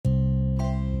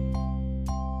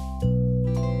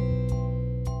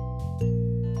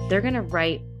they're gonna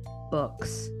write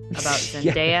books about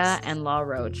Zendaya Yes. and Law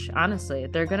Roach. Honestly,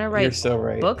 they're gonna You're write so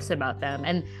right. books about them,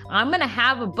 and I'm gonna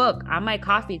have a book on my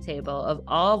coffee table of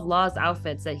all of Law's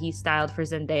outfits that he styled for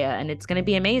Zendaya, and it's gonna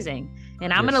be amazing.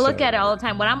 And I'm You're gonna look so at it all right. the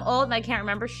time. When I'm old and I can't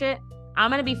remember shit, I'm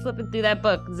gonna be flipping through that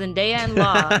book, Zendaya and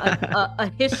Law,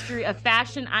 a history, a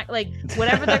fashion, like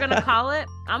whatever they're gonna call it.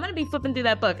 I'm gonna be flipping through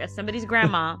that book as somebody's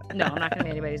grandma. No, I'm not gonna be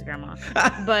anybody's grandma,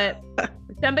 but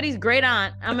somebody's great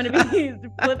aunt. I'm gonna be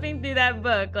flipping through that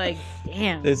book, like,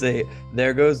 damn. They say,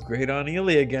 there goes great Aunt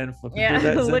Ely again, flipping through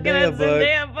that Looking Zendaya at book,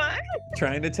 Zendaya book.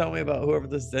 trying to tell me about whoever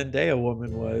this Zendaya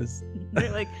woman was.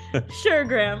 They're like, sure,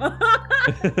 grandma.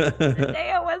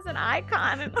 Zendaya was an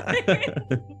icon.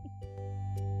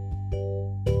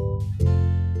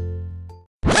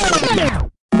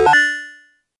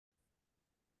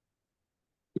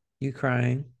 You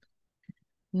crying?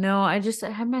 No, I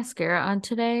had mascara on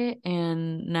today,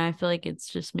 and now I feel like it's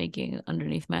just making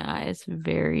underneath my eyes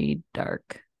very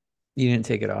dark. You didn't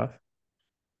take it off?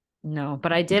 No,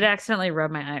 but I did accidentally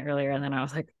rub my eye earlier, and then I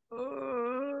was like,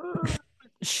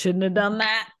 shouldn't have done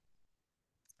that.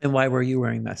 And why were you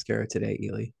wearing mascara today,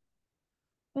 Ely?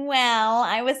 Well,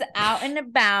 I was out and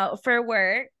about for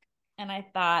work, and I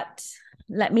thought,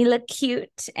 let me look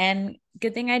cute. And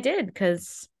good thing I did,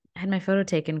 because I had my photo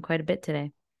taken quite a bit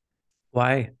today.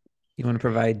 Why? You want to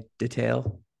provide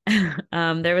detail?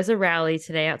 There was a rally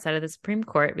today outside of the Supreme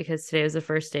Court, because today was the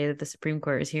first day that the Supreme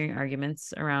Court is hearing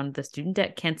arguments around the student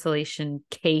debt cancellation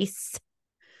case.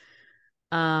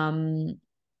 So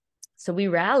we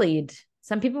rallied.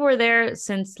 Some people were there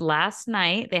since last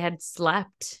night. They had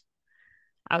slept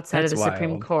outside That's of the wild.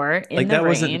 Supreme Court in Like the that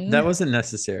rain. wasn't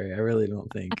necessary. I really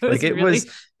don't think. I was Like really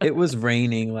it was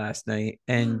raining last night,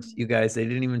 and you guys, they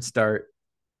didn't even start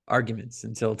arguments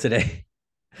until today.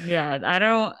 Yeah, I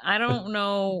don't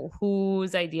know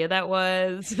whose idea that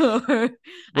was. Were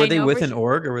I they know with for an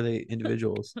org or were they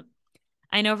individuals?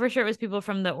 I know for sure it was people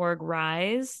from the org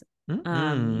Rise.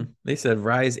 They said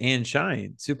rise and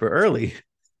shine super early.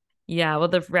 Yeah, well,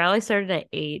 the rally started at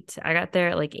 8. I got there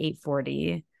at like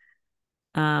 8:40.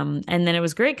 And then it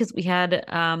was great because we had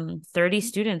 30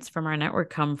 students from our network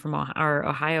come from our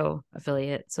Ohio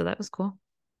affiliate. So that was cool.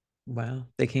 Wow.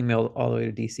 They came all the way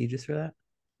to DC just for that?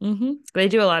 They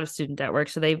do a lot of student debt work.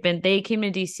 So they came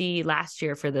to DC last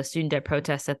year for the student debt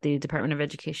protests at the Department of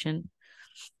Education.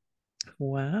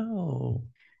 Wow.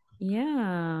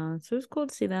 Yeah. So it was cool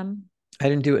to see them. I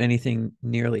didn't do anything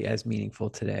nearly as meaningful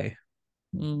today.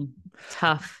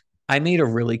 Tough. I made a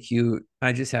really cute,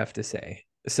 I just have to say.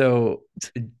 So,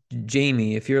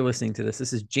 Jamie, if you're listening to this,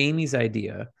 this is Jamie's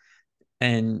idea.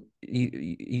 And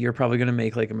you're probably going to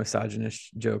make like a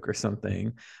misogynist joke or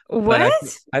something. What?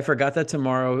 But I forgot that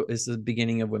tomorrow is the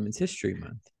beginning of Women's History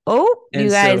Month. Oh, and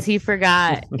you guys, he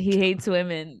forgot. He hates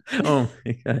women. Oh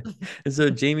my God. And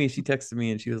so Jamie, she texted me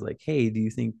and she was like, hey, do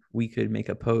you think we could make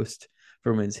a post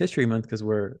for Women's History Month? Because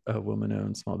we're a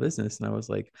woman-owned small business. And I was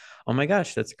like, oh my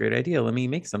gosh, that's a great idea. Let me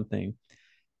make something.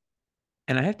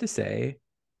 And I have to say,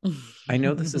 I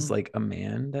know this is like a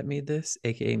man that made this,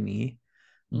 aka me,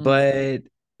 but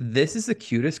this is the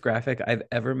cutest graphic I've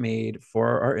ever made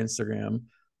for our Instagram.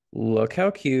 Look how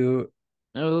cute.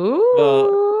 Ooh.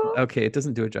 Well, okay, it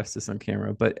doesn't do it justice on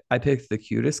camera, but I picked the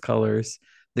cutest colors,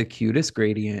 the cutest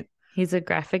gradient. He's a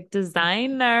graphic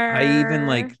designer. I even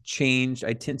like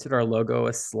I tinted our logo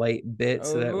a slight bit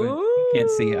so that when you can't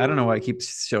see it. I don't know why I keep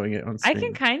showing it on screen. I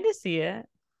can kind of see it.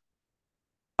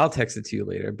 I'll text it to you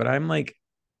later, but I'm like,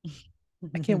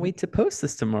 I can't wait to post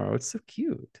this tomorrow. It's so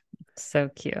cute. So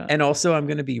cute. And also, I'm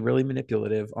going to be really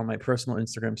manipulative on my personal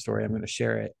Instagram story. I'm going to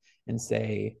share it and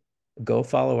say, go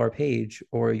follow our page,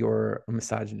 or you're a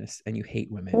misogynist and you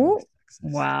hate women. Ooh.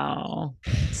 Wow.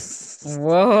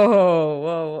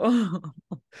 Whoa.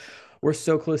 We're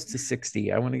so close to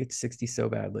 60. I want to get to 60 so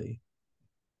badly.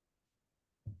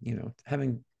 You know,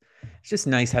 it's just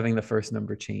nice having the first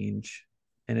number change.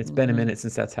 And it's been a minute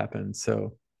since that's happened.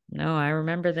 So no, I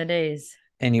remember the days.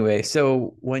 Anyway,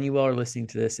 so when you all are listening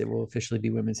to this, it will officially be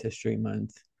Women's History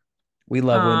Month. We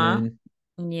love women.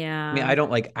 Yeah. I mean, I don't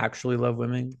like actually love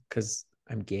women because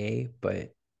I'm gay,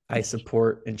 but I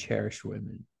support and cherish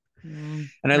women. And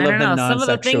I love them non-sexually. Some of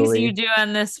the things you do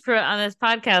on this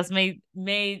podcast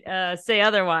may say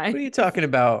otherwise. What are you talking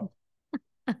about?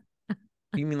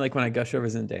 You mean like when I gush over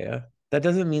Zendaya? That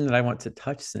doesn't mean that I want to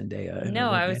touch Zendaya. No,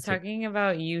 I was talking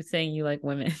about you saying you like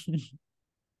women.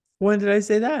 When did I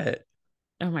say that?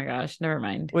 Oh my gosh, never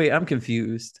mind. Wait, I'm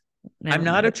confused. I'm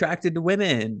not attracted to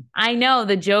women. I know.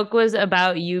 The joke was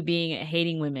about you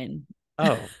hating women.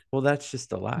 Oh, well, that's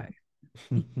just a lie.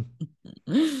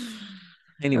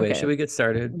 Anyway, Should we get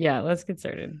started? Yeah, let's get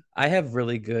started. I have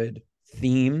really good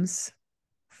themes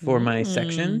for my Mm,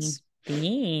 sections.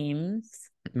 themes.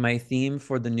 My theme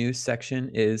for the news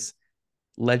section is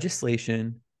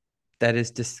legislation that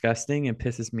is disgusting and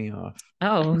pisses me off,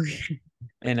 Oh.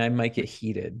 and I might get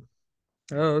heated.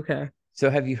 Oh, okay. So,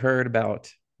 have you heard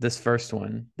about this first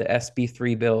one, the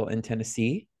SB3 bill in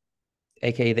Tennessee,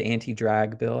 aka the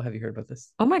anti-drag bill? Have you heard about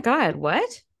this? Oh my God, what?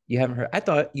 You haven't heard? I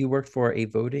thought you worked for a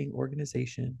voting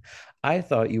organization. I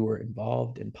thought you were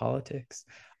involved in politics.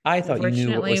 I thought you knew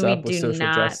what Unfortunately, was we up with do social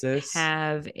not justice.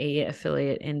 have a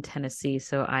affiliate in Tennessee,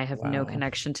 so I have no Wow.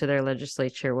 connection to their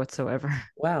legislature whatsoever.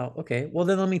 Wow. Okay. Well,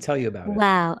 then let me tell you about it.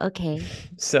 Wow, okay.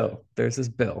 So there's this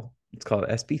bill. It's called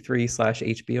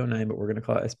SB3/HB09, but we're going to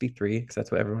call it SB3 because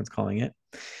that's what everyone's calling it.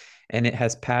 And it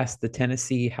has passed the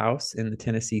Tennessee House and the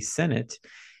Tennessee Senate.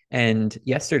 And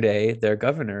yesterday, their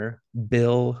governor,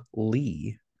 Bill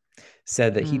Lee,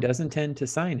 said that he Mm. does intend to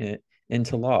sign it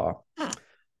into law.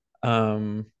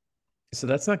 Um, so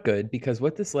that's not good because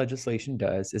what this legislation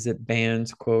does is it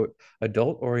bans, quote,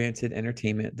 adult oriented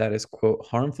entertainment that is, quote,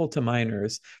 harmful to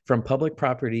minors from public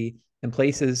property and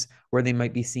places where they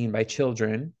might be seen by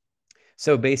children.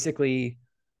 So basically,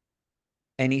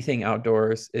 anything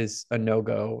outdoors is a no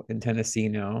go in Tennessee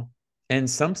now, and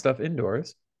some stuff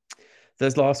indoors.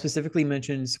 This law specifically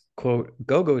mentions, quote,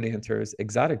 go go dancers,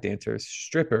 exotic dancers,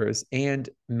 strippers, and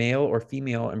male or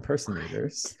female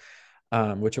impersonators,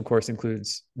 What? which of course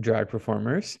includes drag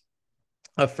performers.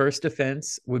 A first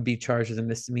offense would be charged as a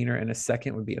misdemeanor, and a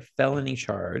second would be a felony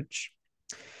charge.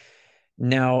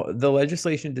 Now, the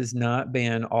legislation does not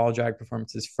ban all drag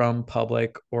performances from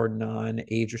public or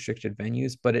non-age restricted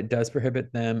venues, but it does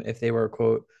prohibit them if they were,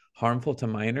 quote, harmful to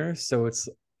minors. So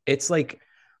it's like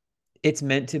it's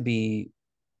meant to be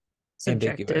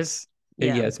Subjective. ambiguous.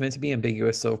 Yeah, Yeah. it's meant to be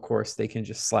ambiguous. So of course they can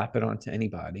just slap it onto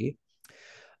anybody.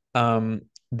 Um,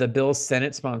 the bill's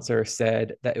Senate sponsor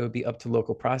said that it would be up to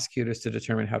local prosecutors to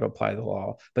determine how to apply the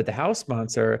law. But the House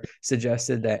sponsor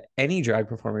suggested that any drag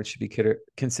performance should be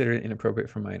considered inappropriate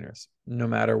for minors, no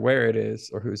matter where it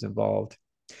is or who's involved.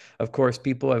 Of course,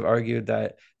 people have argued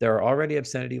that there are already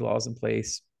obscenity laws in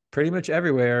place pretty much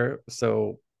everywhere.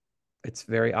 So it's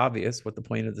very obvious what the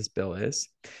point of this bill is.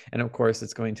 And of course,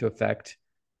 it's going to affect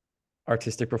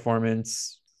artistic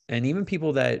performance and even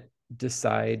people that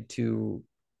decide to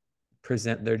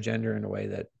present their gender in a way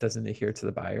that doesn't adhere to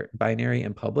the binary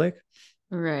in public.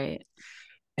 Right.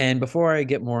 And before I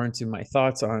get more into my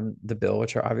thoughts on the bill,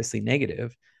 which are obviously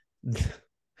negative,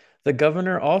 the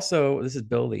governor also, this is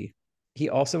Bill Lee, he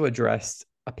also addressed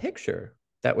a picture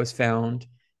that was found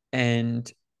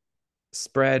and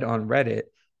spread on Reddit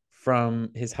from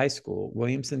his high school,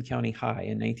 Williamson County High,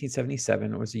 in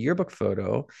 1977. It was a yearbook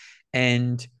photo.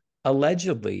 And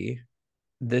allegedly,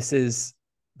 this is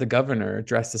the governor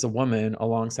dressed as a woman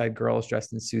alongside girls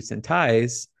dressed in suits and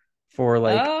ties for,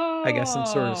 like, I guess some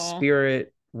sort of Oh.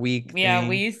 spirit week Yeah,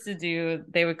 we thing. used to do,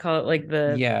 they would call it like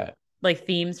the Yeah. like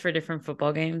themes for different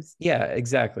football games. Yeah,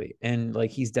 exactly. And like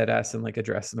he's dead ass in like a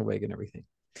dress and a wig and everything.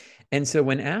 And so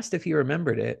when asked if he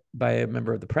remembered it by a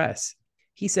member of the press,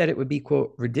 he said it would be,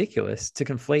 quote, ridiculous to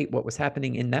conflate what was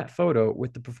happening in that photo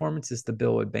with the performances the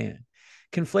bill would ban.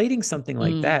 Conflating something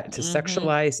like that to Mm-hmm.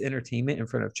 sexualize entertainment in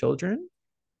front of children,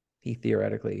 he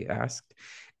theoretically asked.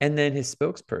 And then his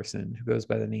spokesperson, who goes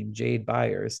by the name Jade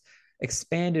Byers,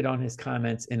 expanded on his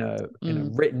comments in a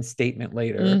Mm. written statement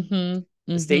later. Mm-hmm.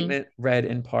 The Mm-hmm. statement read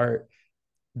in part,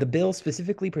 the bill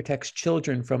specifically protects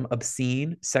children from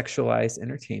obscene, sexualized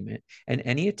entertainment, and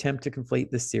any attempt to conflate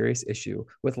this serious issue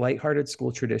with lighthearted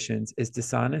school traditions is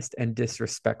dishonest and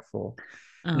disrespectful.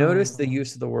 Notice the Oh.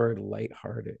 use of the word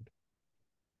lighthearted.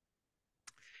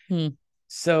 Hmm.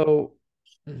 So,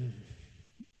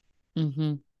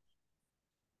 Mm-hmm.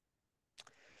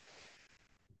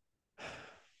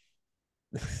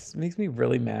 this makes me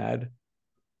really mad.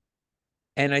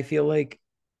 And I feel like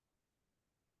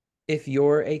if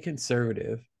you're a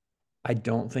conservative, I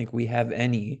don't think we have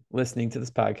any listening to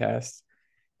this podcast.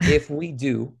 If we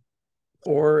do,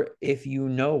 or if you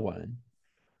know one,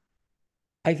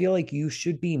 I feel like you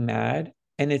should be mad.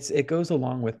 And it goes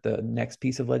along with the next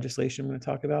piece of legislation I'm going to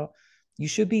talk about. You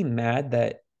should be mad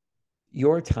that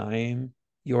your time,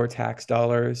 your tax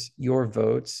dollars, your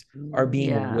votes are being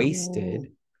Yeah.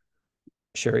 wasted.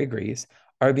 Sherry agrees,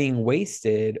 are being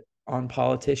wasted on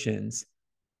politicians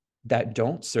that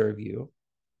don't serve you,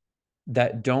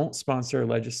 that don't sponsor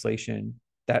legislation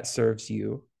that serves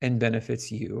you and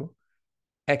benefits you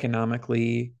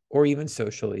economically or even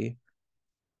socially.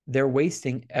 They're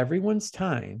wasting everyone's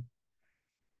time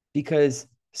because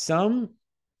some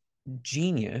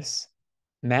genius,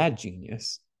 mad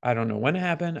genius, I don't know when it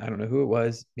happened, I don't know who it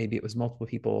was, maybe it was multiple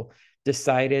people,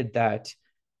 decided that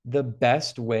the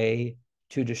best way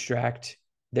to distract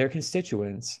their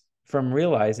constituents from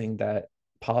realizing that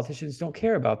politicians don't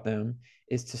care about them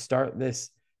is to start this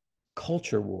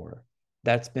culture war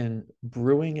that's been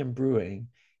brewing and brewing.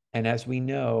 And as we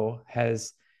know,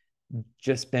 has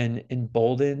just been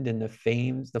emboldened, and the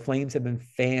flames have been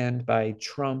fanned by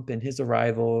Trump and his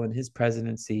arrival and his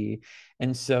presidency.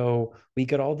 And so we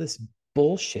get all this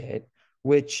bullshit,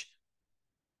 which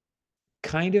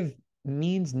kind of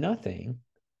means nothing.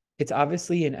 It's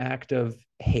obviously an act of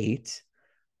hate.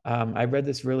 I read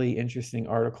this really interesting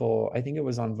article. I think it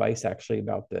was on Vice actually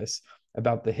about this,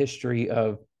 about the history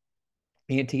of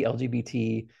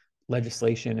anti-LGBT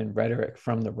legislation and rhetoric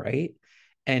from the right.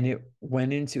 And it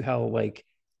went into how, like,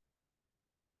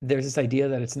 there's this idea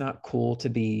that it's not cool to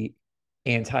be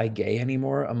anti-gay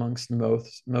anymore amongst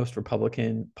most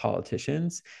Republican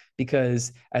politicians,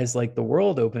 because as like the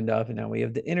world opened up and now we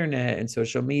have the internet and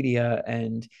social media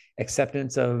and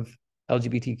acceptance of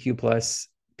LGBTQ plus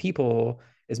people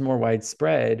is more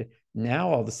widespread, now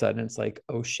all of a sudden it's like,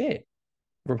 oh shit,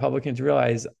 Republicans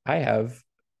realize I have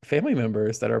family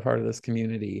members that are part of this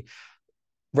community.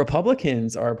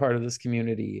 Republicans are a part of this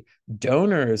community.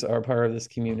 Donors are a part of this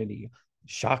community.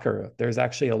 Shocker. There's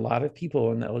actually a lot of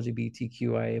people in the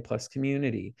LGBTQIA plus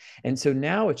community. And so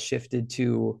now it's shifted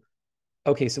to,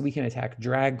 okay, so we can attack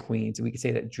drag queens. We can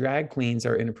say that drag queens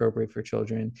are inappropriate for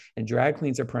children and drag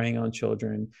queens are preying on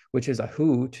children, which is a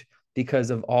hoot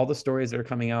because of all the stories that are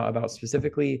coming out about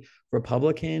specifically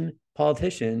Republican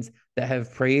politicians that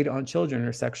have preyed on children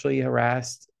or sexually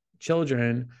harassed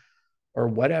children or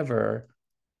whatever.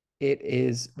 It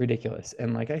is ridiculous.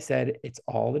 And like I said, it's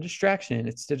all a distraction.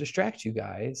 It's to distract you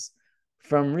guys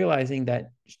from realizing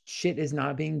that shit is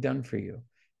not being done for you.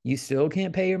 You still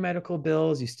can't pay your medical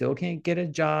bills. You still can't get a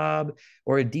job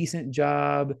or a decent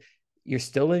job. You're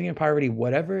still living in poverty,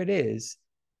 whatever it is.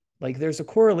 Like, there's a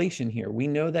correlation here. We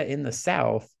know that in the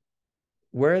South,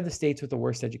 where are the states with the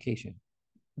worst education?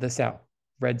 The South,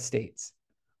 red states.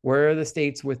 Where are the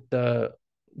states with the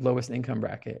lowest income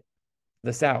bracket?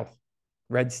 The South,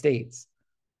 red states.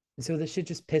 And so this shit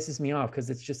just pisses me off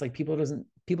because it's just like people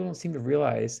don't seem to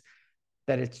realize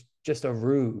that it's just a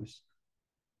ruse.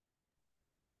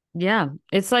 Yeah,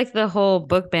 it's like the whole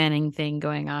book banning thing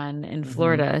going on in Mm-hmm.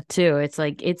 Florida too. It's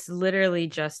like it's literally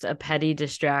just a petty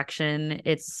distraction.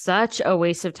 It's such a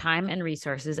waste of time and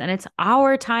resources, and it's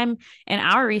our time and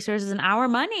our resources and our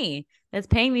money that's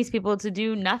paying these people to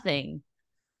do nothing.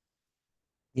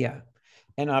 Yeah.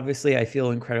 And obviously, I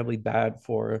feel incredibly bad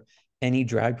for any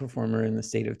drag performer in the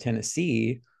state of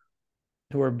Tennessee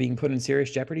who are being put in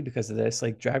serious jeopardy because of this.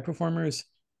 Like, drag performers,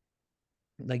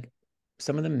 like,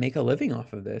 some of them make a living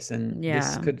off of this, and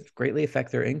this Yeah. could greatly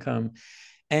affect their income.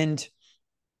 And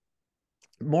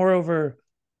moreover,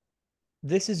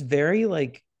 this is very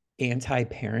like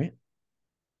anti-parent.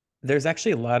 There's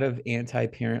actually a lot of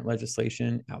anti-parent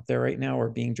legislation out there right now or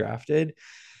being drafted.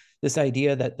 This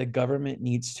idea that the government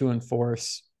needs to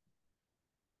enforce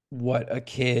what a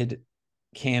kid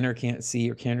can or can't see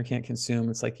or can or can't consume.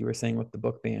 It's like you were saying with the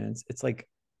book bans. It's like,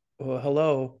 well,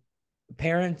 hello,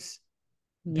 parents.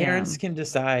 Yeah. Parents can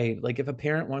decide. Like, if a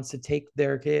parent wants to take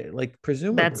their kid, like, That's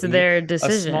presumably their a small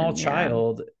decision. Yeah.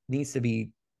 child needs to be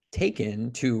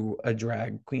taken to a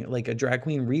drag queen, like a drag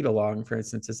queen read along, for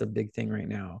instance, is a big thing right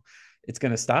now. It's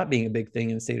going to stop being a big thing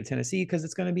in the state of Tennessee because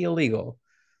it's going to be illegal.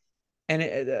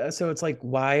 And so it's like,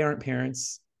 why aren't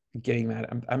parents getting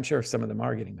mad? I'm sure some of them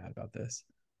are getting mad about this,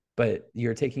 but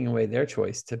you're taking away their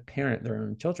choice to parent their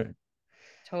own children.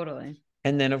 Totally.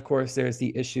 And then, of course, there's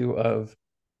the issue of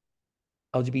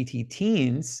LGBT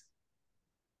teens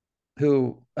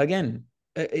who, again,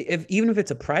 if even if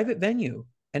it's a private venue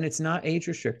and it's not age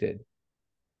restricted,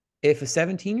 if a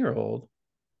 17-year-old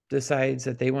decides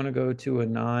that they want to go to a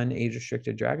non-age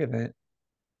restricted drag event,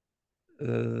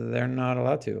 they're not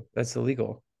allowed to. That's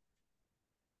illegal,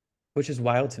 which is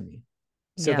wild to me.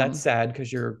 So Yeah. that's sad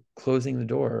because you're closing the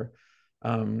door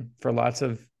for lots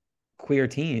of queer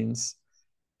teens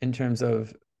in terms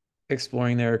of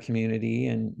exploring their community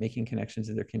and making connections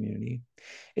in their community.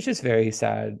 It's just very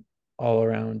sad all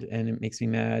around, and it makes me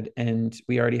mad. And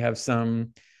we already have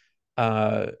some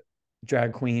uh,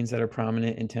 drag queens that are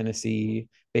prominent in Tennessee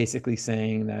basically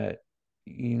saying that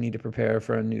you need to prepare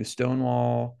for a new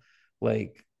Stonewall.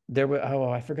 Like, there were, oh,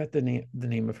 I forgot the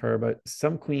name of her, but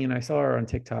some queen, I saw her on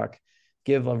TikTok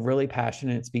give a really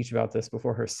passionate speech about this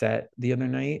before her set the other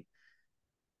night.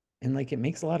 And like, it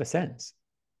makes a lot of sense.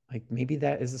 Like, maybe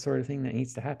that is the sort of thing that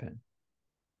needs to happen.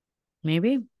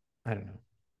 Maybe. I don't know.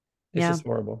 It's Yeah. just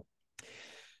horrible.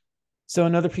 So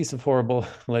another piece of horrible Yeah.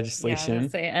 Let's legislation.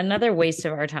 say another waste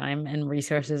of our time and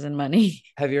resources and money.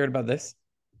 Have you heard about this?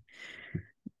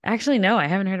 Actually, no, I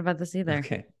haven't heard about this either.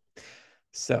 Okay.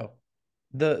 So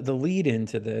the lead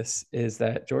into this is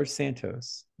that George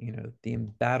Santos, the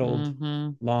embattled Hmm.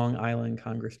 Long Island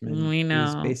congressman We who's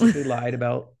know. basically lied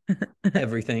about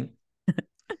everything,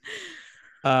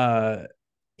 uh,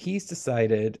 he's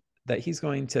decided that he's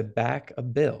going to back a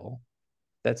bill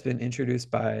that's been introduced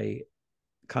by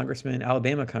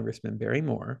Alabama Congressman Barry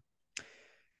Moore,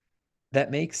 that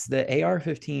makes the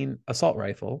AR-15 assault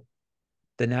rifle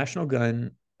the national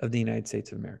gun of the United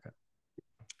States of America.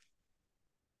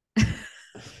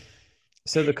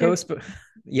 So the If coast,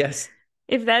 yes,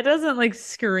 if that doesn't like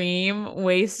scream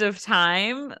waste of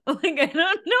time, like I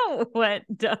don't know what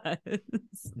does. I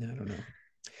don't know.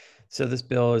 So this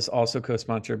bill is also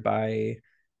co-sponsored by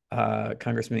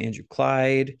Congressman Andrew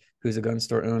Clyde, who's a gun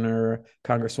store owner,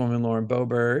 Congresswoman Lauren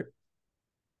Boebert,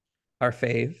 our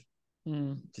fave.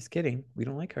 Mm. Just kidding. We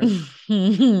don't like her.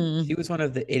 She was one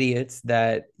of the idiots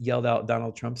that yelled out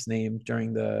Donald Trump's name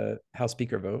during the House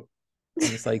Speaker vote.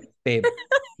 And it's like, babe,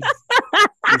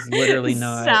 he's literally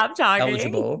not Stop talking.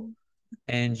 eligible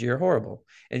and you're horrible.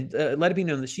 And let it be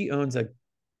known that she owns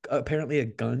apparently a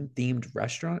gun themed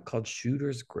restaurant called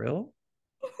Shooter's Grill.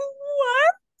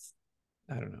 What?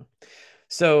 I don't know.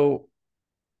 So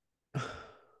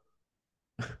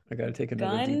I got to take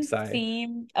another deep sigh.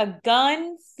 A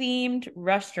gun themed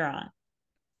restaurant.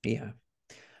 Yeah.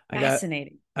 I got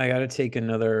Fascinating. I got to take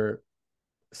another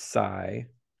sigh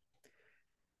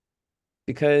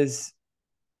because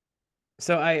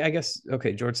I guess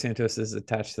okay, George Santos is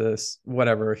attached to this.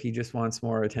 Whatever, he just wants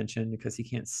more attention because he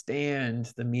can't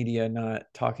stand the media not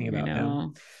talking You about him.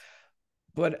 know.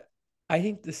 But I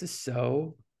think this is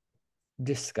so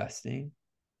disgusting.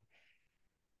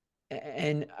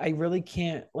 And I really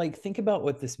can't like think about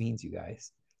what this means, you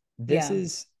guys. This Yeah.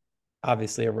 is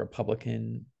obviously a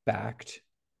Republican backed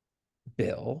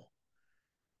bill.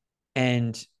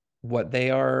 And what they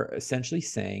are essentially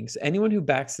saying, so anyone who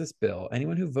backs this bill,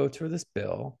 anyone who votes for this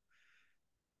bill,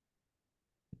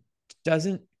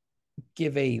 doesn't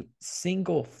give a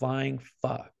single flying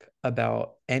fuck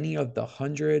about any of the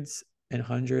hundreds and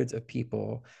hundreds of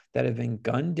people that have been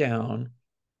gunned down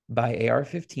by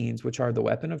AR-15s, which are the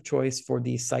weapon of choice for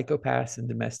these psychopaths and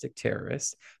domestic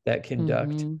terrorists that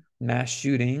conduct mass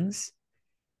shootings.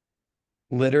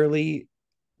 Literally,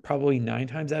 probably 9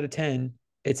 times out of 10,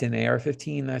 it's an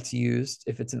AR-15 that's used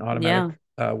if it's an automatic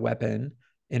weapon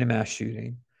in a mass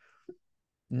shooting.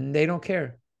 They don't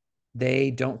care.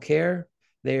 They don't care.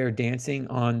 They are dancing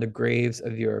on the graves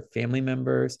of your family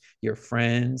members, your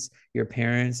friends, your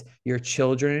parents, your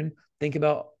children. Think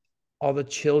about all the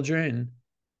children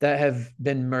that have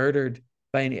been murdered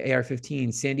by an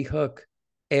AR-15. Sandy Hook,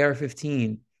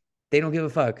 AR-15. They don't give a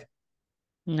fuck.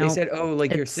 They Nope. said, oh,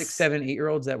 like your 6, It's 7, 8 year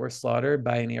olds that were slaughtered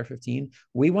by an AR-15.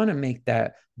 We want to make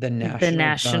that the the national gun.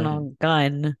 national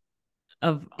gun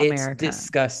of It's America.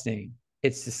 disgusting.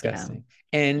 It's Yeah. disgusting.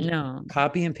 And No.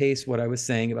 copy and paste what I was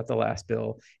saying about the last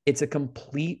bill. It's a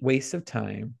complete waste of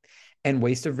time and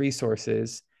waste of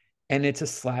resources. And it's a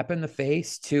slap in the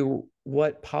face to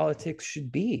what politics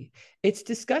should be. It's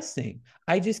disgusting.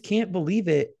 I just can't believe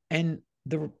it. And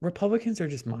the Republicans are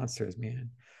just monsters,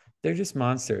 man. They're just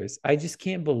monsters. I just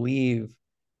can't believe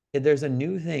there's a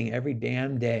new thing every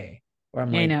damn day where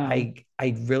I'm I like, know.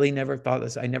 I really never thought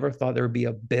this. I never thought there would be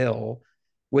a bill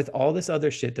with all this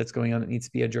other shit that's going on that needs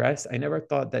to be addressed. I never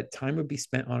thought that time would be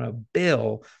spent on a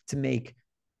bill to make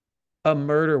a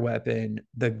murder weapon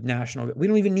the national. We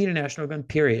don't even need a national gun,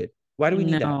 period. Why do we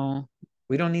need that? No.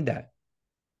 We don't need that.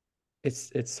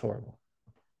 It's horrible.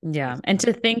 Yeah. It's And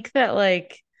to think that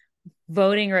like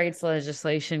voting rights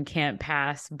legislation can't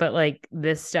pass, but like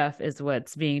this stuff is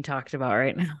what's being talked about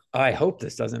right now. I hope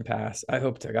this doesn't pass. I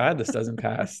hope to God this doesn't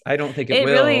pass. I don't think it It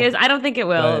really is. will, I don't think it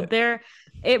will. but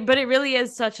But it really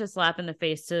is such a slap in the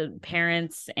face to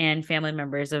parents and family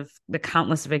members of the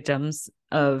countless victims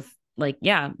of like,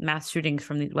 yeah, mass shootings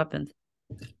from these weapons.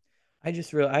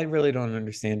 I really don't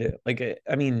understand it. Like,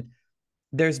 I mean,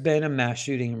 there's been a mass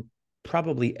shooting in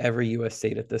probably every U.S.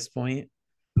 state at this point.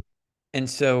 And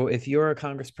so if you're a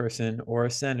congressperson or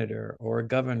a senator or a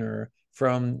governor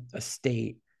from a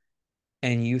state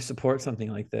and you support something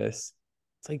like this,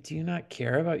 it's like, do you not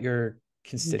care about your They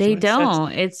constituents?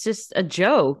 don't. It's just a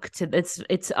joke.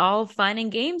 It's all fun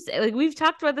and games. Like we've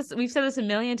talked about this, we've said this a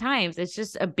million times. It's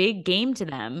just a big game to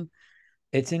them.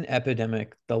 It's an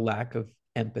epidemic, the lack of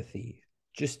empathy,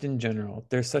 just in general.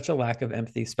 There's such a lack of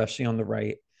empathy, especially on the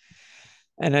right.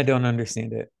 And I don't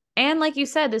understand it. And like you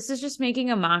said, this is just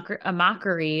making a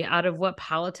mockery out of what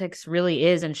politics really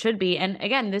is and should be. And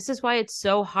again, this is why it's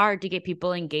so hard to get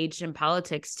people engaged in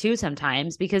politics too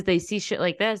sometimes because they see shit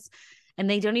like this and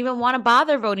they don't even want to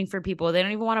bother voting for people. They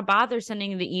don't even want to bother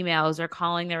sending the emails or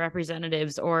calling their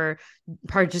representatives or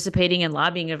participating in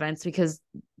lobbying events because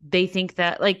they think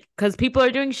that like because people are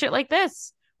doing shit like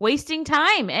this, wasting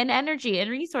time and energy and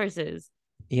resources.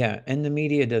 Yeah, and the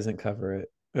media doesn't cover it,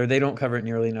 or they don't cover it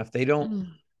nearly enough. They don't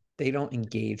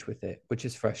engage with it, which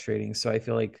is frustrating. So I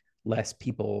feel like less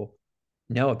people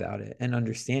know about it and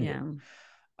understand it.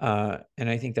 Yeah. And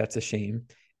I think that's a shame.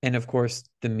 And of course,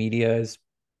 the media is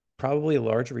probably a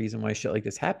large reason why shit like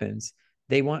this happens.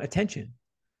 They want attention.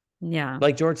 Yeah.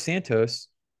 Like George Santos,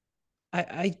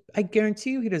 I guarantee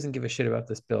you he doesn't give a shit about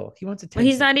this bill. He wants Well,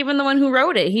 he's attention. not even the one who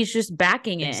wrote it. He's just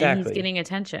backing it and he's Exactly. getting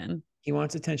attention. He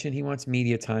wants attention. He wants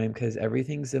media time because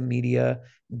everything's a media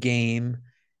game.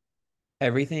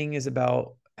 Everything is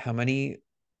about how many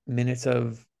minutes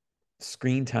of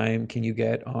screen time can you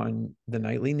get on the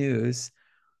nightly news.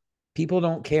 People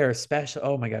don't care, especially,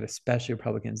 oh my God, especially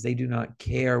Republicans. They do not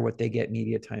care what they get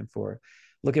media time for.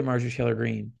 Look at Marjorie Taylor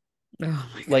Greene. Oh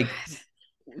my Like, God.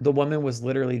 the woman was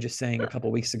literally just saying a couple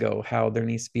of weeks ago how there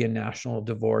needs to be a national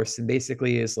divorce, and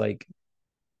basically is like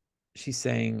she's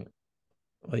saying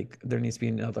like there needs to be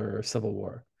another civil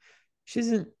war. She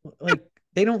isn't like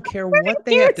they don't care What are what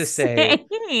they you have to say.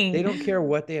 They saying? don't care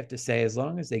what they have to say as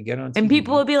long as they get on And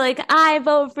people will TV. be like, I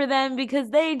vote for them because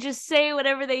they just say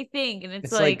whatever they think. And it's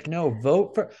It's like, like no,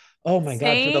 vote for, oh my God, for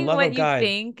the saying love what of you God,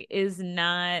 think is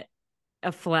not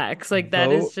a flex. Like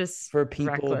that is vote just for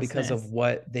people because of recklessness.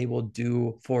 what they will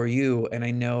do for you. And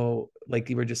I know, like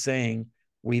you were just saying,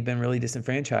 we've been really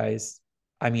disenfranchised.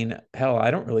 I mean, hell,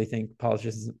 I don't really think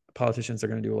politicians are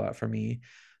going to do a lot for me,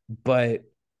 but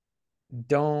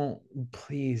don't,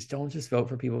 please don't just vote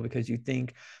for people because you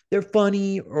think they're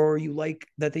funny or you like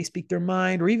that they speak their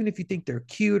mind, or even if you think they're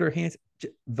cute or handsome,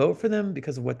 vote for them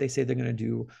because of what they say they're going to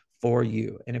do for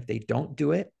you. And if they don't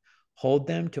do it, hold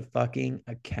them to fucking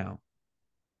account.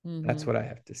 That's Mm-hmm. what I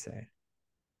have to say.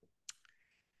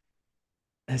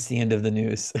 That's the end of the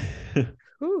news.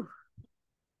 Whew.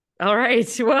 All right.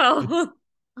 Well,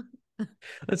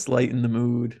 Let's lighten the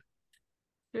mood.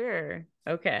 sure.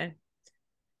 Okay.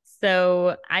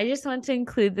 So I just want to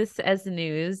include this as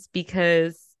news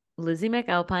because Lizzie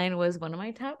McAlpine was one of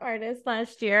my top artists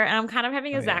last year. And I'm kind of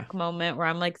having Oh a yeah. Zach moment where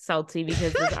I'm like salty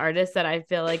because this artist that I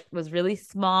feel like was really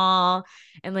small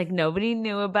and like nobody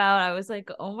knew about. I was like,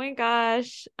 oh my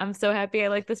gosh, I'm so happy I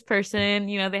like this person.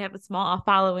 You know, they have a small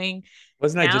following.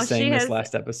 Wasn't I Now just saying she this has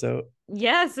last episode?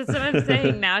 Yes, that's what I'm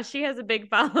saying. Now she has a big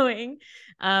following.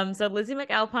 So Lizzie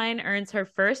McAlpine earns her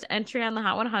first entry on the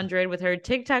Hot 100 with her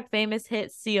TikTok famous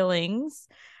hit Ceilings.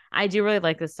 I do really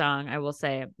like this song, I will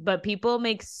say. But people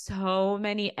make so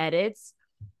many edits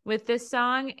with this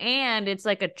song and it's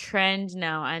like a trend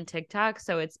now on TikTok,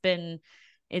 so it's been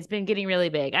getting really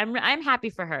big. I'm happy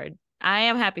for her. I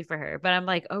am happy for her, but I'm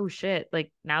like, "Oh shit,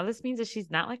 like now this means that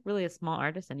she's not like really a small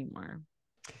artist anymore."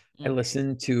 I Okay.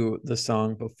 listened to the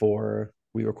song before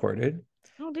we recorded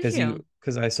Oh, did you?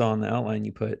 because I saw on the outline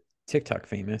you put TikTok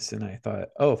famous, and I thought,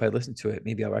 oh, if I listen to it,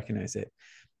 maybe I'll recognize it.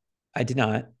 I did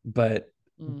not, but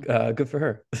Mm. good for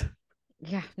her.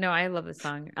 Yeah, no, I love this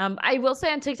song. I will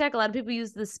say on TikTok, a lot of people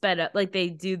use the sped up, like they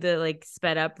do the like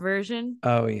sped up version.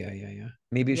 Oh yeah, yeah, yeah.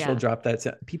 Maybe she'll Yeah. drop that.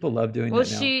 People love doing Well,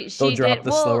 that now. she They'll she drop did.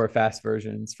 the slower, Well, fast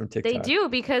versions from they TikTok. do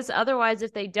because otherwise,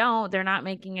 if they don't, they're not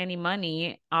making any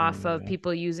money off of Yeah,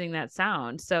 people using that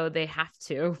sound. So they have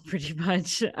to pretty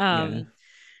much. yeah.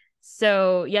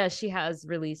 So yeah, she has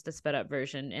released a sped up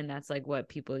version, and that's like what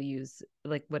people use,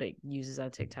 like what it uses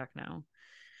on TikTok now.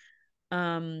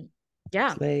 Um,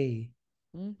 yeah. Slay.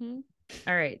 Mm-hmm.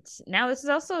 All right. Now this is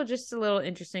also just a little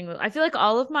interesting. I feel like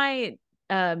all of my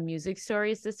music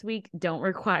stories this week don't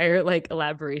require like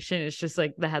elaboration. It's just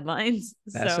like the headlines.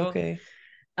 That's So okay.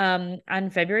 on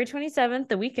February 27th,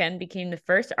 The Weeknd became the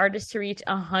first artist to reach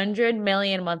 100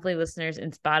 million monthly listeners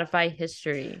in Spotify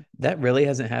history. That really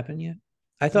hasn't happened yet.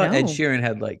 I thought Ed No, Sheeran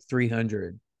had like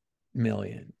 300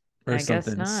 million or I guess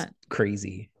something not.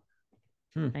 crazy.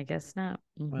 Hmm. I guess not.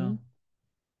 Mm-hmm. Well,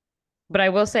 But I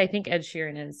will say I think Ed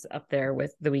Sheeran is up there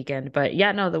with The Weeknd. But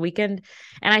yeah, no, The Weeknd,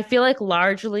 and I feel like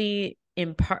largely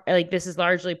in part, like this is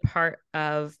largely part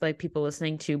of like people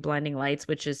listening to Blinding Lights,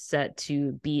 which is set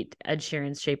to beat Ed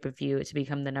Sheeran's Shape of You to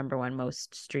become the number one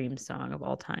most streamed song of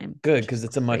all time, good which is because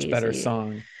it's a much better crazy.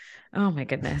 song. Oh my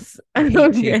goodness. I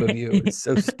hate Shape of You. Okay. It's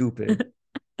so stupid.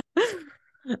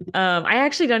 I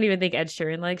actually don't even think Ed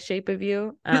Sheeran likes Shape of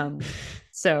You.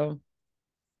 So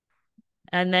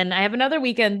and then I have another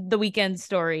The Weeknd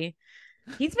story.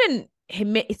 He's been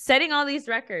setting all these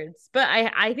records, but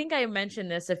I think I mentioned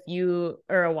this a few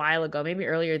or a while ago, maybe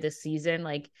earlier this season.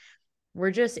 Like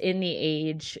we're just in the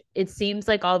age. It seems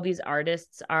like all these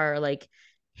artists are like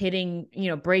hitting,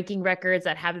 breaking records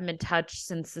that haven't been touched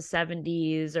since the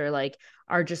 70s, or like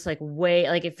are just like way,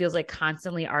 like it feels like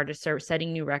constantly artists are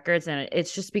setting new records. And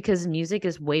it's just because music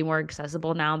is way more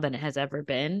accessible now than it has ever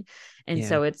been. And Yeah.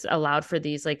 so it's allowed for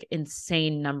these like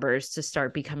insane numbers to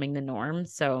start becoming the norm.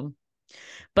 So,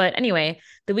 but anyway,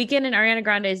 The Weeknd and Ariana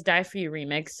Grande's Die For You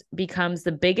remix becomes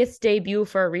the biggest debut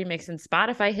for a remix in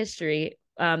Spotify history,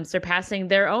 surpassing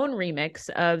their own remix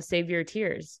of Save Your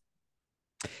Tears.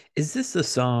 Is this the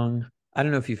song? I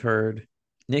don't know if you've heard.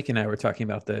 Nick and I were talking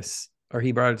about this, or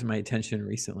he brought it to my attention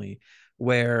recently,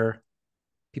 where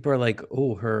people are like,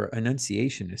 "Oh, her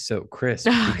enunciation is so crisp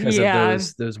because of Yeah.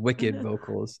 those wicked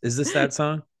vocals." Is this that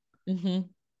song?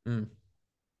 Mm-hmm. Mm.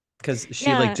 Because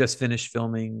she like Yeah. just finished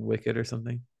filming Wicked or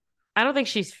something I don't think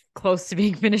she's close to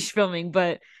being finished filming,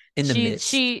 but in the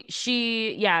midst.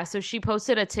 yeah, so she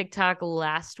posted a TikTok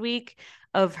last week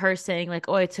of her saying like,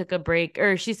 "Oh, I took a break,"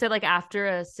 or she said like after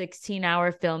a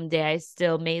 16-hour film day, I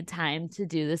still made time to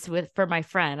do this for my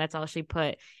friend. That's all she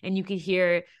put. And you could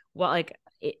hear while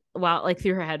like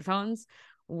through her headphones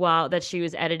while that she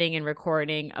was editing and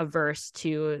recording a verse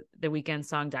to the Weeknd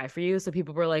song Die For You. So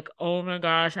people were like, "Oh my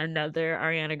gosh, another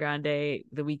Ariana Grande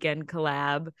The Weeknd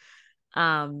collab."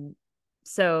 Um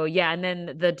so yeah, and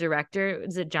then the director,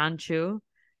 is it John Chu?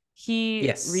 He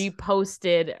Yes.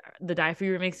 reposted the Die For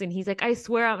You remix, and he's like, "I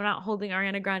swear I'm not holding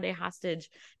Ariana Grande hostage,"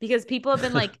 because people have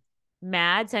been like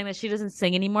mad saying that she doesn't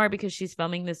sing anymore because she's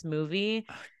filming this movie.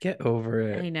 Get over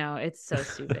I it. know, it's so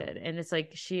stupid. And it's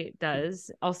like she does.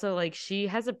 Also, like she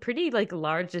has a pretty like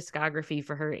large discography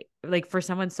for her, like for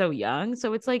someone so young.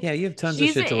 So it's like Yeah, you have tons of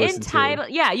she's shit to listen to. entitled.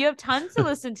 Yeah, you have tons to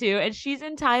listen to, and she's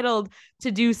entitled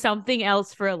to do something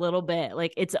else for a little bit.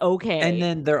 Like it's And okay.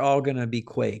 then they're all gonna be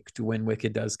quaked when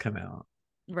Wicked does come out.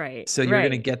 Right, So you're gonna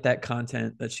right. get that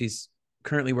content that she's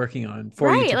currently working on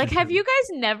for you Right. to Like, have consume. you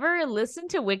guys never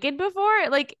listened to Wicked before?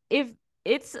 Like, if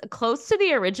it's close to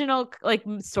the original like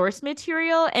source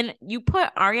material and you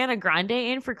put Ariana Grande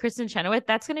in for Kristen Chenoweth,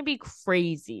 that's gonna be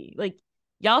crazy. Like,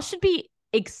 y'all should be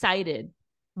excited,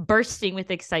 bursting with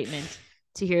excitement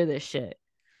to hear this shit.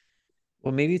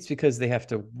 Well, maybe it's because they have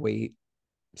to wait.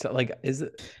 So like is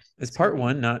part Maybe.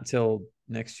 one not till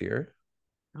next year?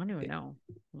 I don't even I know.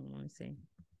 Let me see.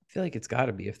 feel like it's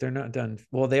gotta be if they're not done.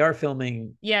 Well, they are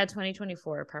filming. Yeah,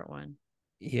 2024, part one.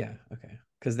 Yeah, okay.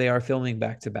 Because they are filming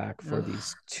back to back for Ugh,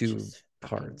 these two just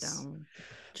fucking parts. dumb.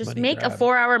 Just Money make a grab.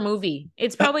 4 hour movie.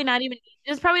 It's probably not even,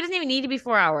 it probably doesn't even need to be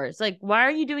 4 hours. Like, why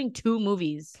are you doing two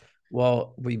movies?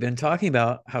 Well, we've been talking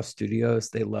about how studios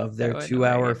they love their So 2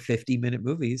 hour, annoying. 50-minute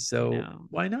movies. I So know.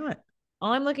 why not?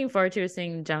 All I'm looking forward to is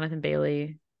seeing Jonathan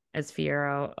Bailey as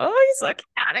Fiero. Oh, he's looking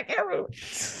at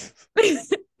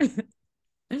it.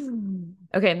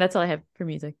 Okay, that's all I have for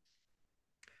music.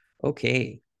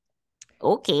 Okay.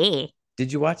 Okay.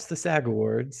 Did you watch the SAG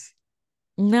Awards?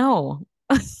 No.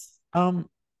 Um,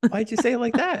 why'd you say it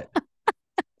like that?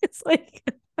 It's like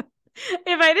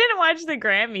if I didn't watch the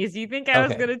Grammys, you think I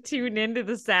was Okay. gonna tune into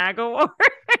the SAG Awards?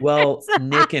 Well,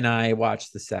 Nick and I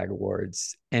watched the SAG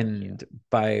Awards, Yeah. and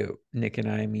by Nick and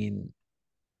I mean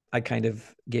I kind of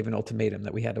gave an ultimatum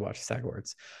that we had to watch the SAG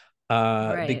Awards.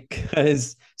 Right.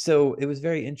 Because so it was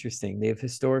very interesting. They've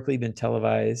historically been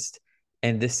televised,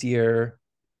 and this year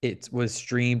it was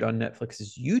streamed on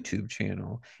Netflix's YouTube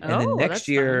channel. And then Oh, next that's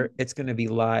fun. year it's going to be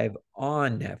live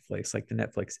on Netflix, like the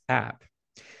Netflix app.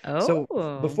 So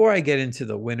Oh. before I get into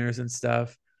the winners and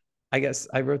stuff, I guess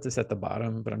I wrote this at the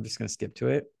bottom, but I'm just going to skip to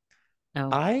it. Oh.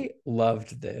 I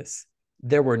loved this.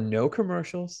 There were no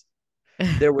commercials,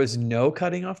 there was no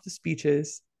cutting off the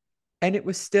speeches, and it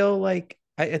was still like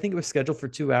I think it was scheduled for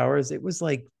 2 hours. It was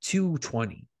like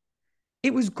 2:20.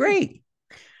 It was great.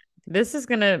 This is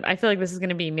gonna, I feel like this is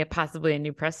gonna be possibly a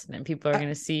new precedent. People are I,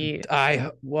 gonna see.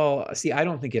 I well, see, I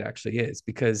don't think it actually is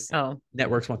because Oh.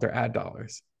 networks want their ad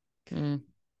dollars. Mm.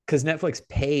 Because Netflix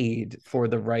paid for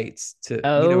the rights to, you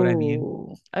know what I mean?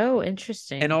 Oh. Oh, And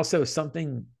interesting. also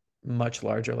something much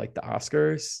larger like the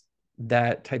Oscars,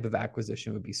 that type of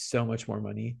acquisition would be so much more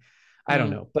money. I don't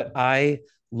Mm. know, but I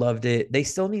loved it. They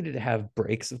still needed to have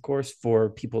breaks, of course, for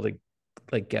people to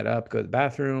like get up, go to the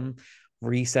bathroom,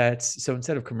 resets. So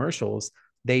instead of commercials,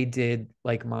 they did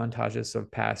like montages of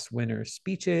past winners'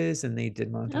 speeches and they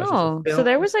did montages of Oh, so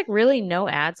there was films. like really no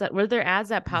ads that were there ads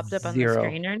that popped up on the Zero,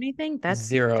 screen or anything? That's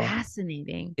zero.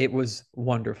 fascinating. It was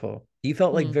wonderful. You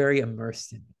felt like Hmm. very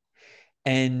immersed in it.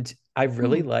 And I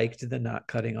really Hmm. liked the not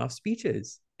cutting off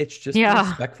speeches. It's just a Yeah.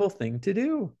 respectful thing to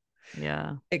do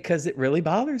Yeah. because it really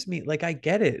bothers me. Like, I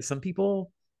get it. Some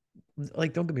people,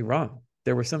 like, don't get me wrong,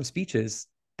 there were some speeches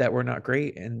that were not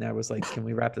great. And I was like, can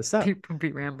we wrap this up? People be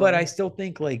But I rambling. still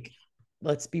think, like,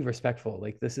 let's be respectful.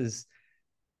 Like, this is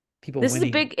people This is a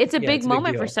winning. big, it's a Yeah, big it's a big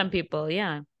moment for deal. some people.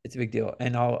 Yeah. It's a big deal.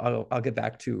 And I'll get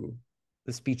back to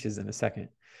the speeches in a second.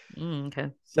 Okay.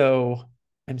 So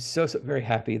I'm so very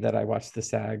happy that I watched the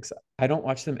SAGs. I don't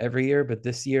watch them every year, but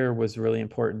this year was really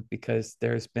important because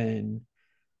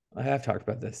I have talked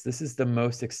about this. This is the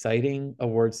most exciting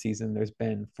award season there's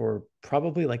been for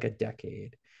probably like a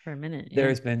decade. For a minute. Yeah.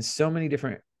 There's been so many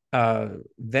different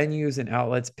venues and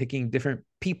outlets picking different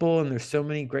people, and there's so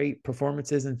many great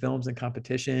performances and films and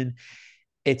competition.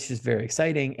 It's just very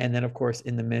exciting. And then, of course,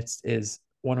 in the midst is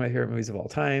one of my favorite movies of all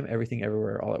time, Everything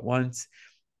Everywhere All at Once.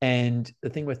 And the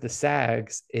thing with the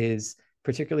SAGs is,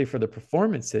 particularly for the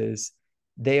performances,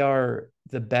 they are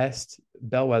the best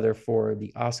bellwether for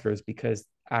the Oscars because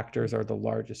actors are the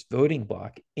largest voting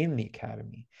block in the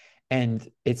Academy. And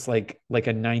it's like a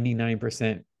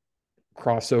 99%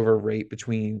 crossover rate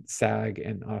between SAG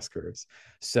and Oscars.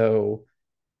 So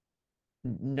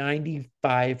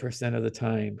 95% of the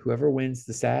time, whoever wins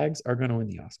the SAGs are going to win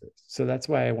the Oscars. So that's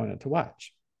why I wanted to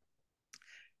watch.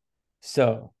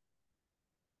 So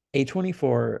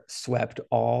A24 swept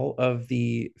all of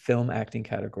the film acting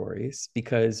categories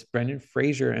because Brendan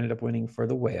Fraser ended up winning for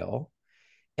The Whale.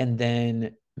 And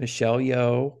then Michelle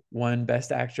Yeoh won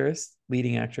Best Actress,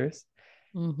 Leading Actress.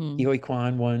 Mm-hmm. Ke Huy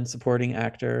Quan won Supporting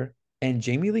Actor. And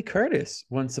Jamie Lee Curtis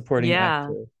won Supporting Yeah.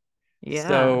 Actor. Yeah.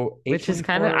 So Which is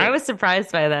kind of, I A24, was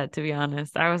surprised by that, to be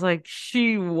honest. I was like,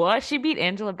 she what? She beat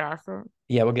Angela Bassett.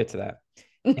 yeah, we'll get to that.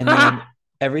 And then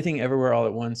Everything Everywhere All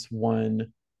at Once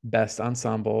won Best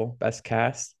Ensemble, Best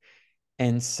Cast.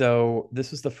 And so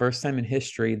this was the first time in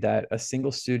history that a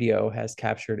single studio has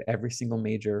captured every single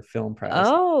major film prize,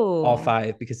 all Oh,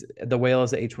 five, because The Whale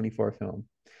is an A24 film.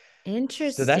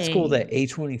 So that's cool that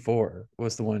interesting. A24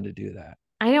 was the one to do that.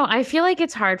 I know. I feel like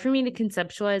it's hard for me to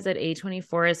conceptualize that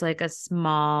A24 is like a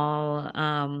small,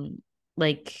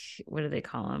 like what do they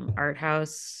call them? Art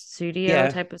house studio Yeah,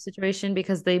 type of situation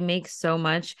because they make so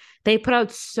much. They put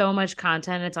out so much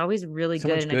content. It's always really so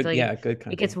good, much and I feel good. like Yeah, good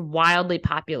it gets content. wildly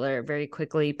popular very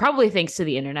quickly. Probably thanks to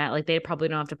the internet. Like they probably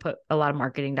don't have to put a lot of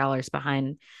marketing dollars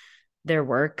behind their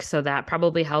work, so that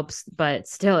probably helps. But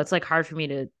still, it's like hard for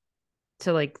me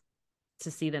to like to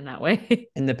see them that way.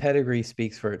 And the pedigree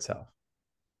speaks for itself.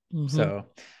 Hmm. So,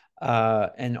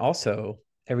 and also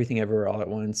Everything Everywhere All at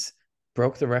Once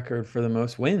broke the record for the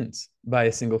most wins by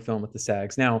a single film with the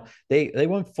SAGs. Now they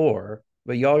won four,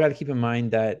 but y'all got to keep in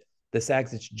mind that the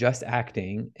SAGs, it's just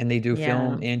acting and they do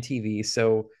film Yeah, and TV.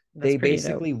 So that's they pretty dope.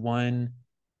 basically won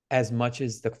as much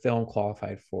as the film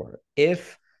qualified for.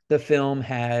 If the film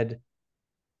had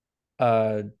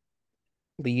a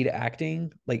lead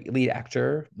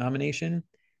actor nomination,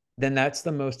 then that's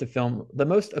the most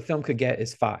a film could get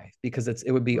is five because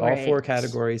it would be all four Right.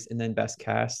 categories and then best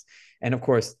cast. And of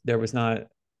course, there was not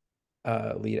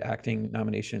a lead acting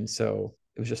nomination, so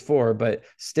it was just four, but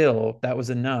still that was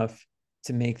enough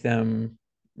to make them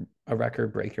a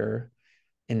record breaker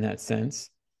in that sense.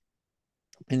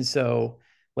 And so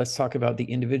let's talk about the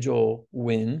individual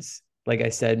wins. Like I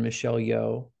said, Michelle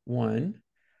Yeoh won.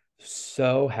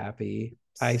 So happy.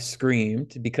 I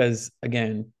screamed because,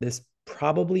 again, this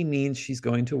probably means she's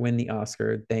going to win the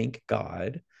Oscar. Thank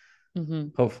God. Hmm.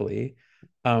 Hopefully.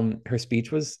 Her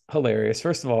speech was hilarious.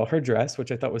 First of all, her dress,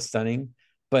 which I thought was stunning,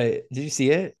 but did you see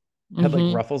it? Had like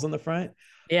Hmm. ruffles on the front.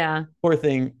 Yeah. Poor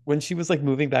thing. When she was like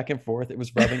moving back and forth, it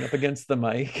was rubbing up against the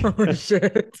mic. Oh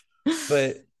shit.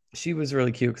 But she was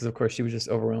really cute because, of course, she was just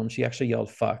overwhelmed. She actually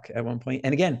yelled "fuck" at one point.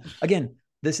 And again,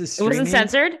 this is It wasn't streaming,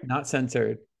 censored. not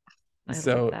censored. I love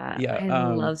So that. yeah,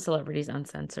 I love celebrities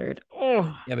uncensored.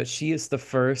 Oh. yeah, but she is the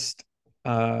first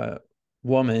uh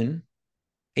woman,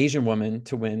 Asian woman,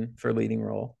 to win for a leading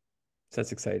role. So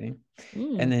that's exciting.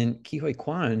 And Mm. then Ke Huy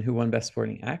Quan, who won Best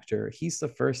Supporting Actor, he's the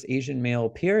first Asian male,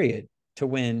 period, to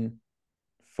win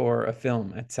for a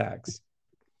film at SAGs.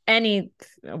 Any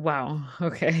wow.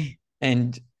 Okay.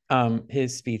 And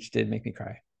his speech did make me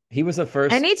cry. He was the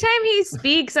first. Anytime he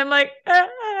speaks, I'm like, No,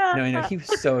 I know he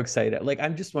was so excited. Like,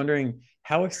 I'm just wondering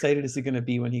how excited is he going to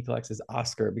be when he collects his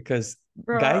Oscar? Because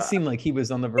guy bro, seemed like he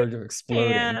was on the verge of and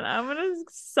exploding. I'm gonna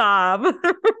sob.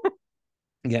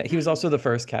 Yeah, he was also the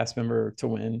first cast member to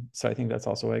win, so I think that's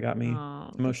also what got me Oh,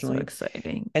 that's so emotionally.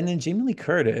 exciting. And then Jamie Lee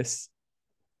Curtis,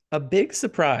 a big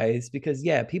surprise because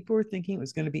yeah, people were thinking it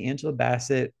was going to be Angela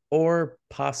Bassett or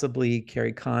possibly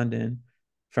Carrie Condon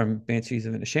from Banshees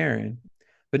of Inisherin,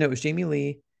 but no, it was Jamie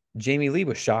Lee. Jamie Lee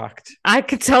was shocked. I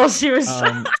could tell she was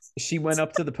shocked. She went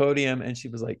up to the podium and she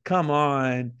was like, "Come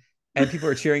on!" And people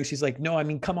are cheering. She's like, "No, I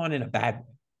mean, come on in a bad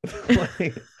way."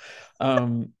 Like,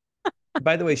 um,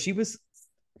 by the way, she was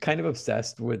kind of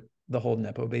obsessed with the whole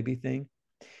Nepo baby thing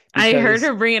I heard because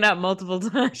her bring it up multiple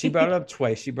times. she brought it up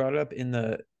twice. She brought it up in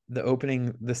the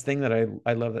opening, this thing that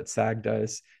I love that SAG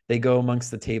does, they go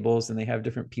amongst the tables and they have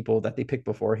different people that they pick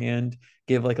beforehand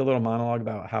give like a little monologue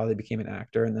about how they became an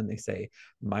actor, and then they say,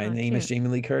 my Oh, name is cute. Jamie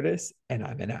Lee Curtis and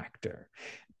I'm an actor.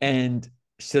 And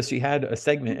so she had a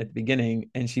segment at the beginning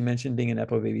and she mentioned being an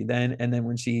Epo baby then, and then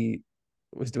when she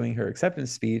was doing her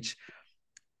acceptance speech,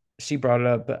 she brought it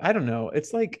up. But I don't know,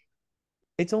 it's like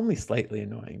it's only slightly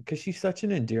annoying because she's such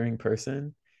an endearing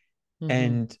person, Hmm.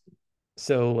 and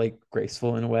so like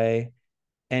graceful in a way.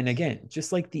 And again,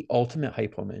 just like the ultimate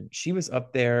hype woman, she was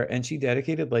up there and she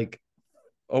dedicated like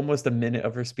almost a minute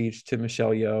of her speech to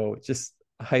Michelle Yeoh, just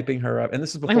hyping her up. And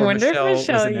this is I before wonder if Michelle was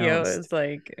Michelle Yeoh announced. is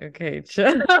like, okay,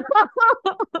 chill.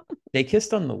 They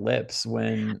kissed on the lips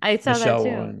when I saw that Michelle too.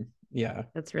 won. Yeah.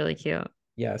 That's really cute.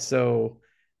 Yeah. So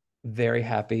very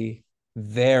happy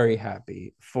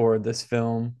for this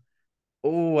film.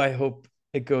 Oh, I hope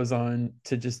it goes on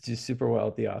to just do super well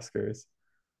at the Oscars.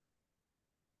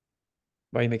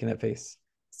 Why are you making that face?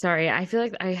 Sorry, I feel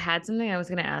like I had something I was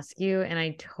going to ask you and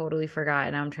I totally forgot.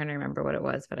 And I'm trying to remember what it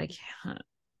was, but I can't.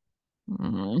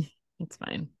 It's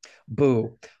fine.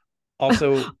 Boo.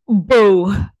 Also,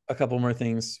 Boo. a couple more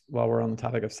things while we're on the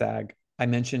topic of SAG. I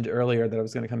mentioned earlier that I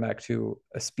was going to come back to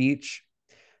a speech.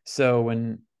 So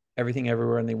when Everything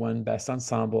Everywhere and they won Best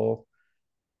Ensemble,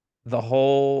 the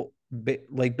whole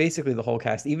like basically the whole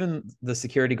cast, even the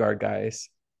security guard guys,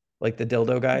 like the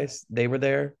dildo guys, they were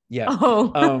there. Yeah.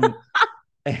 Oh.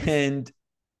 And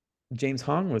James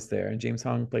Hong was there, and James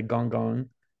Hong played Gong Gong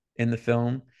in the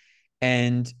film.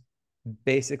 And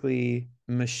basically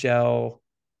Michelle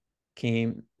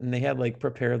came and they had like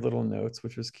prepared little notes,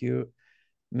 which was cute.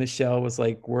 Michelle was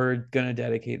like, we're gonna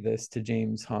dedicate this to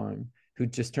James Hong, who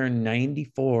just turned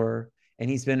 94, and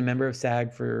he's been a member of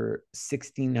SAG for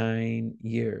 69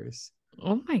 years.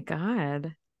 Oh my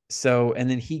God. So, and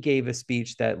then he gave a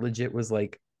speech that legit was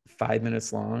like 5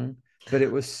 minutes long, but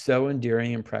it was so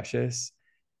endearing and precious.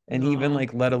 And he even Oh.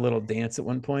 like led a little dance at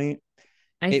one point.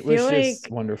 I It feel was just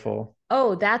like, wonderful.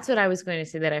 oh, that's what I was going to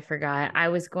say that I forgot. I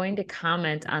was going to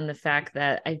comment on the fact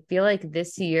that I feel like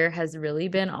this year has really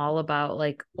been all about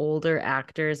like older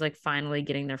actors like finally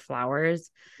getting their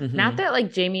flowers. Not Mm-hmm. that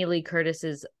like Jamie Lee Curtis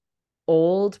is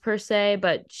old per se,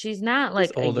 but she's not She's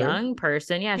like a older. young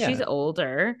person. Yeah, she's Yeah.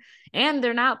 older and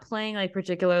they're not playing like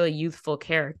particularly youthful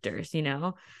characters, you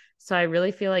know? So I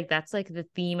really feel like that's like the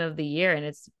theme of the year. And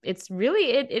it's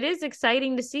really it is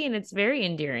exciting to see and it's very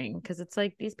endearing because it's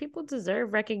like these people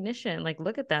deserve recognition. Like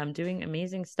look at them doing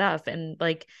amazing stuff. And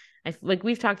like I like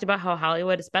we've talked about how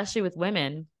Hollywood, especially with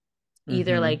women,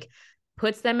 either Mm-hmm. like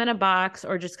puts them in a box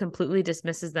or just completely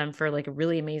dismisses them for like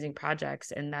really amazing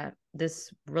projects and that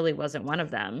this really wasn't one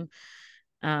of them.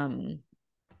 um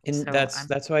And so that's I'm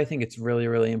that's why I think it's really,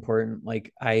 really important.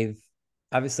 Like I've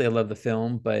obviously I love the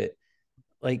film, but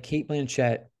like Kate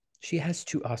Blanchett, she has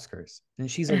 2 Oscars and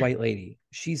she's a white lady.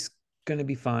 She's gonna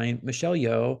be fine. Michelle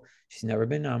Yeoh, she's never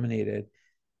been nominated.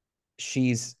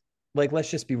 She's like,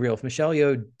 let's just be real. If Michelle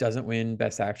Yeoh doesn't win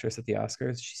Best Actress at the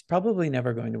Oscars, she's probably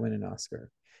never going to win an Oscar,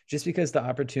 just because the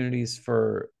opportunities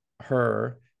for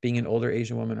her being an older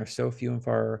Asian woman are so few and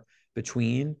far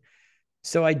between.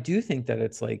 So I do think that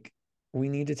it's like we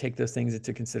need to take those things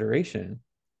into consideration,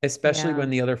 especially yeah. when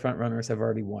the other front runners have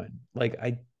already won. Like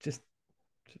I just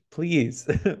please,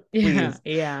 Yeah, please.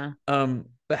 yeah.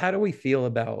 But how do we feel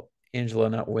about Angela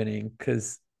not winning?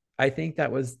 Because I think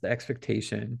that was the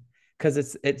expectation.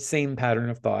 Because it's same pattern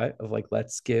of thought of like,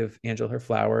 let's give Angela her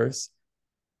flowers.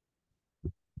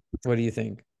 What do you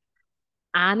think?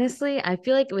 Honestly, I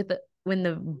feel like with when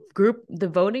the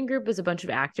voting group was a bunch of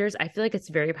actors, I feel like it's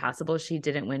very possible she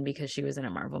didn't win because she was in a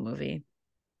Marvel movie.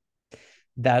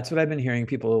 That's what I've been hearing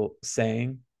people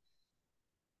saying,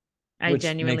 I which makes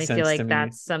genuinely feel sense to like me.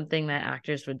 that's something that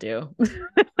actors would do.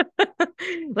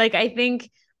 Like I think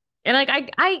and like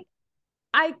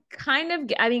I kind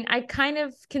of I mean I kind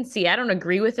of can see. I don't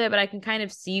agree with it, but I can kind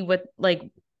of see what like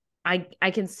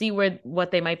I can see where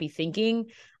what they might be thinking.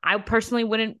 I personally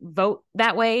wouldn't vote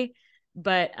that way,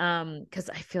 but cuz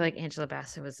I feel like Angela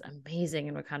Bassett was amazing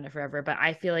in Wakanda Forever, but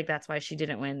I feel like that's why she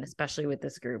didn't win, especially with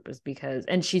this group is because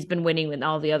and she's been winning with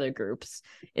all the other groups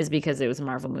is because it was a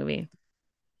Marvel movie.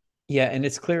 Yeah, and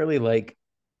it's clearly like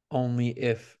only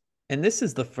if, and this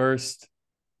is the first,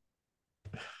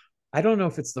 I don't know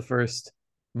if it's the first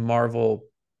Marvel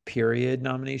period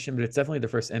nomination, but it's definitely the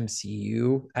first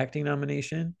MCU acting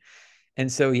nomination. And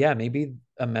so, yeah, maybe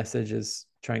a message is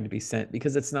trying to be sent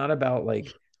because it's not about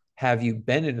like, have you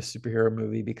been in a superhero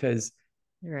movie? Because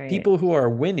Right. people who are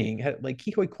winning, like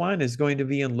Ke Huy Quan is going to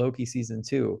be in Loki season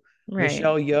 2. Right.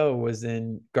 Michelle Yeoh was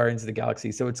in Guardians of the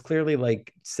Galaxy. So it's clearly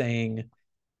like saying,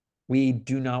 we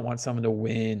do not want someone to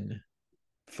win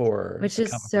for Which a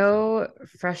is comic book film. so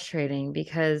frustrating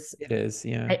because It is,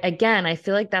 yeah. again, I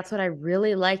feel like that's what I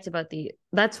really liked about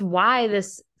that's why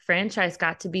this franchise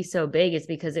got to be so big, is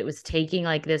because it was taking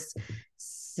like this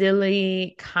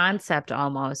silly concept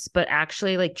almost, but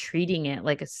actually like treating it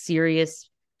like a serious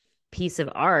piece of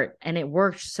art. And it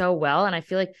worked so well. And I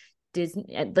feel like Disney,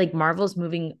 like Marvel's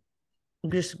moving,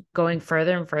 just going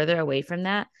further and further away from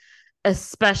that,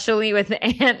 especially with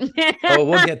Ant-Man. Oh,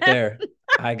 we'll get there.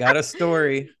 I got a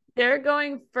story. They're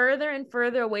going further and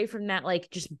further away from that, like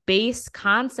just base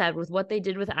concept with what they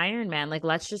did with Iron Man. Like,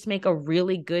 let's just make a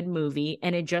really good movie,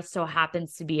 and it just so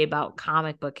happens to be about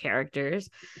comic book characters.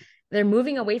 They're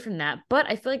moving away from that, but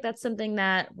I feel like that's something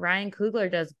that Ryan Coogler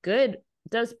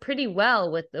does pretty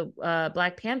well with the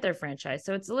Black Panther franchise.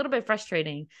 So it's a little bit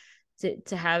frustrating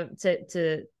to have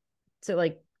to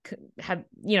like have,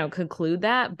 you know, conclude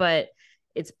that, but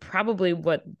it's probably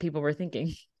what people were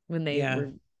thinking when they Yeah.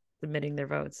 were submitting their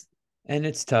votes. And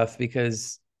it's tough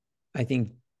because I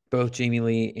think both Jamie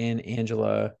Lee and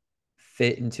Angela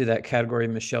fit into that category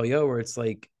of Michelle Yeoh, where it's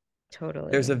like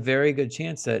there's a Totally. very good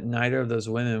chance that neither of those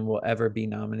women will ever be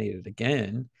nominated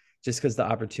again, just because the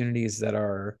opportunities that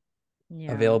are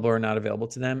Yeah. available or not available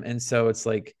to them. And so it's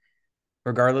like,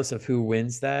 regardless of who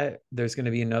wins that, there's going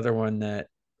to be another one that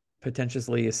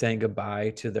potentially is saying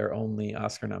goodbye to their only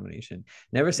Oscar nomination.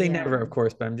 Never say never, Yeah. of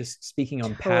course, but I'm just speaking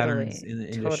on patterns Totally. in the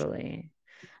industry. Totally.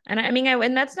 And I mean,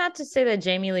 and that's not to say that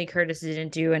Jamie Lee Curtis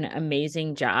didn't do an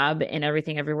amazing job in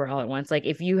Everything Everywhere All at Once. Like,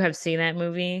 if you have seen that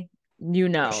movie, you Oh,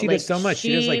 know, she does like so much.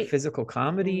 She does like she, physical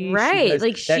comedy. She right. does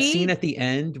Like that scene she, at the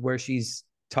end where she's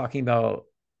talking about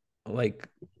like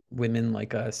women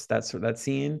like us. That's that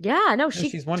scene. yeah, no, No, she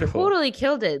she's wonderful. totally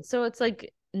killed it. So it's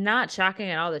like not shocking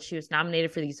at all that she was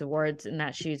nominated for these awards and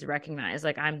that she's recognized.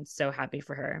 Like, I'm so happy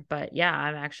for her. But yeah,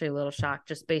 I'm actually a little shocked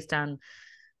just based on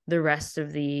the rest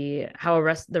of the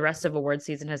rest of award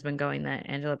season has been going, that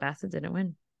Angela Bassett didn't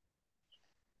win.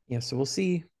 Yeah, so we'll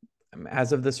see.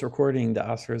 As of this recording, the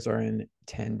Oscars are in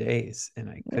 10 days, and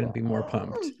I couldn't be more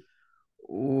pumped.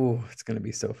 Ooh, it's going to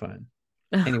be so fun.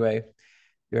 Anyway,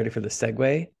 you ready for the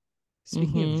segue?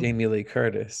 Speaking of Mm-hmm. Jamie Lee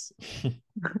Curtis,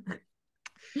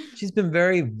 she's been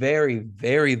very, very,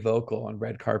 very vocal on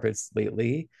red carpets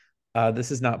lately.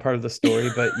 This is not part of the story,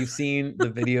 but you've seen the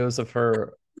videos of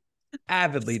her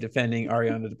avidly defending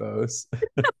Ariana DeBose.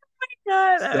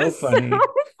 God, that So was so funny. funny.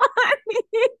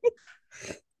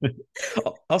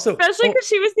 Also, Especially oh, because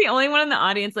she was the only one in the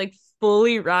audience, like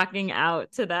fully rocking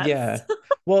out to that. yeah.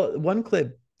 Well, one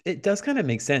clip, it does kind of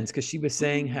make sense because she was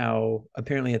saying how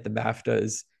apparently at the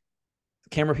BAFTAs,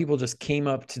 camera people just came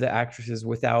up to the actresses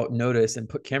without notice and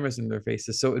put cameras in their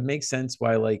faces. So it makes sense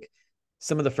why, like,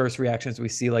 some of the first reactions we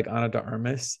see, like Ana de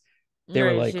Armas, they were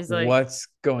Right. like, She's like, what's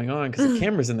going on? Because the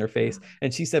camera's in their face.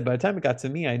 And she said, by the time it got to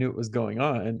me, I knew it was going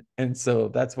on. And so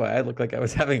that's why I looked like I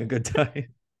was having a good time.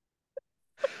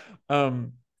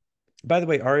 um, by the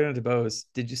way, Ariana DeBose,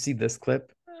 did you see this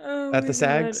clip oh at my the God.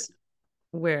 SAGs?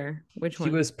 Where? Which She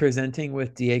one? was presenting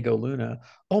with Diego Luna.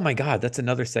 Oh my God, that's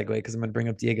another segue because I'm going to bring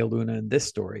up Diego Luna in this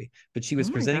story. But she Oh was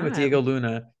my presenting with Diego God.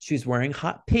 Luna. She was wearing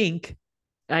hot pink,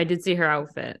 I did see her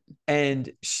outfit. and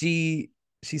she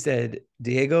said,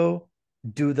 "Diego,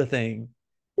 do the thing,"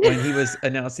 when he was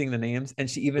announcing the names, and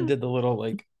she even did the little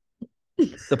like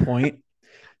the point.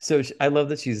 So I love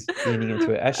that she's leaning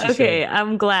into it as she should. Okay,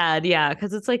 I'm glad. Yeah,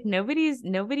 because it's like no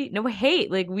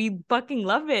hate. Like, we fucking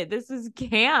love it. This is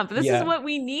camp. This is Yeah. what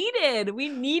we needed. We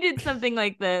needed something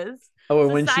like this. Oh,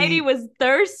 and when Society she was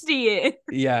thirsty.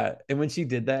 yeah, and when she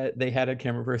did that, they had a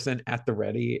camera person at the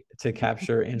ready to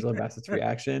capture Angela Bassett's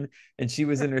reaction, and she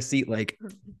was in her seat like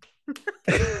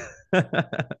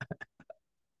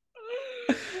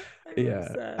I'm yeah.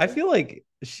 I obsessed. feel like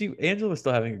Angela was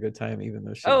still having a good time even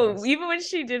though she Oh, lost. even when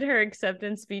she did her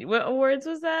acceptance speech, what awards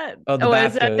was that? Oh, the Oh,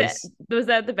 BAFTAs. was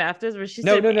that the BAFTAs where she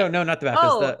No, said, no, no, no, not the BAFTAs.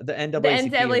 "Oh, The the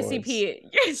NAACP awards. NAACP."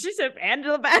 Yeah, she said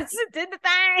Angela Bassett did the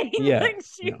thing. Yeah. Like,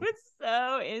 she No. was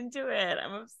so into it.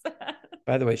 I'm obsessed.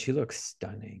 By the way, she looks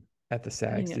stunning at the I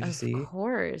SAGs. mean, Did you see?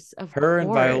 of Her and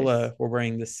course. Viola were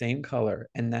wearing the same color,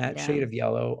 and that Yeah. shade of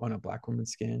yellow on a black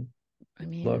woman's skin I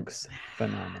mean, looks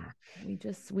phenomenal.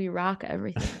 we rock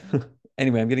everything.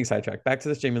 Anyway, I'm getting sidetracked. Back to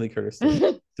this Jamie Lee Curtis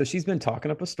story. So she's been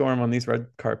talking up a storm on these red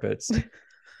carpets.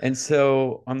 And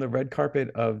so on the red carpet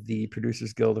of the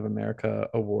Producers Guild of America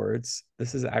Awards,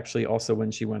 this is actually also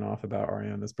when she went off about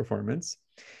Ariana's performance.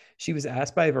 She was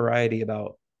asked by Variety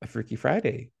about a Freaky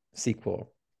Friday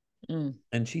sequel. Mm.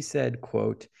 And she said,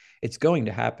 quote, "It's going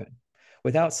to happen,"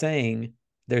 without saying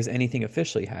there's anything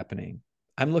officially happening.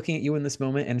 I'm looking at you in this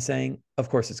moment and saying, of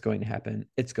course it's going to happen.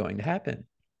 It's going to happen.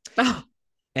 Oh.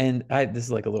 And this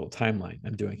is like a little timeline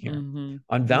I'm doing here. Mm-hmm.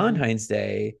 On Mm-hmm. Valentine's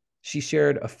Day, she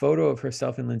shared a photo of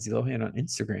herself and Lindsay Lohan on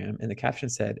Instagram, and the caption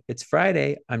said, "It's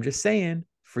Friday. I'm just saying,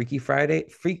 Freaky Friday,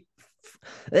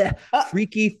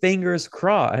 freaky fingers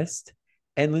crossed."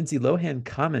 And Lindsay Lohan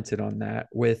commented on that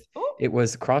with, Oh. it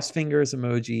was cross fingers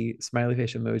emoji, smiley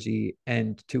face emoji,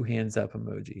 and two hands up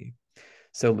emoji.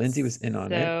 So Lindsay was in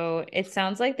on it. So it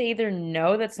sounds like they either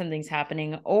know that something's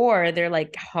happening or they're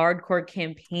like hardcore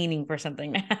campaigning for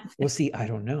something to happen. Well, see, I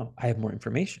don't know. I have more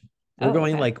information. Oh,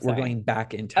 okay. We're Sorry. going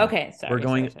back in time. Okay. We're Sorry.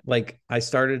 going like I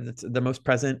started the most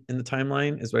present in the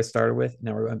timeline is what I started with.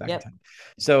 Now we're going back in Yep. time.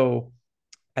 So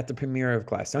at the premiere of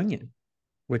Glass Onion,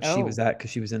 which she was Oh. at because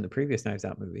she was in the previous Knives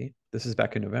Out movie. This is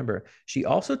back in November. She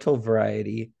also told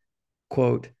Variety,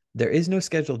 quote, "There is no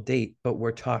scheduled date, but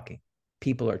we're talking.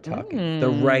 People are talking. The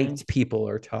right Mm. people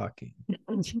are talking."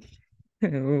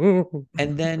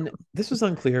 And then this was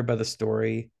unclear by the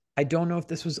story. I don't know if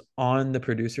this was on the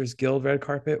Producers Guild red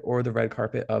carpet or the red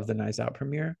carpet of the Knives Out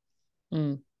premiere,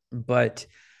 Mm. but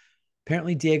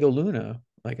apparently Diego Luna,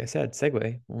 like I said,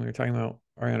 segue when we were talking about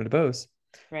Ariana DeBose,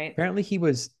 Right. apparently he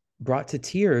was brought to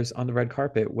tears on the red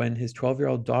carpet when his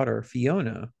 12-year-old daughter,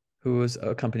 Fiona, who was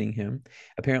accompanying him,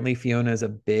 apparently Fiona is a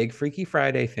big Freaky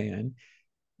Friday fan.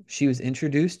 She was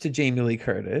introduced to Jamie Lee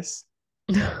Curtis,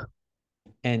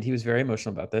 and he was very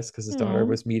emotional about this because his daughter Oh,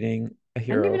 was meeting a I didn't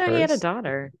hero even of know he had a hers.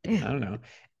 daughter. I Damn. don't know.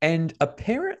 And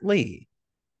apparently,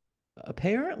 this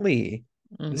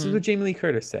is Mm-hmm. what Jamie Lee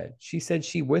Curtis said. She said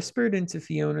she whispered into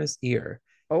Fiona's ear.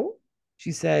 Oh.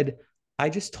 She said, "I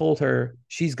just told her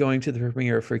she's going to the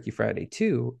premiere of Freaky Friday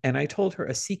too. And I told her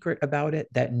a secret about it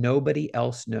that nobody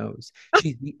else knows.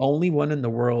 She's the only one in the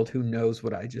world who knows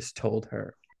what I just told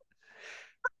her.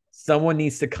 Someone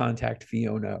needs to contact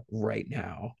Fiona right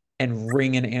now and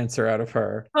wring an answer out of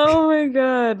her." Oh my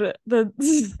God.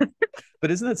 That's But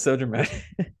isn't that so dramatic?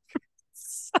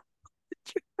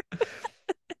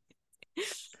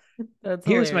 that's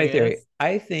Here's my theory.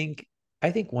 hilarious. I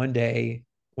think one day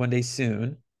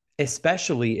soon,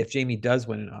 especially if Jamie does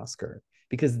win an Oscar,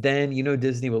 because then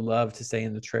Disney would love to say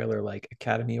in the trailer like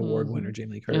Academy Award Mm-hmm. winner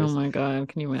Jamie Lee Oh Curtis, my God.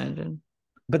 Can you imagine?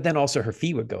 but then also her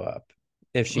fee would go up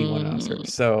if she won an Oscar. Mm.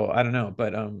 So I don't know,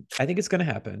 but I think it's gonna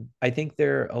happen. I think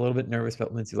they're a little bit nervous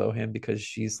about Lindsay Lohan because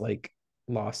she's like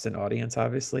lost an audience,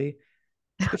 obviously,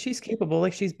 but she's capable.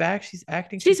 Like she's back, she's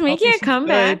acting, she's She's making healthy, a she's good.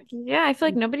 comeback. Yeah, I feel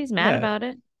like nobody's mad Yeah. about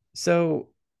it. So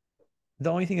the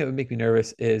only thing that would make me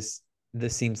nervous is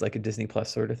this seems like a Disney Plus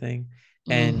sort of thing.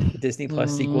 And Mm. Disney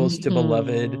Plus sequels to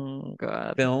beloved Mm.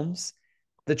 God. films,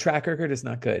 the track record is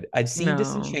not good. I've seen No.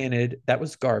 Disenchanted, that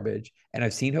was garbage. And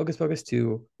I've seen Hocus Pocus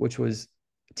 2, which was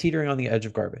teetering on the edge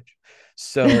of garbage.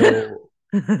 So,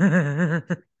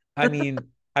 I mean,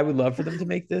 I would love for them to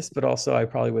make this, but also I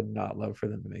probably would not love for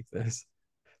them to make this.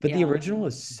 But the Yeah, original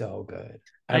is so good.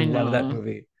 I I love that know.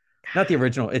 movie. Not the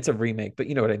original, it's a remake, but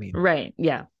you know what I mean. Right.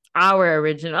 Yeah. Our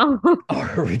original.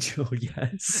 Our original,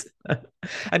 yes.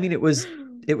 I mean, it was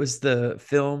the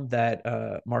film that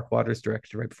Mark Waters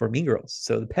directed right before Mean Girls,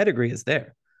 so the pedigree is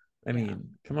there. I Yeah. mean,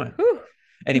 come on. Whew.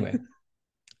 Anyway,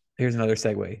 here's another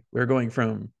segue. We're going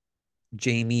from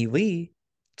Jamie Lee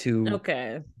to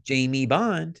Okay. Jamie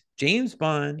Bond, James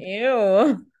Bond.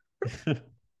 Ew.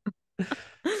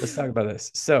 Let's talk about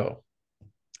this. So,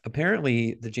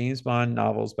 apparently, the James Bond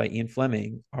novels by Ian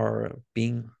Fleming are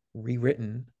being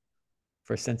rewritten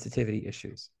for sensitivity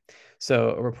issues.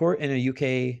 So, a report in a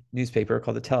UK newspaper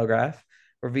called The Telegraph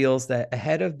reveals that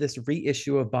ahead of this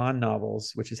reissue of Bond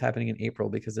novels, which is happening in April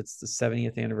because it's the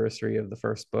 70th anniversary of the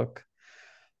first book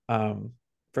in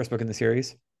the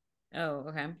series, Oh,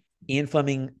 okay. Ian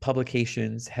Fleming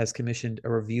Publications has commissioned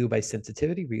a review by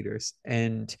sensitivity readers,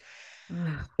 and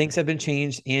things have been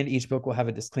changed, and each book will have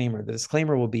a disclaimer. The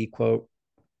disclaimer will be, quote,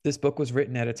 "This book was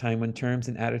written at a time when terms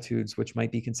and attitudes which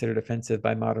might be considered offensive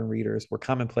by modern readers were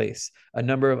commonplace. A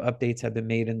number of updates have been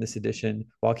made in this edition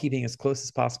while keeping as close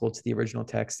as possible to the original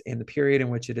text and the period in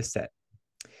which it is set."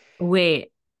 Wait,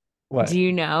 do What?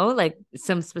 you know like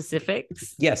some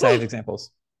specifics? Yes, I have examples.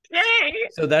 Yay!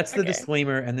 So that's the Okay.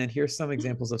 disclaimer. And then here's some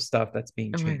examples of stuff that's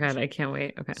being Oh my God, changed. I can't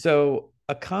wait. Okay. So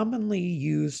a commonly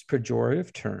used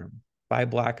pejorative term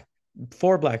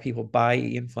for black people by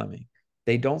Ian Fleming.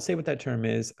 They don't say what that term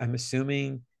is. I'm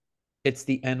assuming it's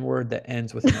the N word that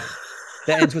ends with an O.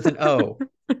 That ends with an O,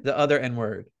 the other N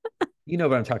word. You know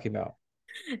what I'm talking about.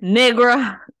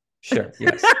 Negra. Sure,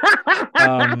 yes.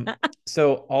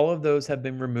 So all of those have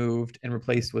been removed and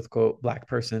replaced with, quote, "black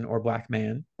person" or "black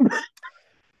man."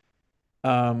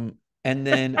 And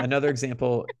then another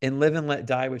example in Live and Let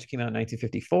Die, which came out in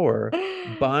 1954,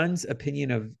 Bond's opinion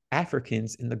of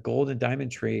Africans in the gold and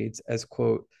diamond trades as,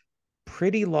 quote,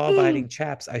 pretty law-abiding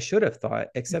chaps, I should have thought,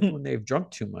 except when they've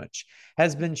drunk too much,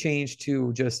 has been changed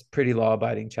to just pretty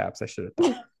law-abiding chaps, I should have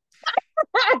thought.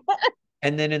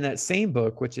 And then in that same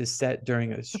book, which is set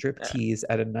during a striptease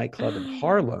at a nightclub in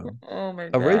Harlem, Oh my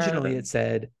originally God. it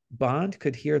said Bond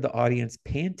could hear the audience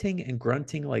panting and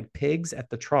grunting like pigs at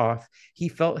the trough. He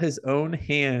felt his own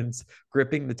hands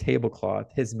gripping the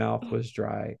tablecloth. His mouth was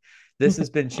dry. This has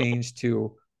been changed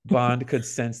to Bond could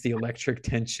sense the electric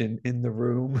tension in the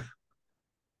room.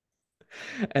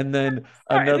 And then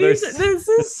Sorry, another, this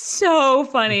is so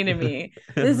funny to me.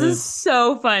 and This is then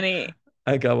so funny.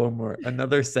 I got one more.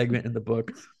 Another segment in the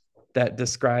book that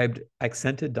described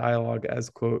accented dialogue as,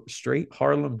 quote, straight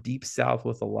Harlem deep south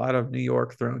with a lot of New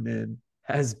York thrown in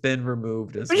has been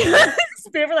removed as well.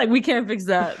 They were like, we can't fix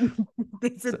that.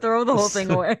 They said throw the whole thing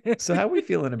away. So how are we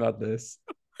feeling about this?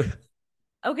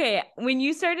 Okay, when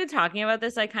you started talking about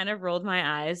this, I kind of rolled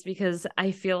my eyes because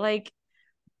I feel like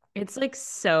it's like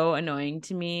so annoying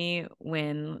to me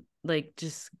when like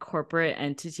just corporate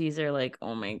entities are like,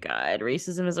 oh my God,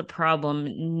 racism is a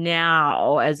problem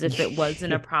now, as if it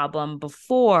wasn't a problem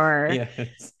before.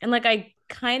 Yes. And like, I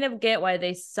kind of get why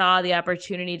they saw the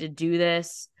opportunity to do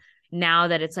this now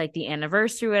that it's like the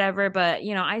anniversary, whatever. But,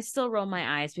 you know, I still roll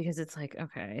my eyes because it's like,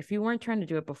 okay, if you weren't trying to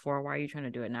do it before, why are you trying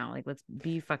to do it now? Like, let's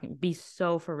be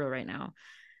so for real right now.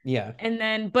 Yeah. And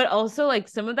then, but also like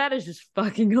some of that is just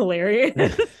fucking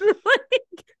hilarious.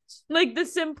 like the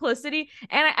simplicity.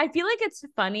 And I feel like it's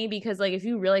funny because like, if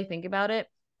you really think about it,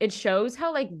 it shows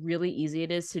how like really easy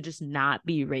it is to just not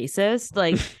be racist.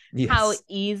 Like Yes. how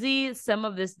easy some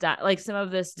of this like some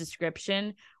of this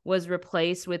description was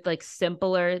replaced with like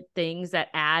simpler things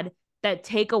that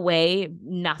take away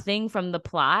nothing from the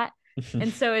plot.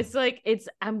 And so it's like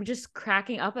I'm just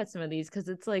cracking up at some of these because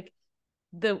it's like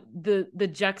the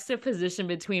juxtaposition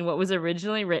between what was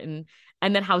originally written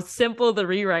and then how simple the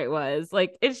rewrite was.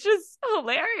 Like it's just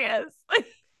hilarious.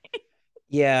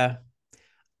 Yeah.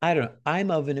 I don't know.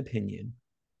 I'm of an opinion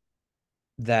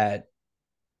that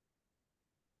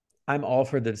I'm all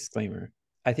for the disclaimer.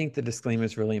 I think the disclaimer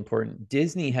is really important.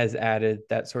 Disney has added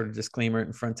that sort of disclaimer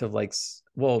in front of like,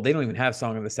 well, they don't even have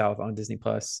Song of the South on Disney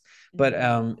Plus, but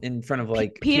in front of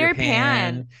like Peter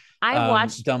Pan. I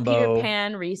watched Dumbo. Peter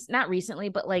Pan not recently,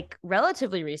 but like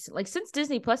relatively recent, like since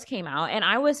Disney Plus came out, and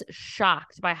I was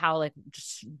shocked by how like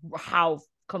just how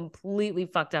completely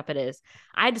fucked up it is.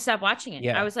 I had to stop watching it.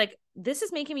 Yeah. I was like, this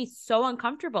is making me so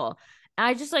uncomfortable. And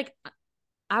I just like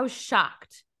I was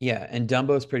shocked. Yeah, and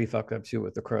Dumbo's pretty fucked up too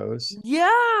with the crows.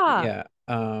 Yeah. Yeah.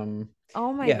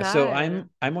 Oh my yeah, God. so I'm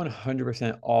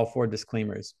 100% all for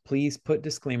disclaimers. Please put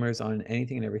disclaimers on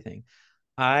anything and everything.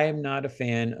 I'm not a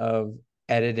fan of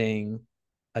editing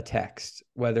a text,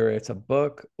 whether it's a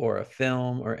book or a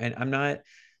film and I'm not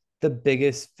the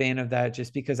biggest fan of that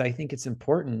just because I think it's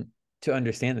important to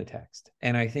understand the text.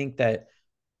 And I think that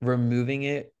removing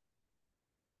it,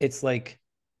 it's like,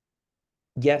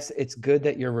 yes, it's good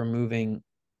that you're removing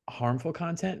harmful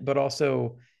content, but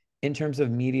also in terms of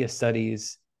media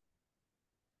studies,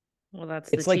 well, that's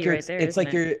it's the like T you're right there. it's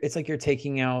like you're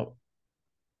taking out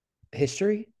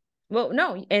history. Well,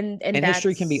 no, and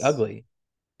history can be ugly.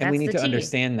 And we need to T.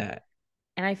 understand that.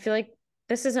 And I feel like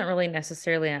this isn't really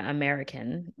necessarily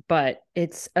American, but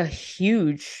it's a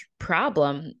huge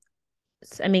problem.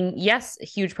 I mean, yes, a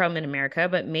huge problem in America,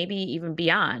 but maybe even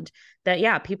beyond that.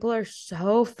 Yeah, people are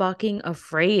so fucking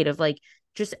afraid of like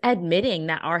just admitting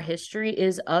that our history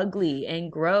is ugly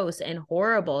and gross and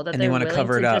horrible, that and they want to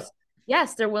cover it up.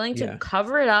 Yes, they're willing to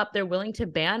cover it up. They're willing to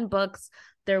ban books.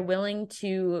 They're willing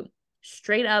to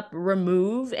straight up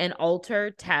remove and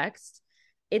alter text.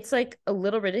 It's like a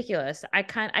little ridiculous.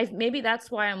 Maybe that's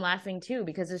why I'm laughing too,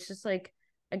 because it's just like,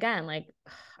 again, like,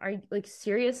 are you like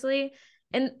seriously?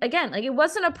 And again, like it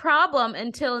wasn't a problem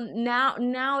until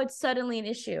now it's suddenly an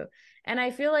issue. And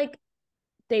I feel like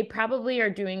they probably are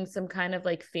doing some kind of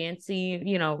like fancy,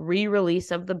 you know,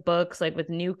 re-release of the books, like with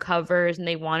new covers, and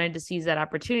they wanted to seize that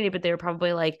opportunity, but they were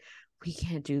probably like, we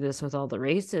can't do this with all the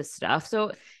racist stuff.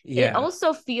 So it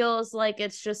also feels like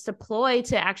it's just a ploy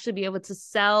to actually be able to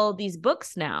sell these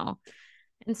books now.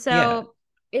 And so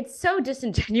it's so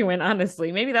disingenuous,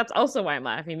 honestly. Maybe that's also why I'm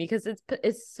laughing, because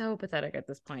it's so pathetic at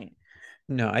this point.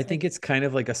 No, I think it's kind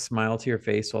of like a smile to your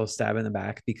face while a stab in the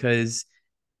back, because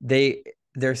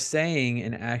they're saying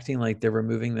and acting like they're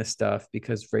removing this stuff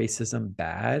because racism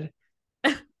bad,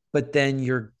 but then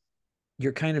you're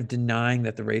kind of denying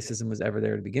that the racism was ever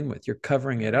there to begin with. You're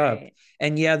covering it up.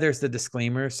 And yeah, there's the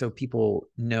disclaimer so people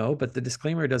know, but the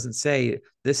disclaimer doesn't say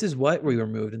this is what we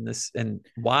removed in this and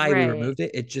why we removed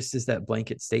it. It just is that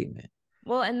blanket statement.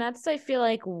 Well, and that's, I feel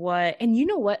like, what, and you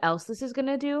know what else this is going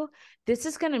to do? This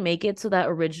is going to make it so that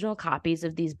original copies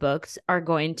of these books are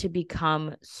going to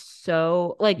become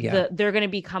so, like, Yeah. they're going to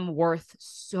become worth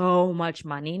so much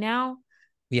money now.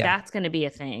 Yeah. That's going to be a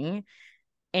thing.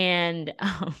 And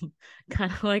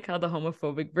kind of like how the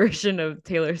homophobic version of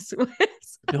Taylor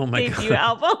Swift's Oh my debut God.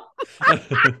 album,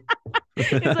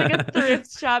 it's like a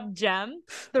thrift shop gem.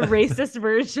 The racist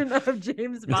version of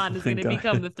James Oh Bond is my going to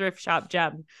become God. the thrift shop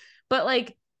gem. But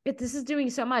like, this is doing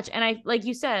so much. And I, like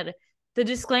you said, the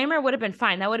disclaimer would have been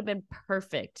fine. That would have been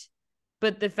perfect.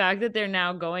 But the fact that they're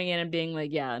now going in and being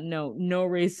like, yeah, no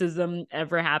racism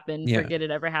ever happened. Yeah. Forget it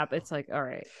ever happened. It's like, all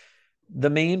right. The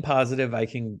main positive I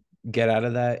can get out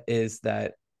of that is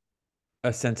that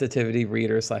a sensitivity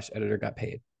reader slash editor got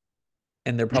paid,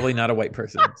 and they're probably not a white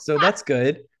person. So that's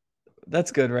good.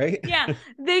 That's good, right? Yeah,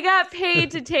 they got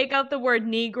paid to take out the word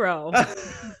Negro.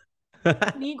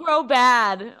 Negro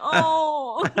bad.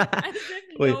 Oh, as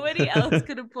if Wait. nobody else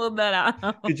could have pulled that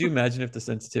out. Could you imagine if the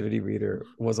sensitivity reader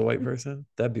was a white person?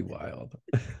 That'd be wild.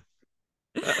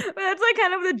 That's like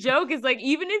kind of the joke, is like,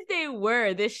 even if they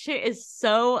were, this shit is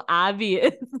so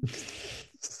obvious.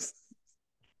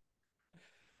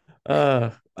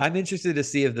 I'm interested to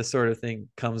see if this sort of thing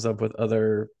comes up with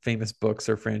other famous books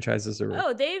or franchises or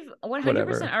Oh, they've 100%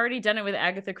 whatever. already done it with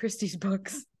Agatha Christie's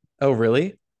books. Oh,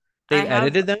 really? I They've have,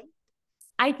 edited them?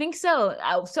 I think so.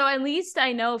 So at least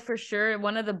I know for sure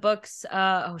one of the books,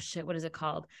 oh shit, what is it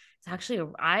called? It's actually,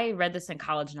 I read this in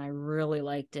college and I really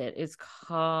liked it. It's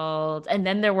called And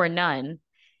Then There Were None.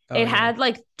 Oh, It yeah. had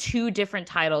like two different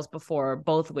titles before,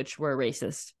 both which were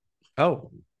racist.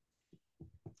 Oh,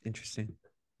 interesting.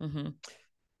 Mm-hmm.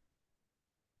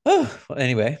 Oh, well,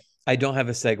 anyway, I don't have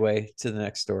a segue to the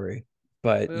next story,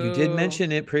 but you did Boo.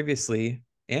 mention it previously,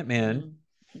 Ant-Man. Mm,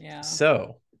 yeah.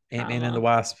 So, Ant-Man and the Comma.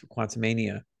 Wasp: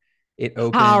 Quantumania. It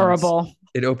opens. Horrible.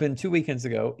 It opened 2 weekends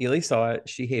ago. Ely saw it.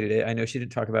 She hated it. I know she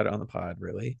didn't talk about it on the pod,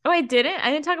 really. Oh, I didn't?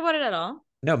 I didn't talk about it at all.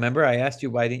 No, remember I asked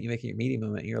you why didn't you make it your media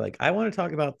moment? And you're like, I want to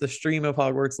talk about the stream of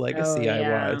Hogwarts Oh, Legacy I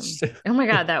yeah. watched. Oh my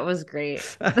God, that was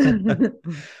great.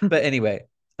 But anyway,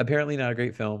 apparently not a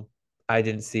great film. I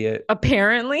didn't see it.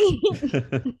 Apparently.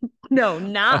 No,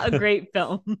 not a great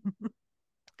film.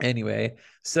 Anyway,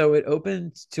 so it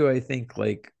opened to, I think,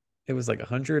 like it was like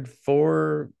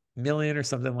 104 million or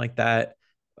something like that,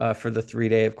 for the 3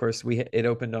 day. Of course, it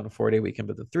opened on a 4 day weekend,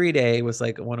 but the 3 day was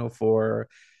like 104.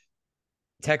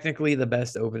 Technically the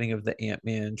best opening of the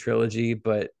Ant-Man trilogy,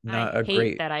 but I not a hate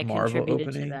great that I Marvel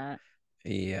contributed to opening. that.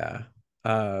 Yeah.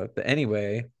 But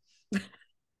anyway,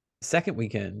 second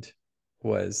weekend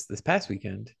was this past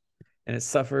weekend, and it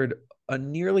suffered a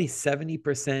nearly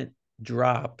 70%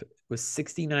 drop. It was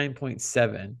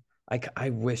 69.7. I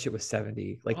wish it was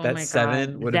 70. Like Oh that my God,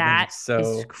 seven would have been that is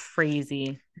so.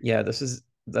 crazy. Yeah, this is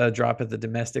the drop at the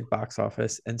domestic box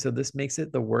office. And so this makes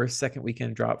it the worst second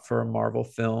weekend drop for a Marvel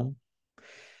film.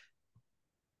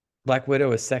 Black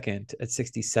Widow is second at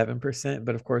 67%,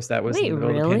 but of course that was in Wait, the middle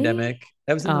of the really? pandemic.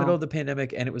 That was in the middle Oh, of the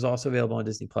pandemic, and it was also available on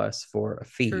Disney Plus for a true,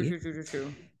 fee. true, true, true,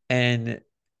 true. And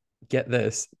get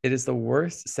this, it is the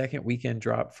worst second weekend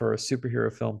drop for a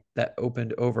superhero film that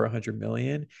opened over 100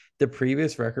 million. The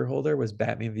previous record holder was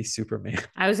Batman v Superman.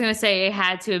 I was gonna say it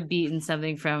had to have beaten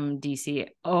something from DC.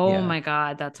 Oh Yeah. my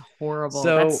God, that's horrible.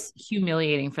 So That's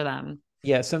humiliating for them.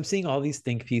 yeah, so I'm seeing all these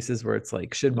think pieces where it's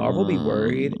like, should Marvel be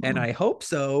worried? And Mm. I hope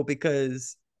so,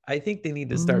 because I think they need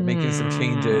to start making some Mm.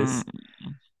 changes.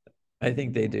 I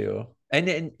think they do.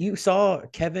 And you saw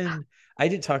Kevin, I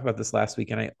didn't talk about this last week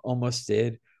and I almost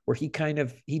did, where he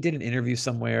did an interview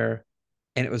somewhere,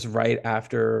 and it was right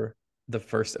after the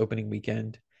first opening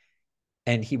weekend,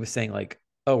 and he was saying like,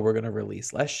 oh, we're going to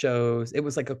release less shows. It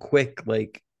was like a quick,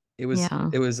 like it was Yeah.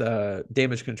 it was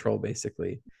damage control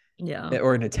basically, Yeah.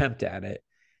 or an attempt at it.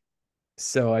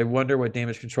 So I wonder what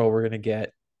damage control we're going to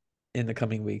get in the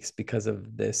coming weeks because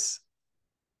of this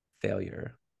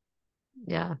failure.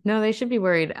 Yeah. No, they should be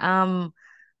worried.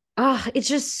 It's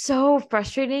just so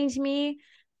frustrating to me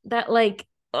that, like,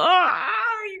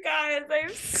 oh, you guys, I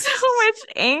have so much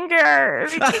anger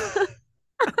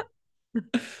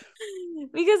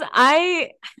because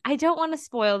I don't want to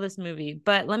spoil this movie,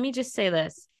 but let me just say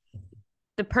this.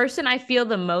 The person I feel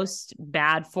the most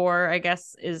bad for, I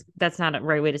guess, is, that's not a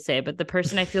right way to say it, but the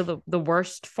person I feel the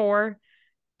worst for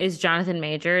is Jonathan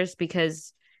Majors,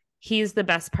 because he's the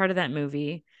best part of that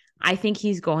movie. I think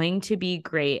he's going to be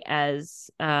great as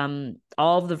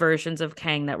all of the versions of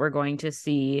Kang that we're going to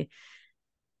see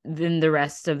in the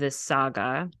rest of this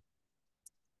saga.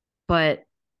 But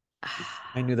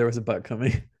I knew there was a butt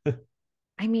coming.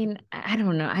 I mean, I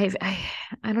don't know. I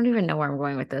don't even know where I'm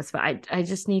going with this, but I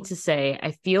just need to say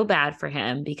I feel bad for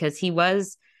him because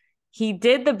he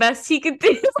did the best he could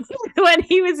do when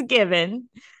he was given.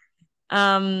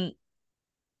 Um,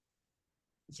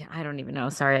 yeah, I don't even know.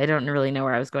 Sorry, I don't really know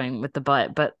where I was going with the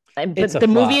It's but a the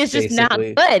movie flop, is just not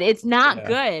basically. good. It's not Yeah.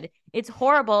 good. It's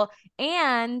horrible.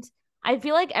 And I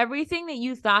feel like everything that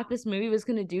you thought this movie was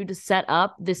going to do to set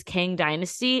up this Kang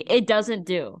dynasty, it doesn't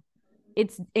do.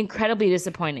 It's incredibly Well,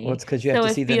 disappointing. it's because you have So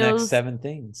to it see the next feels, seven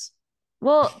things.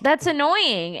 well, that's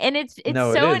annoying. And it's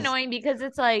No, it so is. annoying because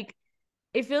it's like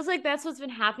it feels like that's what's been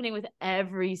happening with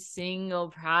every single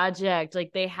project.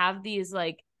 Like they have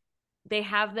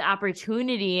the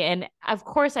opportunity, and of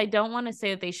course I don't want to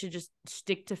say that they should just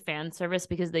stick to fan service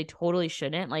because they totally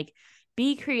shouldn't. Like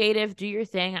be creative, do your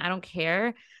thing, I don't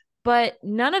care, but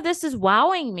none of this is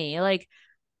wowing me. Like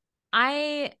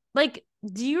I like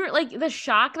do you like the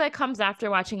shock that comes after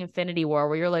watching Infinity War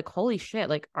where you're like, holy shit,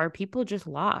 like are people just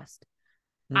lost?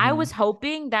 I Hmm. was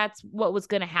hoping that's what was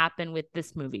going to happen with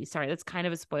this movie. Sorry, that's kind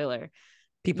of a spoiler.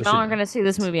 People Y'all should aren't know. going to see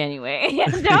this movie anyway.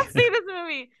 Don't see this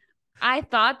movie. I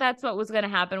thought that's what was going to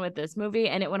happen with this movie,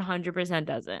 and it 100%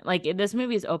 doesn't. Like, this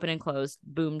movie is open and closed,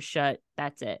 boom, shut.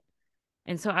 That's it.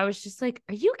 And so I was just like,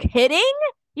 are you kidding?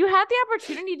 You had the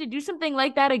opportunity to do something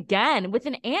like that again with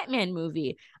an Ant-Man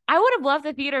movie. I would have left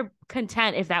the theater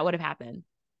content if that would have happened.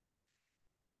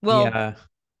 Well, Yeah.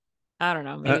 I don't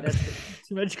know. Uh, Maybe that's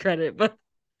too much credit, but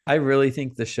I really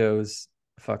think the shows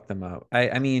fucked them up.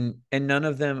 I mean, and none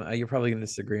of them, you're probably going to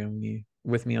disagree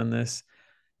with me on this.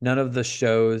 None of the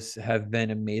shows have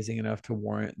been amazing enough to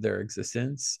warrant their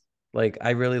existence. Like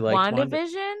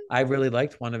WandaVision? I really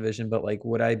liked WandaVision, but like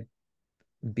would I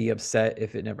be upset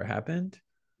if it never happened?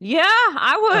 Yeah,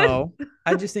 I No.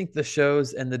 I just think the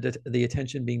shows and the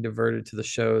attention being diverted to the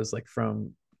shows like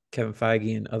from Kevin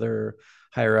Feige and other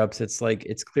higher ups, it's like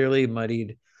it's clearly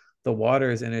muddied the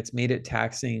waters and it's made it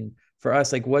taxing for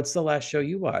us. Like what's the last show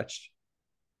you watched?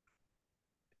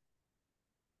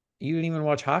 You didn't even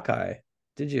watch Hawkeye,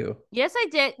 did you? Yes, I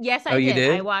did. Yes, Oh, I you did.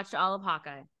 I did? watched all of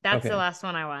Hawkeye. That's the Okay. last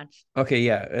one I watched. Okay,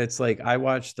 yeah. It's like I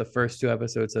watched the first two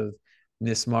episodes of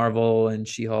Miss Marvel and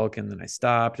She-Hulk, and then I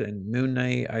stopped, and Moon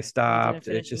Knight, I You didn't stopped.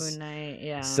 It's finish Moon just Knight.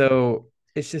 Yeah. so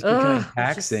it's just becoming Ugh,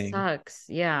 which just taxing. sucks.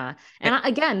 Yeah. And Eh,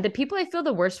 again, the people I feel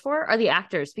the worst for are the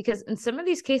actors because in some of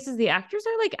these cases, the actors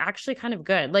are like actually kind of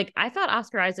good. Like I thought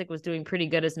Oscar Isaac was doing pretty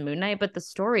good as Moon Knight, but the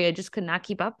story I just could not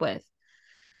keep up with.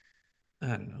 I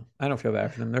don't know. I don't feel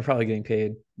bad for them. They're probably getting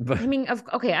paid, but I mean,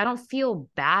 okay, I don't feel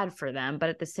bad for them, but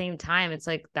at the same time, it's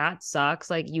like that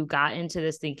sucks. Like you got into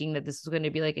this thinking that this was going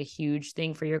to be like a huge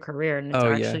thing for your career, and it's oh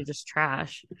yeah, actually just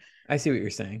trash. I see what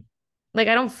you're saying. Like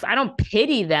I don't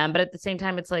pity them, but at the same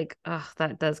time, it's like, oh,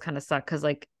 that does kind of suck because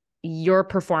like your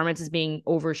performance is being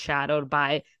overshadowed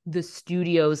by the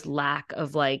studio's lack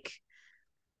of like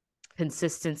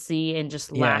consistency and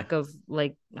just Yeah, lack of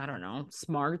like, I don't know,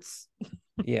 smarts.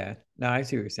 yeah. No, I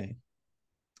see what you're saying.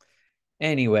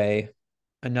 Anyway,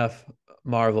 enough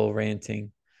Marvel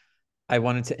ranting. I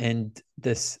wanted to end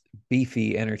this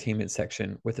beefy entertainment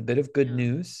section with a bit of good Yeah.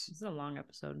 news. This is a long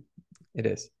episode. It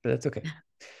is, but that's okay.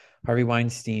 Harvey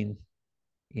Weinstein,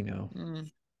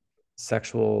 Mm,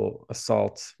 sexual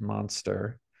assault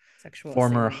monster, sexual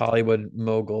former assailant. Hollywood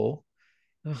mogul.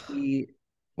 Ugh. He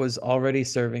was already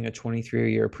serving a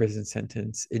 23-year prison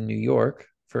sentence in New York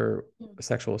for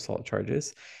sexual assault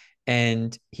charges.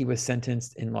 And he was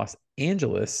sentenced in Los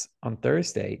Angeles on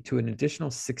Thursday to an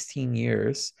additional 16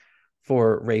 years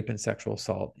for rape and sexual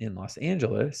assault in Los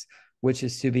Angeles, which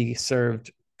is to be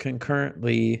served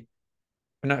concurrently,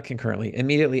 or not concurrently,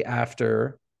 immediately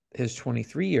after his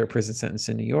 23-year prison sentence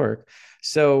in New York.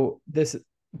 So this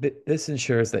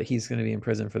ensures that he's going to be in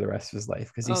prison for the rest of his life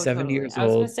because he's Oh, 70 totally. years I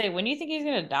was gonna old. say, when do you think he's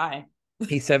gonna die?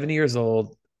 He's 70 years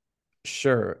old.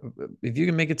 Sure. If you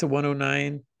can make it to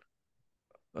 109,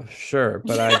 sure,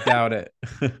 but I doubt it.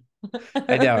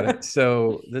 I doubt it.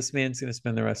 So this man's going to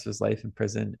spend the rest of his life in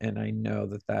prison, and I know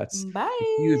that that's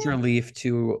a huge Bye. relief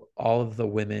to all of the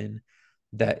women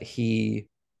that he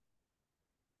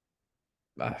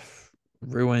uh,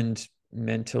 ruined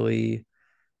mentally,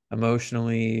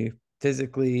 emotionally,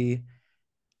 physically.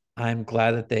 I'm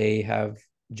glad that they have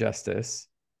justice.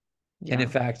 And in Yeah.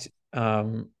 fact,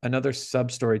 another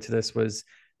sub story to this was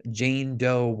Jane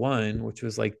Doe one, which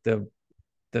was like the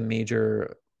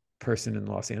major person in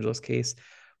the Los Angeles case,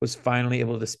 was finally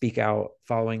able to speak out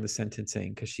following the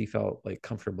sentencing because she felt like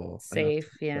comfortable enough Safe.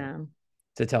 Yeah.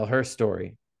 to tell her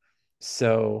story.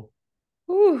 So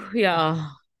Ooh, yeah.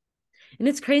 And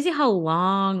it's crazy how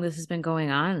long this has been going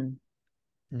on.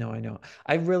 No, I know.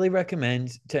 I really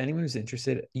recommend to anyone who's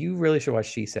interested, you really should watch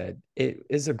She Said. It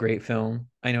is a great film.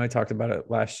 I know I talked about it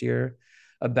last year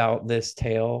about this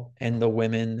tale and the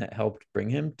women that helped bring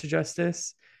him to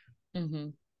justice. Mm-hmm.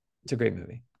 It's a great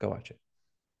movie. Go watch it.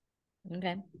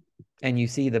 Okay. And you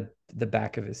see the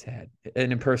back of his head.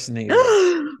 It impersonates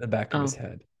the back of his Oh.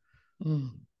 head. Mm.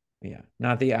 Yeah,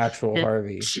 not the actual Just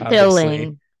Harvey, obviously.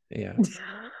 chilling. Yeah.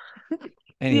 The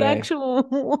Anyway.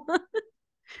 actual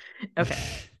Okay.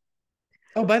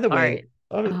 Oh, by the All way,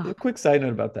 right. a quick side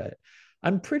note about that.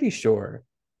 I'm pretty sure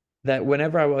that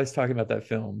whenever I was talking about that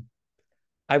film,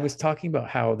 I was talking about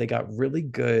how they got really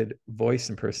good voice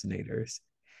impersonators.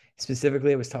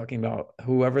 Specifically, I was talking about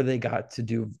whoever they got to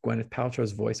do Gwyneth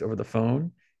Paltrow's voice over the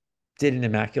phone did an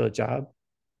immaculate job.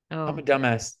 I'm a Oh,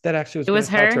 dumbass. That actually was it was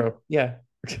Gwyneth her. Paltrow. Yeah.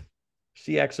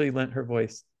 She actually lent her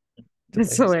voice to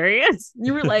It's play herself. hilarious.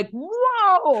 You were like,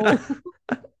 whoa,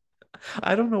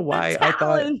 I don't know the why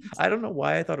talent. I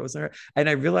thought it was her. And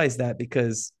I realized that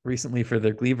because recently for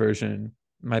the Glee version,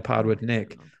 my pod with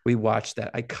Nick, we watched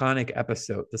that iconic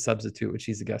episode, The Substitute, which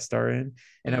she's a guest star in.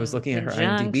 And I was looking at her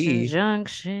Conjunction, IMDb.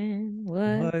 junction.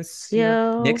 What's What's your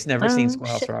your Nick's never seen function?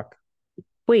 Schoolhouse Rock.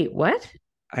 Wait, what?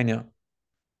 I know.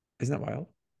 Isn't that wild?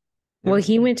 Well, Never he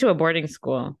seen it. went to a boarding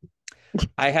school.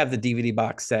 I have the DVD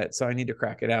box set, so I need to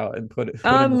crack it out and put it in the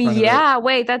front of it. Yeah,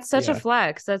 wait, that's such a Yeah,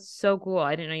 flex. That's so cool.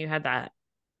 I didn't know you had that.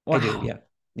 I do. Wow. Yeah.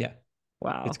 Yeah.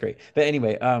 Wow. It's great. But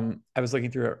anyway, I was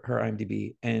looking through her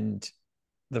IMDb and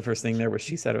the first thing there was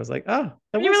She Said. I was like, oh,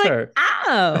 that You were was like, her.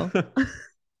 oh.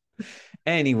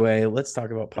 Anyway, let's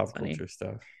talk about That's pop funny. culture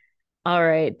stuff. All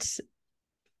right.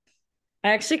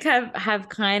 I actually have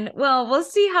kind well, we'll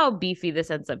see how beefy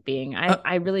this ends up being.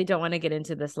 I really don't want to get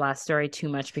into this last story too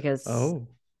much because Oh.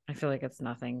 I feel like it's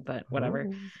nothing, but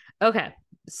whatever. Oh. Okay.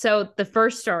 So the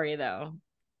first story though,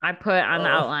 I put on the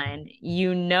outline.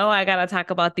 You know I gotta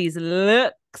talk about these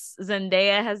looks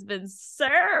Zendaya has been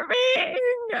serving.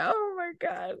 Oh my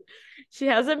god. She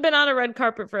hasn't been on a red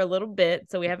carpet for a little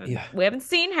bit, so we haven't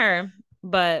seen her,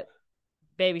 but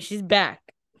baby, she's back.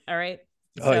 All right.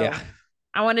 Oh yeah.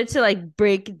 I wanted to like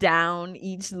break down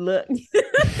each look.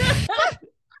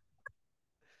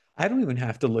 I don't even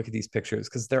have to look at these pictures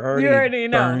because they're already You already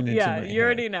know. burned into Yeah, my you head.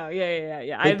 already know. Yeah.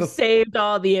 Wait, I've saved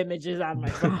all the images on my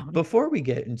phone. Before we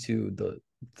get into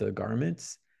the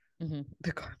garments, The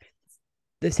garments.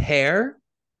 this hair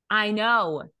I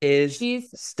know. is She's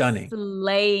stunning.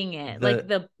 slaying it. Like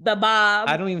the bob.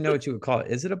 I don't even know what you would call it.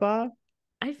 Is it a bob?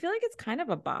 I feel like it's kind of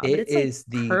a bob. It It's is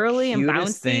like the curly and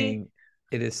cutest bouncy. thing.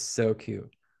 It is so cute.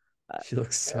 She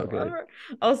looks so good.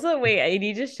 Also, wait, I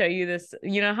need to show you this.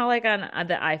 You know how like on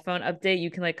the iPhone update, you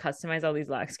can like customize all these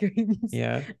lock screens?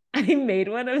 Yeah. I made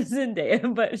one of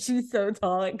Zendaya, but she's so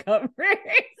tall it covers.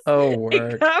 Oh,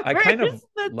 work. I kind of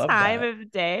the love time that.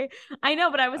 of day. I know,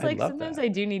 but I was I like, love sometimes that. I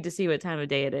do need to see what time of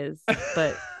day it is.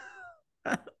 But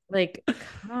like,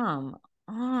 come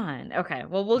on. Okay,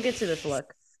 well, we'll get to this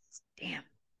look. Damn.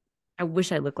 I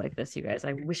wish I looked like this, you guys.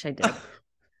 I wish I did.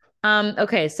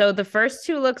 Okay, so the first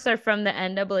two looks are from the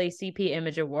NAACP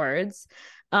Image Awards.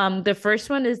 The first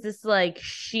one is this like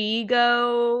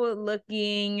Shigo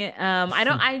looking.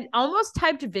 I almost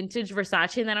typed vintage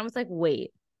Versace, and then I was like,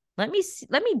 wait, let me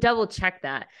double check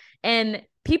that. And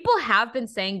people have been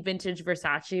saying vintage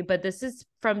Versace, but this is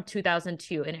from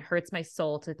 2002, and it hurts my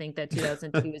soul to think that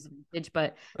 2002 is vintage,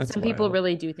 but some people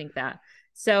really do think that.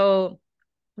 So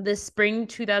the spring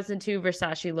 2002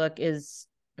 Versace look is,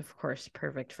 of course,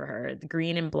 perfect for her. The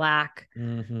green and black.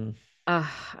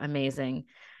 Amazing.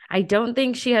 I don't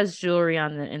think she has jewelry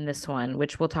on in this one,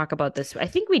 which we'll talk about this. I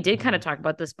think we did kind of talk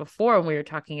about this before when we were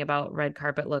talking about red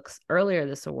carpet looks earlier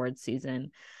this award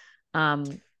season.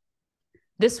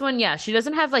 This one, yeah, she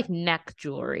doesn't have like neck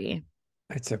jewelry.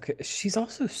 It's okay. She's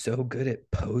also so good at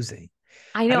posing.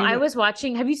 I know. I was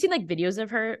watching. Have you seen like videos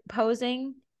of her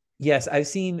posing? Yes, I've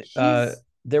seen.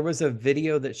 There was a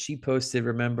video that she posted,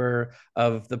 remember,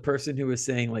 of the person who was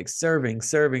saying like serving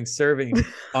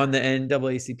on the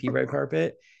NAACP red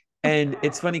carpet. And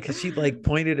it's funny because she like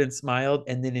pointed and smiled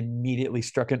and then immediately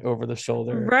struck it over the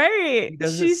shoulder. Right. She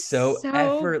does it so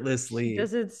effortlessly. She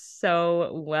does it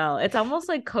so well. It's almost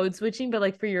like code switching, but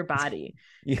like for your body.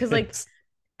 Because like,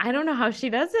 I don't know how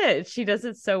she does it. She does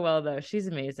it so well, though. She's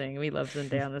amazing. We love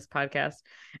Zendaya on this podcast.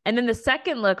 And then the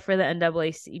second look for the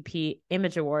NAACP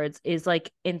Image Awards is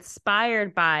like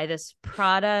inspired by this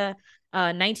Prada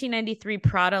 1993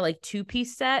 Prada like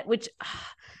two-piece set, which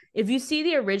if you see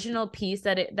the original piece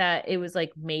that it was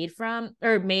like made from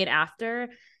or made after,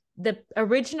 the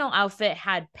original outfit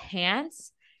had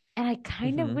pants. And I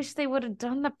kind of wish they would have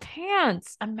done the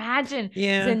pants. Imagine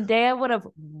Zendaya would have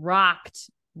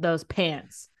rocked those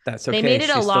pants. That's They okay. made it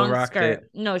a She still long rocked skirt. it.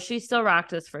 No, she still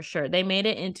rocked this for sure. They made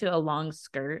it into a long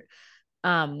skirt,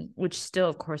 which still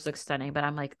of course looks stunning. But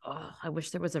I'm like, oh, I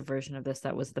wish there was a version of this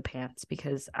that was the pants,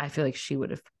 because I feel like she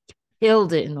would have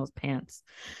killed it in those pants.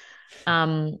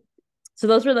 So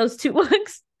those were those two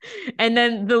looks. And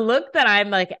then the look that I'm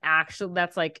like, actually,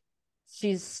 that's like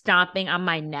she's stomping on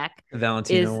my neck, The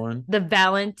Valentino is one. the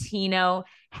Valentino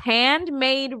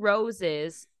handmade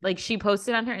roses. Like she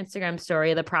posted on her Instagram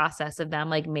story the process of them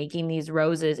like making these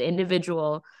roses,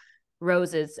 individual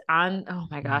roses on, oh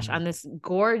my gosh, on this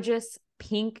gorgeous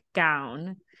pink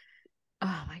gown.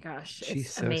 Oh my gosh, She's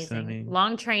it's so amazing. stunning.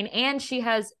 Long train, and she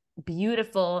has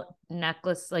beautiful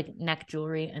necklace, like neck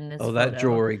jewelry in this Oh, that photo.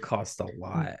 jewelry cost a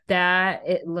lot. That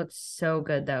it looks so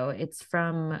good though. It's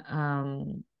from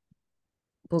Somewhere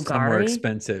Bulgari.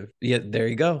 expensive. Yeah, there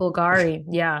you go. Bulgari,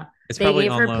 yeah. It's They probably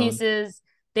gave on her loan. pieces.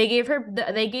 They gave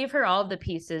her all of the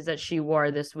pieces that she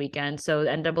wore this weekend. So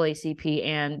NAACP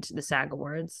and the SAG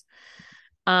Awards.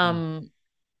 Oh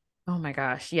my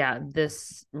gosh, yeah,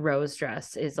 this rose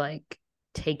dress is like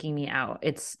taking me out.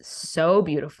 It's so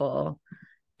beautiful.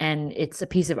 And it's a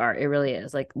piece of art. It really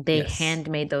is. Like they Yes.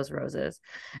 handmade those roses.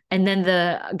 And then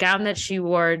the gown that she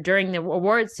wore during the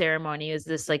award ceremony is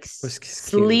this like Was cute.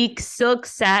 sleek silk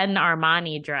satin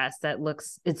Armani dress that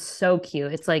looks, it's so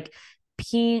cute. It's like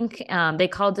pink. They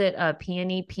called it a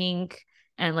peony pink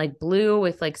and like blue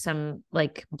with like some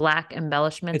like black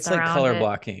embellishments It's like around color it.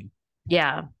 blocking.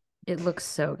 Yeah, it looks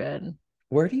so good.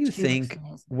 Where do you She looks think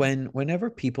amazing. whenever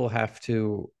people have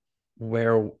to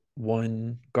wear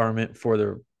one garment for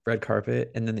the red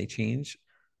carpet and then they change,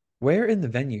 where in the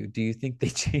venue do you think they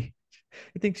change?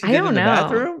 You think she I did it don't in the know.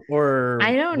 bathroom or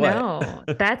I don't what? know.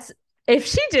 That's, if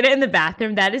she did it in the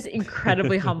bathroom, that is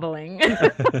incredibly humbling.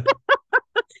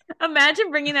 Imagine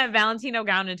bringing that Valentino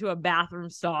gown into a bathroom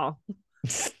stall.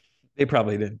 They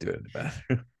probably didn't do it in the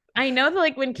bathroom. I know that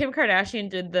like when Kim Kardashian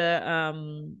did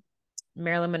the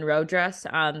Marilyn Monroe dress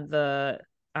on the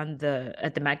at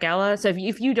the Met Gala. So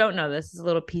if you don't know, this is a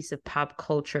little piece of pop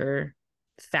culture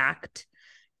fact.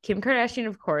 Kim Kardashian,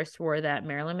 of course, wore that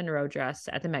Marilyn Monroe dress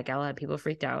at the Met Gala. People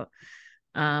freaked out.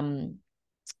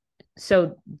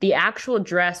 So the actual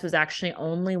dress was actually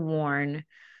only worn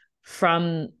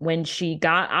from when she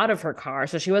got out of her car.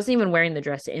 So she wasn't even wearing the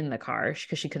dress in the car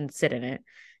because she couldn't sit in it.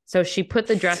 So she put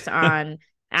the dress on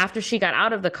after she got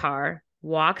out of the car,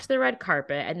 walked the red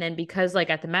carpet, and then because like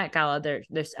at the Met Gala,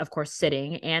 there's of course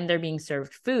sitting and they're being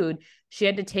served food, she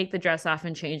had to take the dress off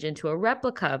and change into a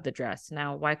replica of the dress.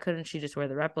 Now, why couldn't she just wear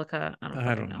the replica?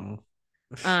 I don't know.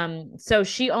 So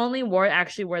she only wore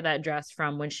that dress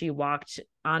from when she walked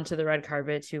onto the red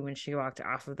carpet to when she walked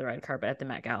off of the red carpet at the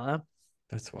Met Gala.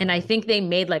 That's wild. And I think they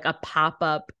made like a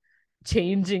pop-up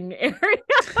changing area.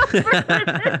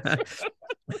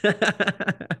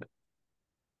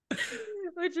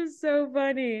 Which is so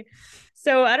funny.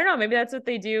 So I don't know, maybe that's what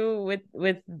they do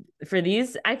with for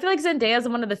these. I feel like Zendaya is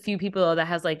one of the few people though, that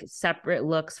has like separate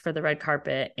looks for the red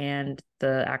carpet and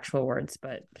the actual awards,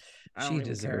 but she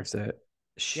deserves it.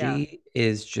 She Yeah.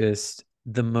 is just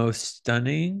the most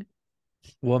stunning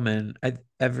woman I've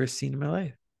ever seen in my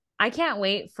life. I can't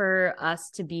wait for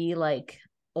us to be like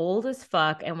old as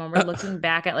fuck, and when we're looking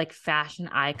back at like fashion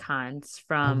icons Oh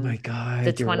from my God,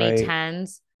 the you're right.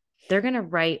 2010s, they're gonna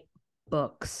write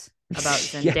books about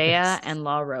Zendaya Yes. and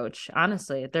Law Roach.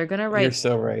 Honestly, they're gonna You're write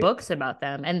so right. books about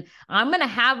them, and I'm gonna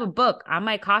have a book on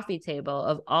my coffee table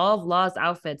of all of Law's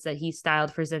outfits that he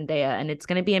styled for Zendaya, and it's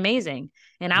gonna be amazing.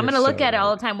 And I'm You're gonna look so at it all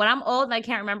right. the time. When I'm old and I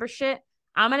can't remember shit,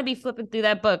 I'm gonna be flipping through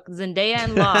that book, Zendaya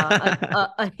and Law,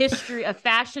 a history, a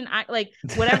fashion, like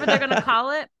whatever they're gonna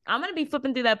call it. I'm gonna be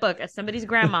flipping through that book as somebody's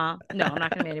grandma. No, I'm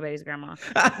not gonna be anybody's grandma,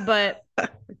 but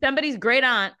somebody's great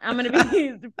aunt. I'm gonna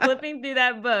be flipping through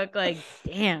that book. Like,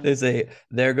 damn. They say,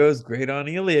 there goes great Aunt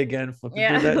Ely again, flipping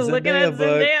through that looking at Zendaya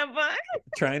book, Zendaya book.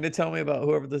 trying to tell me about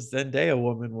whoever the Zendaya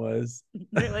woman was.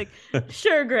 They're like,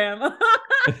 sure, grandma.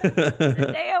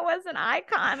 Zendaya was an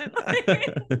icon.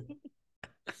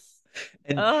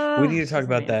 And we need to talk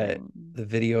about amazing. the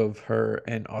video of her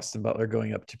and Austin Butler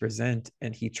going up to present,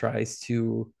 and he tries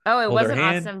to Oh, it hold her wasn't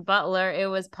hand. Austin Butler. It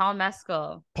was Paul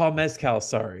Mescal. Paul Mescal,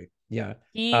 sorry. Yeah.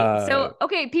 So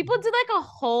okay, people did like a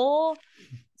whole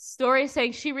story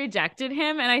saying she rejected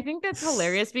him, and I think that's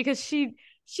hilarious because she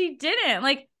didn't.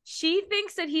 Like, she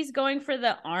thinks that he's going for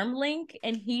the arm link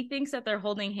and he thinks that they're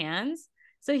holding hands.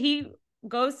 So he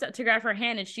goes to grab her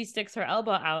hand and she sticks her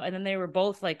elbow out, and then they were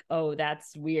both like, oh,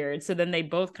 that's weird. So then they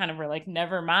both kind of were like,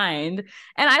 never mind.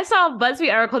 And I saw a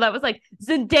BuzzFeed article that was like,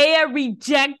 Zendaya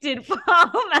rejected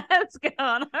Paul Mescal,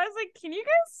 and I was like, can you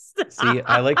guys stop? See,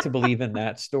 I like to believe in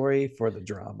that story for the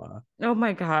drama. Oh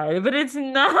my god, but it's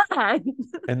not.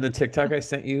 And the TikTok I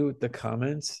sent you, the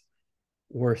comments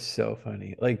were so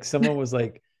funny. Like someone was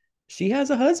like, she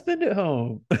has a husband at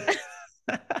home.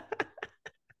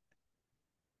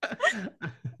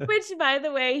 Which, by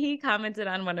the way, he commented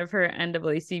on one of her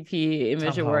NAACP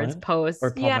Image Tom Awards Holland? posts.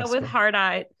 Or Paul Yeah, Mescal? with hard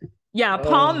eye. Yeah, Oh.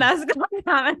 Paul Mescal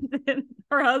commented,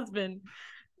 her husband.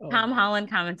 Oh Tom my Holland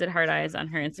commented hard eyes on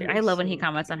her Instagram. I That's love when he so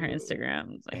comments on her cute.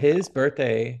 Instagram. It's like, His oh,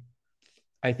 birthday,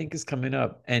 I think, is coming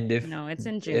up. And if no, it's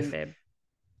in June, babe.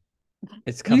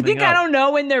 it's You coming think up, I don't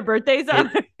know when their birthdays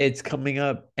are? it's coming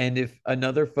up. And if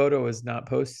another photo is not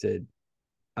posted,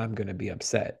 I'm gonna be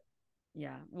upset.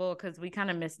 Yeah, well, because we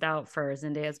kind of missed out for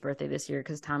Zendaya's birthday this year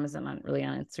because Tom isn't really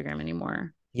on Instagram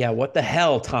anymore. Yeah, what the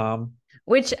hell, Tom?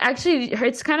 Which actually,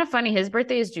 it's kind of funny. His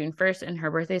birthday is June 1st and her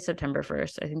birthday is September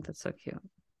 1st. I think that's so cute.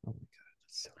 Oh my god,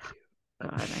 that's so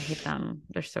cute. God, I hate them.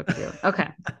 They're so cute. Okay.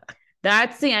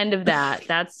 That's the end of that.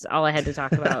 That's all I had to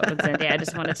talk about with Zendaya. I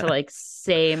just wanted to like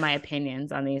say my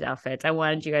opinions on these outfits. I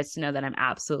wanted you guys to know that I'm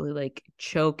absolutely like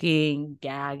choking,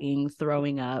 gagging,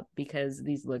 throwing up because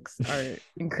these looks are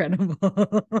incredible.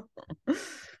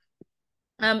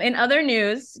 In other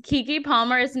news, Keke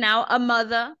Palmer is now a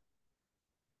mother.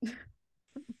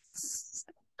 This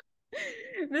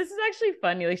is actually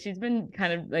funny. Like she's been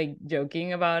kind of like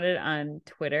joking about it on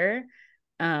Twitter.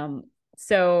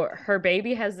 So her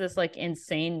baby has this like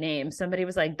insane name. Somebody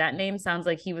was like, that name sounds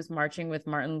like he was marching with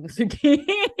Martin Luther King.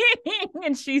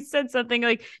 And she said something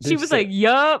like, she was like,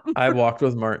 yup. I walked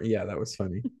with Martin. Yeah, that was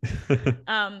funny.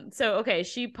 So okay,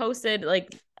 she posted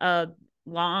like a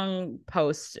long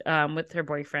post with her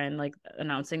boyfriend, like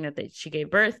announcing that she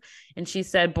gave birth, and she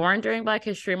said, born during Black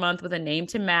History Month with a name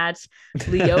to match,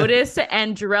 Leotis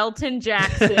and Drelton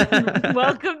Jackson.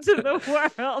 Welcome to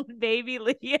the world, baby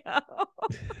Leo.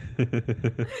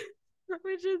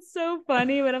 Which is so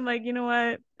funny, but I'm like, you know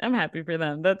what? I'm happy for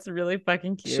them. That's really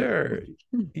fucking cute. Sure.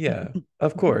 Yeah,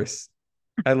 of course.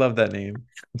 I love that name.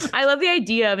 I love the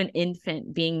idea of an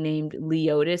infant being named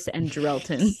Leotis and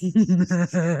Drelton.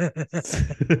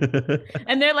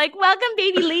 And they're like, welcome,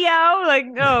 baby Leo. Like,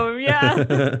 oh,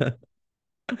 yeah.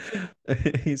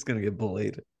 He's going to get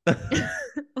bullied.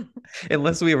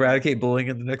 Unless we eradicate bullying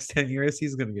in the next 10 years,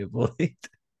 he's going to get bullied.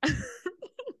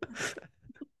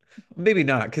 Maybe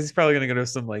not, because he's probably going to go to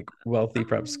some like wealthy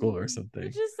prep school or something.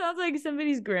 It just sounds like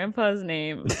somebody's grandpa's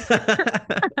name.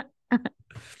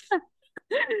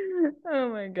 Oh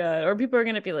my god. Or people are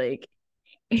gonna be like,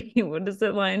 what is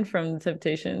that line from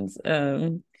Temptations?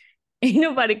 Ain't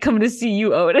nobody coming to see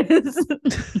you, Otis.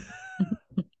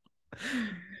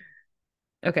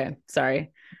 Okay,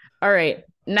 sorry. All right.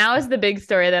 Now is the big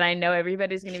story that I know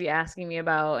everybody's going to be asking me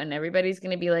about, and everybody's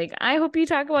going to be like, I hope you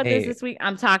talk about this week.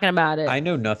 I'm talking about it. I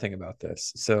know nothing about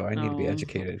this, so I need to be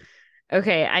educated.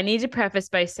 Okay, I need to preface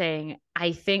by saying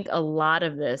I think a lot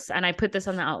of this, and I put this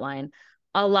on the outline,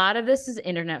 a lot of this is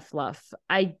internet fluff.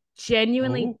 I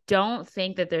genuinely don't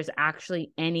think that there's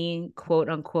actually any quote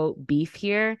unquote beef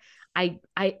here.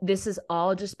 This has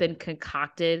all just been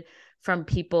concocted from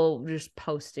people just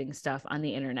posting stuff on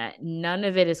the internet. None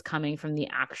of it is coming from the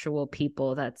actual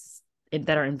people that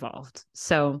are involved.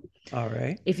 So, all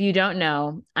right. If you don't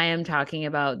know, I am talking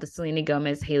about the Selena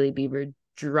Gomez, Hailey Bieber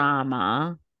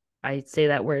drama. I say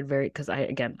that word because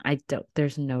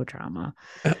there's no drama,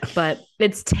 but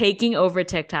it's taking over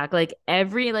TikTok. Like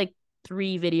every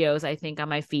 3 videos I think on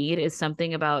my feed is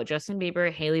something about Justin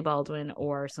Bieber, Hailey Baldwin,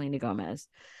 or Selena Gomez.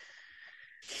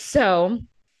 So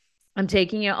I'm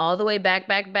taking it all the way back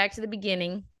to the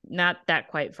beginning. Not that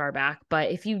quite far back,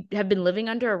 but if you have been living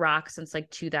under a rock since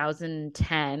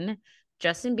 2010,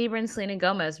 Justin Bieber and Selena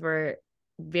Gomez were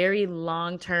very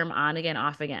long-term on again,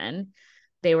 off again.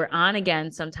 They were on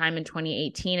again sometime in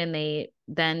 2018 and they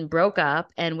then broke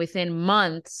up. And within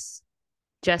months,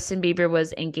 Justin Bieber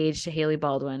was engaged to Hailey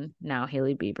Baldwin, now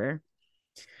Hailey Bieber.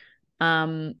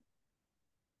 Yeah,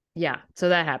 so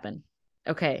that happened.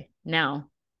 Okay, now,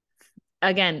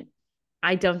 again,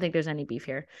 I don't think there's any beef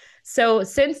here. So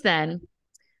since then,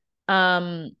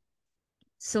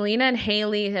 Selena and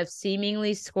Hailey have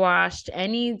seemingly squashed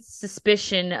any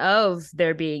suspicion of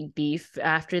there being beef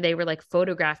after they were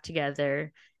photographed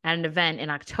together at an event in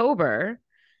October.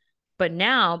 But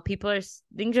now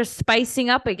things are spicing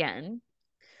up again.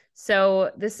 So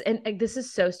this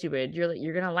is so stupid.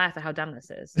 You're gonna laugh at how dumb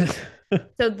this is.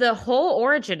 So the whole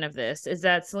origin of this is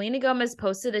that Selena Gomez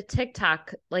posted a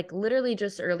TikTok like literally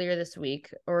just earlier this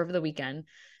week or over the weekend,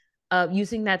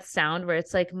 using that sound where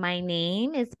it's like, my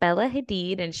name is Bella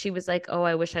Hadid, and she was like, oh,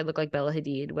 I wish I looked like Bella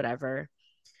Hadid, whatever.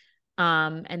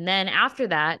 And then after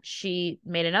that, she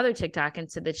made another TikTok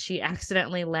and said that she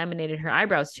accidentally laminated her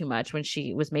eyebrows too much when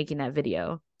she was making that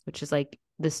video, which is like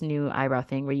this new eyebrow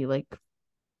thing where you like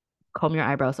comb your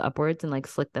eyebrows upwards and like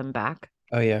slick them back.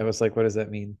 Oh yeah, I was like, what does that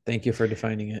mean? Thank you for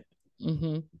defining it.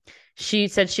 Mm-hmm. She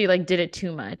said she like did it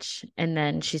too much, and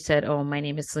then she said, oh, my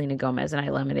name is Selena Gomez and I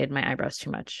laminated my eyebrows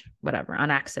too much, whatever,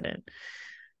 on accident.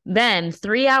 Then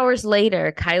 3 hours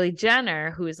later, Kylie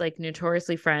Jenner, who is like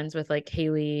notoriously friends with like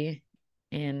Hailey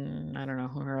and I don't know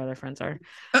who her other friends are.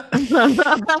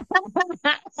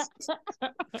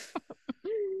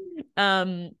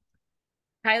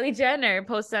 Kylie Jenner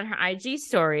posted on her IG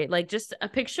story like just a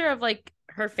picture of like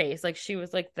her face, like she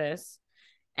was like this.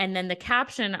 And then the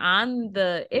caption on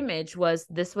the image was,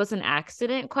 this was an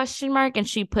accident, question mark. And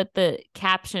she put the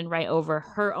caption right over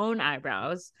her own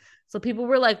eyebrows. So people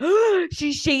were like, oh,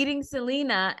 she's shading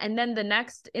Selena. And then the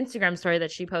next Instagram story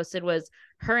that she posted was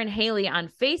her and Hailey on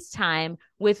FaceTime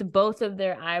with both of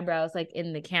their eyebrows like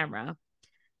in the camera.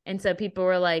 And so people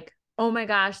were like, oh my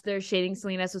gosh, they're shading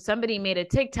Selena. So somebody made a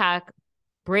TikTok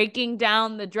breaking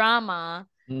down the drama.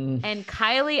 And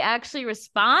Kylie actually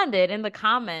responded in the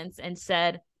comments and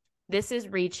said, this is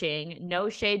reaching, no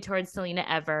shade towards Selena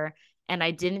ever. And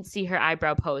I didn't see her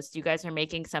eyebrow post. You guys are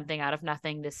making something out of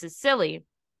nothing. This is silly.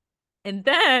 And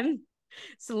then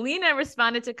Selena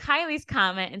responded to Kylie's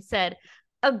comment and said,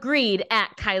 agreed,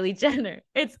 at Kylie Jenner.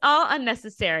 It's all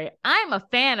unnecessary. I'm a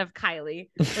fan of Kylie,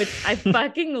 which I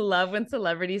fucking love when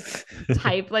celebrities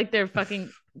type like their fucking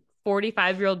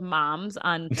 45-year-old moms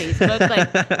on Facebook, like,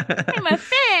 I'm a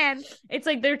fan. It's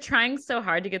like they're trying so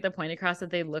hard to get the point across that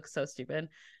they look so stupid.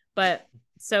 But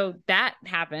so that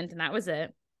happened and that was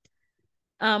it.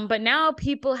 But now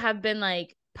people have been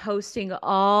like posting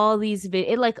all these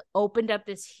it like opened up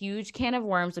this huge can of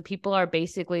worms that people are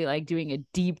basically like doing a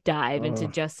deep dive into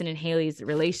Justin and Hailey's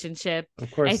relationship. Of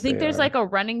course, I think there's like a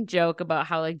running joke about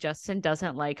how like Justin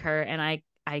doesn't like her, and I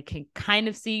can kind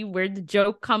of see where the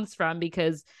joke comes from,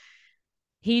 because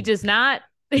he does not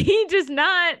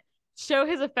show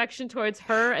his affection towards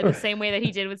her in the same way that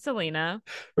he did with Selena.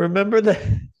 Remember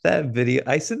that video?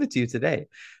 I sent it to you today.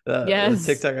 Yes.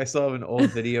 TikTok. I saw an old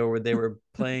video where they were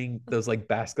playing those like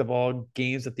basketball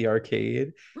games at the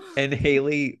arcade, and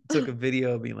Hailey took a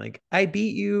video of being like, "I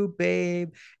beat you,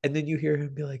 babe," and then you hear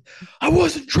him be like, "I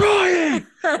wasn't trying."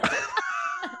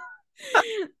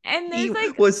 And there's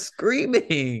he was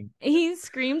screaming. He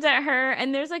screamed at her,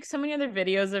 and there's like so many other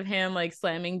videos of him like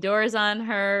slamming doors on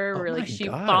her, where like she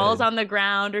falls on the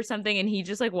ground or something, and he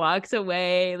just like walks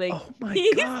away. Like, oh my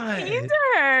God, he's mean to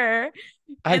her.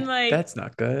 And like, that's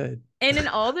not good. And in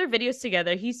all their videos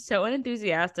together, he's so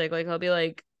unenthusiastic. Like, he'll be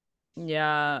like,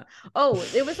 yeah. Oh,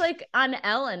 it was like on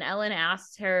Ellen. Ellen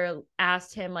asked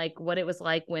him like what it was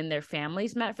like when their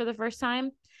families met for the first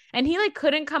time, and he like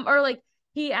couldn't come, or like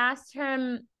he asked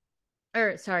him,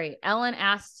 or sorry, Ellen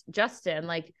asked Justin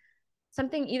like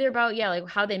something either about like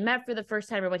how they met for the first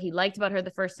time or what he liked about her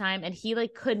the first time, and he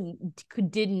like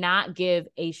did not give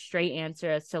a straight answer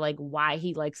as to like why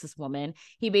he likes this woman.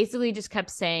 He basically just kept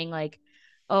saying like,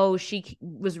 oh, she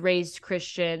was raised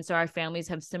Christian, so our families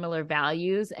have similar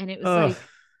values, and it was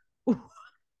like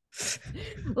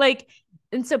like,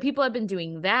 and so people have been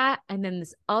doing that. And then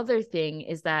this other thing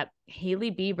is that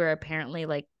Hailey Bieber apparently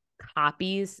like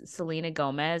copies Selena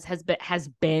Gomez, has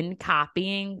been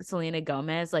copying Selena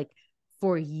Gomez like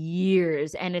for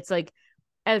years. And it's like,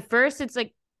 at first it's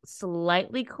like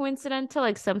slightly coincidental,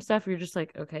 like some stuff you're just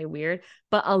like, okay, weird,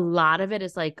 but a lot of it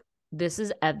is like, this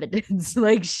is evidence.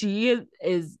 Like, she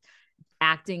is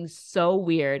acting so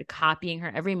weird, copying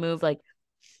her every move. Like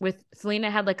with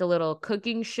Selena had like a little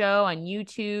cooking show on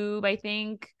YouTube, I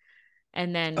think,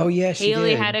 and then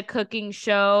Hailey had a cooking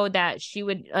show that she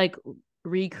would like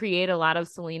recreate a lot of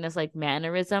Selena's like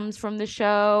mannerisms from the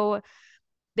show.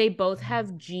 They both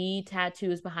have G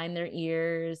tattoos behind their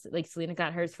ears. Like Selena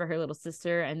got hers for her little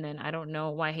sister, and then I don't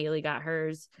know why Hailey got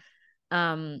hers.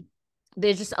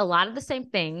 There's just a lot of the same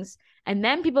things. And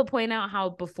then people point out how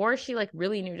before she like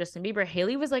really knew Justin Bieber,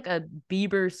 Hailey was like a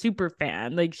Bieber super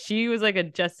fan. Like she was like a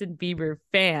Justin Bieber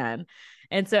fan.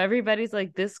 And so everybody's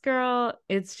like, this girl,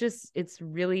 it's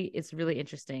really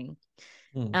interesting.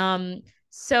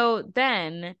 So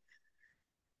then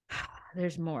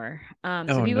there's more.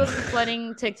 So people have been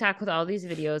flooding TikTok with all these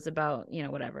videos about,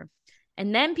 whatever.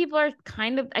 And then people are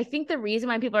kind of, I think the reason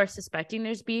why people are suspecting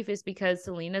there's beef is because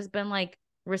Selena's been like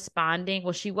responding.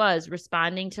 Well, she was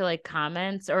responding to like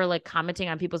comments or like commenting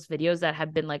on people's videos that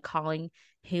have been like calling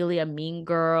Hailey a mean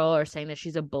girl or saying that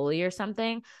she's a bully or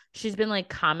something. She's been like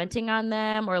commenting on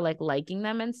them or like liking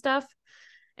them and stuff.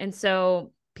 And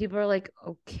so people are like,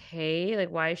 okay,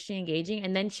 like, why is she engaging?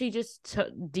 And then she just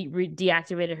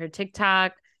deactivated her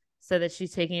TikTok, so that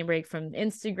she's taking a break from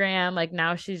Instagram. Like,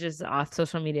 now she's just off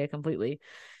social media completely.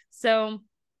 So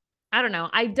I don't know.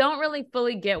 I don't really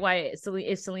fully get why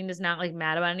if Selena's not like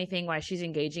mad about anything, why she's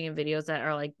engaging in videos that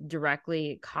are like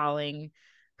directly calling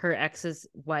her ex's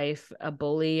wife a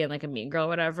bully and like a mean girl,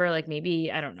 whatever. Like,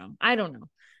 maybe, I don't know. I don't know.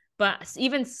 But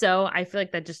even so, I feel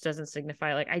like that just doesn't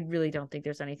signify. Like, I really don't think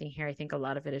there's anything here. I think a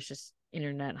lot of it is just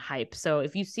internet hype. So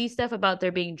if you see stuff about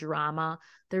there being drama,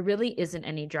 there really isn't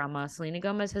any drama. Selena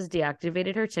Gomez has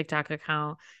deactivated her TikTok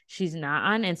account. She's not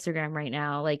on Instagram right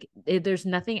now. Like, there's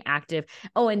nothing active.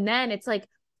 Oh, and then it's like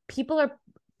people are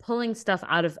pulling stuff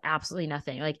out of absolutely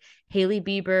nothing. Like, Hailey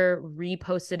Bieber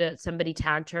reposted it. Somebody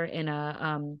tagged her in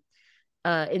a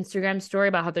Instagram story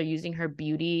about how they're using her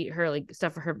beauty, her like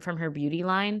stuff from her beauty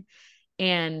line.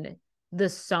 And the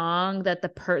song that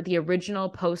the original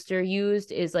poster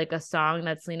used is like a song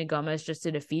that Selena Gomez just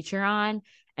did a feature on.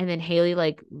 And then Hailey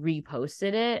like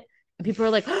reposted it. And people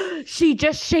are like, oh, she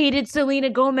just shaded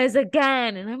Selena Gomez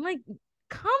again. And I'm like,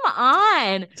 come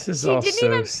on. This is She all didn't so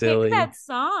even silly. pick that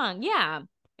song. Yeah.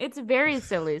 It's very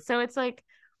silly. So it's like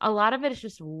a lot of it is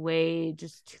just way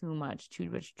just too much, too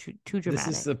dramatic. This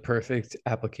is the perfect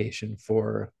application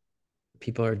for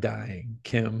people are dying,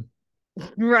 Kim.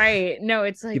 Right. No,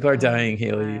 it's like People are oh dying, my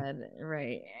Hailey. God.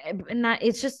 Right. And not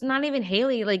it's just not even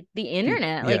Hailey, like the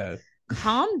internet. Like, Yeah,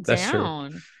 calm that's true.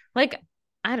 down. Like,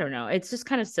 I don't know. It's just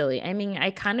kind of silly. I mean, I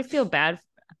kind of feel bad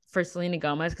for Selena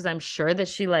Gomez because I'm sure that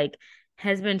she like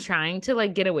has been trying to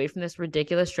like get away from this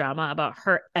ridiculous drama about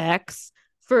her ex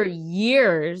for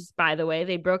years. By the way,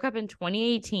 they broke up in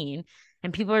 2018,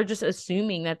 and people are just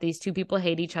assuming that these two people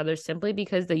hate each other simply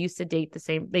because they used to date the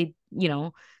same, date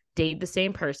the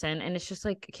same person. And it's just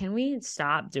like, can we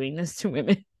stop doing this to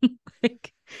women?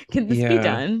 Like, can this be Yeah.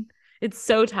 done? It's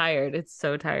so tired. It's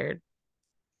so tired.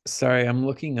 Sorry, I'm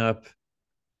looking up.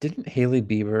 Didn't Hailey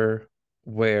Bieber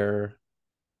wear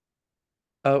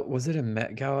was it a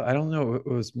Met Gala? I don't know. It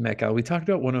was Met Gala. We talked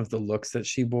about one of the looks that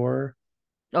she wore.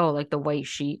 Oh, like the white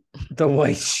sheet. The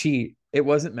white sheet. It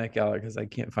wasn't Met Gala because I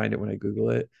can't find it when I Google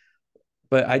it.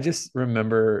 But I just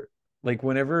remember, like,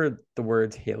 whenever the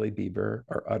words Hailey Bieber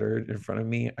are uttered in front of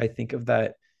me, I think of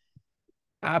that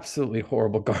absolutely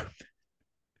horrible garment.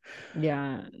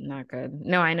 Yeah, not good.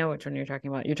 No, I know which one you're talking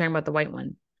about. You're talking about the white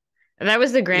one. That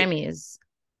was the Grammys.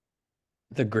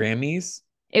 The Grammys.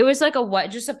 It was like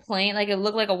just a plain, like it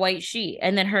looked like a white sheet.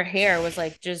 And then her hair was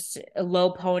like just a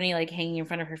low pony, like hanging in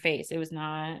front of her face. It was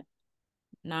not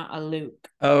a look.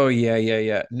 Oh yeah, yeah,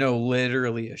 yeah. No,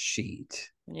 literally a sheet.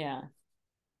 Yeah.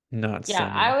 Not Yeah,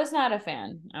 stunning. I was not a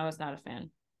fan. I was not a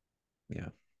fan. Yeah.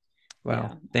 Wow.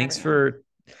 Yeah, Thanks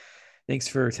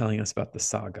for telling us about the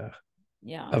saga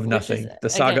yeah, of which is nothing. The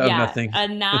saga again, of yeah,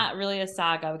 nothing. not really a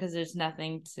saga because there's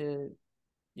nothing to,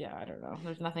 yeah, I don't know.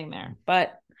 There's nothing there,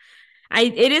 but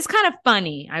it is kind of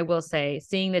funny, I will say,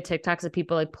 seeing the TikToks of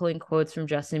people like pulling quotes from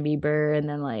Justin Bieber and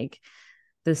then like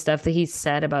the stuff that he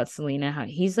said about Selena, how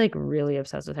he's like really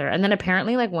obsessed with her. And then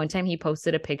apparently, like one time he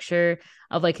posted a picture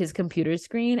of like his computer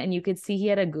screen, and you could see he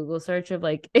had a Google search of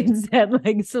like it said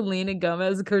like Selena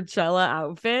Gomez Coachella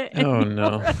outfit. And Oh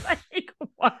no. like,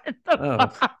 what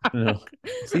the fuck? No.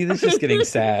 See, this is getting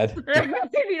sad.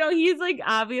 He's like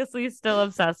obviously still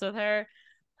obsessed with her.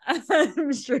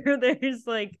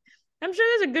 I'm sure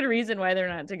there's a good reason why they're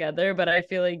not together, but I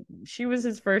feel like she was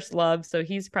his first love, so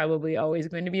he's probably always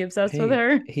going to be obsessed with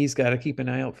her. He's got to keep an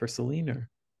eye out for Selena.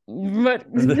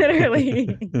 But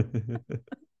literally.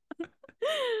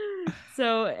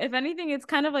 So if anything, it's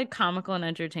kind of like comical and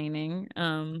entertaining.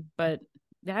 But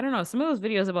I don't know. Some of those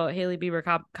videos about Hailey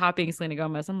Bieber copying Selena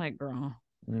Gomez, I'm like, girl,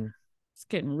 it's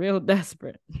getting real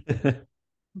desperate.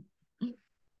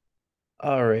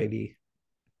 Alrighty.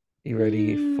 You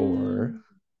ready for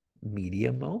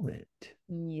media moment?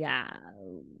 Yeah.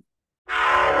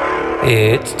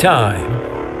 It's time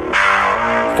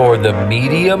for the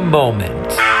media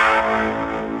moment.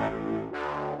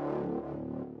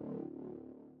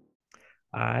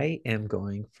 I am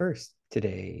going first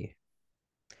today.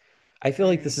 I feel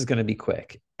like this is going to be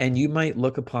quick, and you might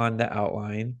look upon the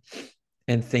outline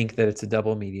and think that it's a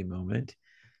double media moment.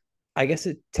 I guess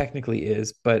it technically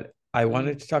is, but I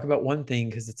wanted to talk about one thing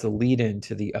because it's a lead in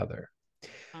to the other.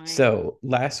 So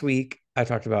last week I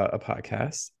talked about a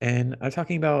podcast, and I'm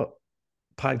talking about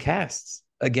podcasts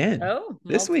again Oh,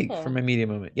 this week for multiple. my media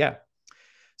moment. Yeah.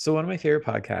 So one of my favorite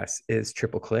podcasts is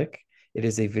Triple Click. It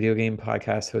is a video game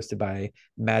podcast hosted by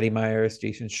Maddie Myers,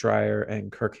 Jason Schreier,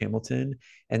 and Kirk Hamilton.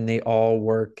 And they all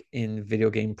work in video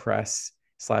game press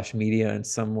slash media in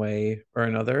some way or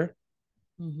another.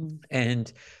 Mm-hmm.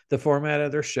 And the format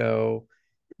of their show,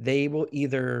 they will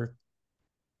either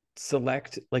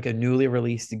select like a newly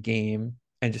released game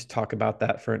and just talk about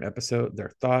that for an episode,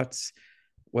 their thoughts,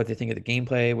 what they think of the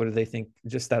gameplay, what do they think,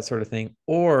 just that sort of thing.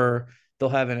 Or they'll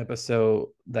have an episode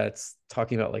that's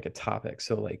talking about like a topic.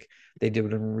 So like they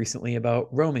did one recently about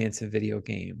romance in video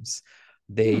games.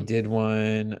 They did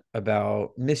one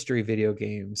about mystery video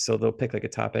games. So they'll pick like a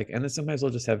topic, and then sometimes they'll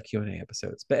just have Q&A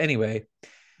episodes. But anyway,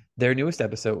 their newest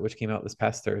episode, which came out this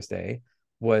past Thursday,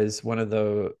 was one of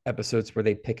the episodes where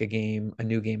they pick a game, a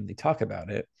new game, and they talk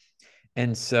about it.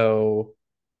 And so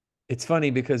it's funny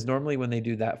because normally when they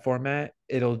do that format,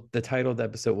 the title of the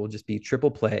episode will just be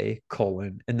Triple Play,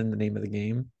 and then the name of the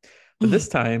game. But this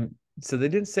time, so they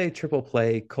didn't say Triple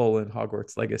Play,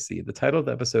 Hogwarts Legacy. The title of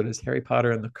the episode is Harry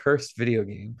Potter and the Cursed Video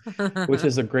Game, which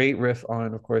is a great riff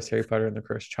on, of course, Harry Potter and the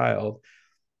Cursed Child,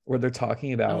 where they're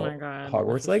talking Oh my about God, this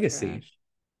Hogwarts is Legacy. trash.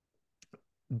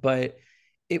 But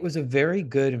it was a very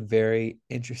good and very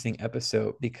interesting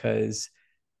episode because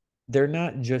they're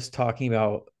not just talking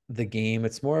about the game.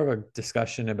 It's more of a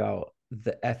discussion about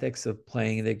the ethics of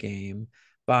playing the game,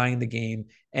 buying the game,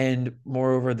 and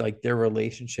moreover, like their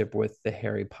relationship with the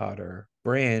Harry Potter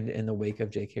brand in the wake of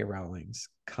J.K. Rowling's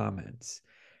comments,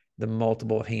 the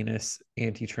multiple heinous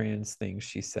anti-trans things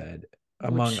she said,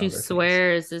 Which among she other things.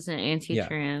 swears isn't Yeah,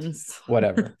 anti-trans.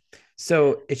 whatever.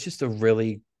 So it's just a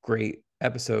really great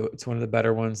episode. It's one of the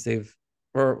better ones they've,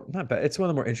 or not bad. It's one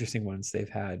of the more interesting ones they've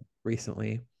had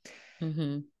recently.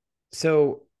 Mm-hmm.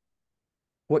 So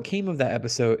what came of that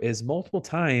episode is multiple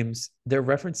times they're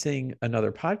referencing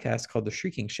another podcast called The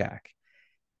Shrieking Shack.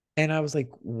 And I was like,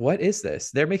 what is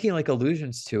this? They're making like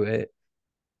allusions to it.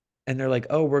 And they're like,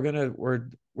 oh, we're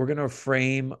gonna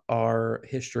frame our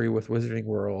history with Wizarding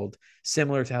World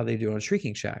similar to how they do on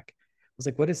Shrieking Shack. I was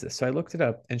like, what is this? So I looked it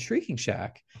up, and Shrieking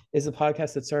Shack is a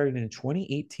podcast that started in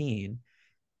 2018.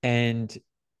 And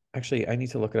actually, I need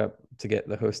to look it up to get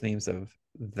the host names of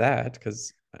that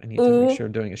because I need to make Ooh, sure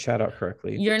I'm doing a shout out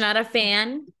correctly. you're not a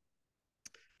fan?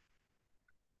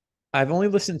 I've only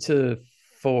listened to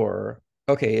 4.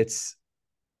 Okay, it's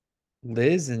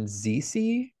Liz and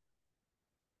ZC.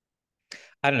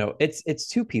 I don't know. It's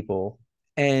 2 people,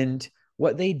 and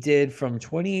what they did from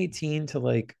 2018 to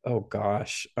like, oh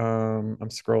gosh, I'm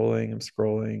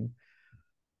scrolling.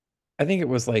 I think it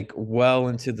was like well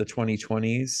into the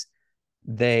 2020s.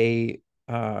 They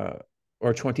or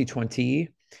 2020,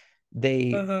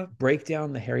 they break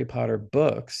down the Harry Potter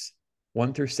books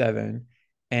 1 through 7,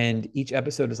 and each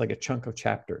episode is like a chunk of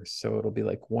chapters. So it'll be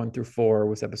like 1 through 4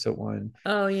 was episode 1,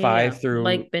 Oh yeah, 5 yeah. through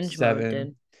Like binge mode 7.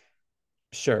 did.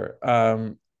 Sure.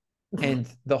 And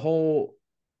the whole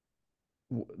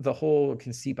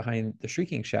conceit behind the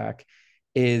Shrieking Shack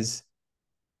is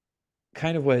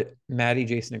kind of what Maddie,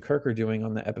 Jason, and Kirk are doing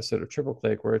on the episode of Triple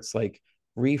Click, where it's like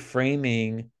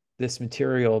reframing this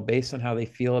material based on how they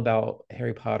feel about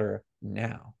Harry Potter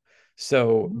now.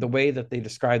 So the way that they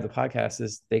describe the podcast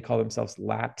is they call themselves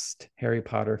lapsed Harry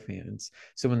Potter fans.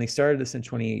 So when they started this in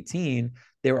 2018,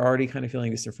 they were already kind of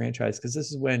feeling disenfranchised because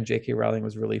this is when J.K. Rowling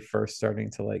was really first starting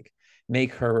to like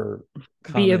make her Be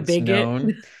a comments bigot.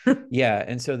 known. Yeah.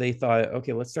 And so they thought,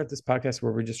 okay, let's start this podcast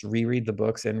where we just reread the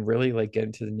books and really like get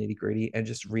into the nitty gritty and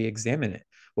just re-examine it,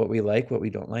 what we like, what we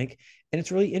don't like. And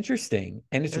it's really interesting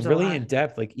and it's There's a really lot. in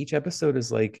depth. Like each episode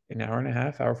is like an hour and a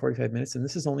half, hour, 45 minutes. And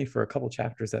this is only for a couple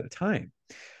chapters at a time.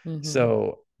 Mhm.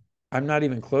 So I'm not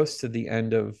even close to the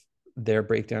end of their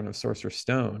breakdown of Sorcerer's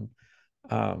Stone.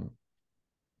 But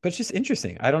it's just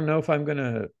interesting. I don't know if I'm going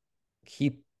to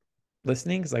keep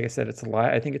listening because like I said, it's a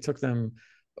lot. I think it took them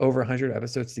over 100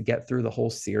 episodes to get through the whole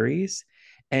series.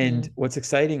 And what's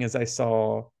exciting is I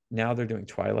saw now they're doing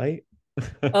Twilight.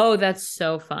 Oh, that's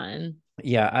so fun.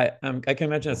 Yeah, I can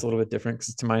imagine it's a little bit different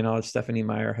because to my knowledge, Stephanie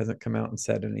Meyer hasn't come out and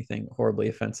said anything horribly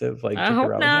offensive like I J.K. hope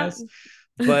Rowling not. has.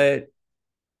 But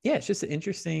yeah, it's just an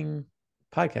interesting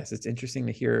podcast. It's interesting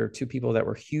to hear 2 people that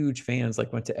were huge fans,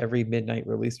 like went to every midnight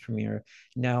release premiere,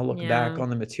 now look back on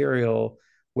the material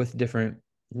with different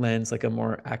lens, like a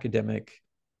more academic,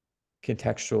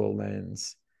 contextual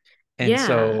lens. And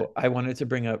so I wanted to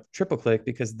bring up Triple Click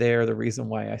because they're the reason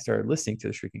why I started listening to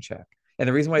the Shrieking Shack. And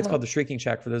the reason why it's called the Shrieking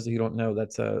Shack, for those of you who don't know,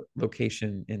 that's a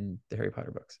location in the Harry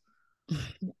Potter books.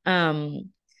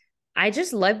 I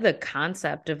just love the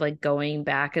concept of like going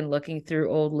back and looking through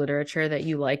old literature that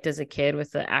you liked as a kid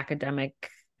with the academic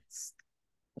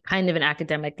kind of an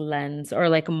academic lens, or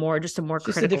like a more Just a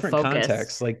critical different focus.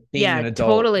 context, like being Yeah, an adult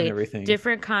and totally everything.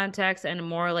 different context and a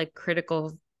more like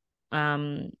critical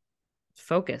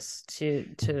focus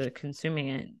to consuming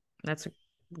it. That's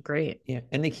great. Yeah,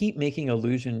 and they keep making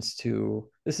allusions to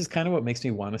this is kind of what makes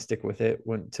me want to stick with it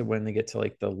when they get to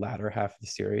like the latter half of the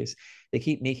series. They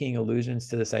keep making allusions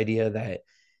to this idea that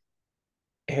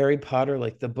Harry Potter,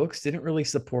 like the books, didn't really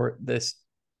support this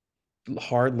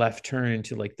hard left turn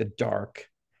into like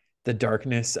the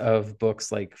darkness of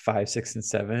books like 5, 6, and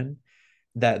 7.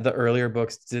 That the earlier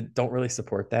books don't really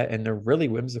support that, and they're really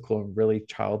whimsical and really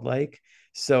childlike.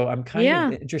 So I'm kind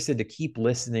of Yeah. interested to keep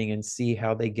listening and see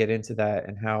how they get into that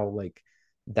and how like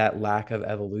that lack of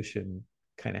evolution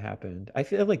kind of happened. I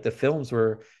feel like the films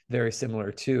were very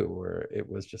similar too, where it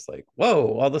was just like, whoa,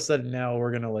 all of a sudden now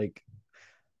we're gonna like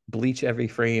bleach every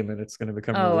frame and it's gonna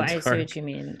become Oh, really I see what dark. you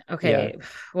mean. Yeah, Okay.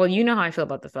 Well, you know how I feel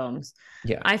about the films.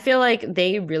 yeah, I feel like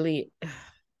they really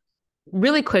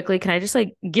quickly, can I just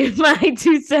like give my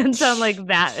 2 cents on like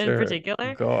that in sure,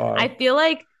 particular? go off. I feel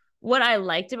like what I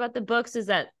liked about the books is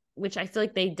that, which I feel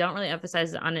like they don't really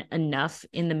emphasize on it enough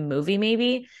in the movie,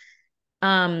 maybe,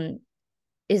 um,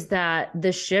 is that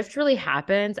the shift really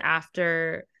happens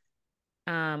after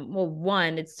well,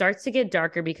 one, it starts to get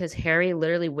darker because Harry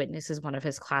literally witnesses one of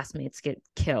his classmates get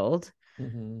killed.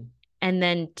 Mm-hmm. And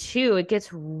then two, it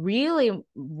gets really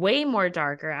way more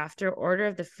darker after Order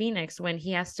of the Phoenix when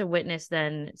he has to witness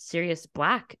then Sirius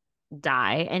Black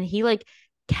die. And he like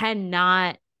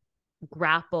cannot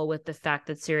grapple with the fact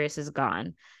that Sirius is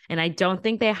gone. And I don't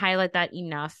think they highlight that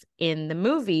enough in the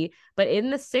movie. But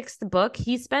in the 6th book,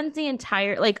 he spends the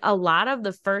entire, like a lot of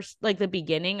the first, like the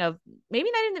beginning of, maybe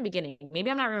not in the beginning,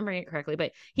 maybe I'm not remembering it correctly,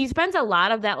 but he spends a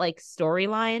lot of that like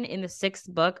storyline in the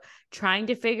 6th book trying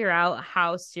to figure out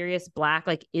how Sirius Black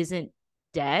like isn't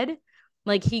dead.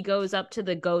 Like he goes up to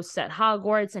the ghosts at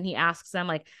Hogwarts and he asks them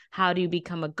like, how do you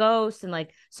become a ghost? And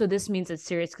like, so this means that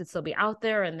Sirius could still be out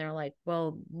there. And they're like,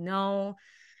 well, no.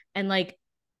 And like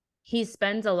he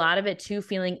spends a lot of it too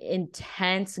feeling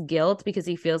intense guilt because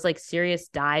he feels like Sirius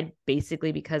died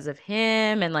basically because of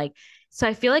him. And like, so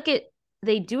I feel like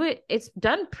it's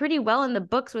done pretty well in the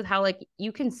books with how like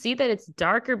you can see that it's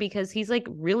darker because he's like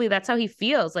really, that's how he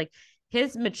feels. Like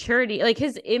his maturity, like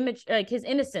his image, like his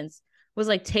innocence was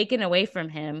like taken away from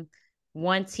him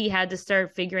once he had to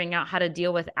start figuring out how to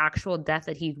deal with actual death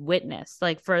that he witnessed.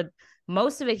 Like for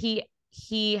most of it,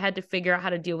 he had to figure out how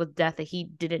to deal with death that he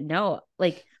didn't know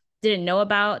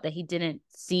about, that he didn't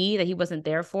see, that he wasn't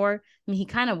there for. I mean, he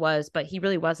kind of was, but he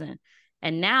really wasn't.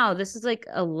 And now this is like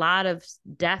a lot of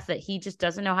death that he just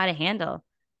doesn't know how to handle.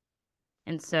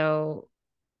 And so,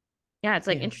 yeah, it's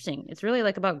like Yeah. interesting. It's really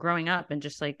like about growing up and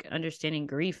just like understanding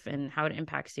grief and how it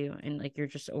impacts you and like your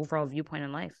just overall viewpoint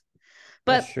in life.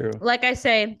 That's But true. like I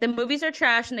say, the movies are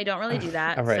trash and they don't really do All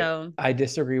that. right. So I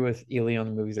disagree with Ely on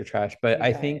the movies are trash, but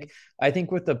you guys, I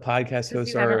think what the podcast because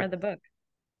hosts you haven't are read the book.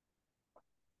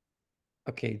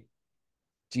 okay.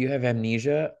 Do you have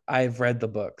amnesia? I've read the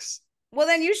books. Well,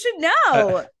 then you should Uh,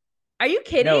 know. Are you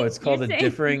kidding? no, it's You're called a saying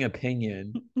differing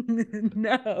opinion.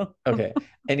 no. Okay.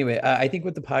 Anyway, I think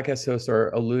what the podcast hosts are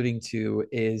alluding to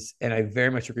is, and I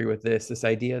very much agree with this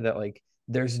idea that like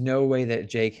there's no way that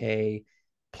JK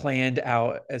planned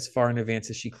out as far in advance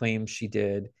as she claims she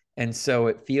did. And so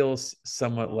it feels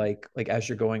somewhat like as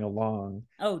you're going along,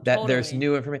 Oh, that there's totally.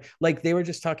 new information. Like they were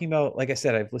just talking about, like I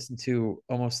said, I've listened to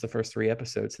almost the first 3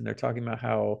 episodes, and they're talking about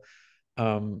how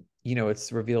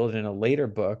it's revealed in a later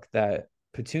book that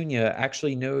Petunia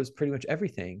actually knows pretty much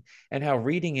everything, and how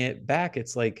reading it back,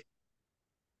 it's like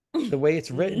the way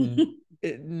it's written,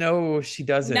 no, she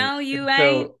doesn't. No, you ain't.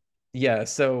 So yeah,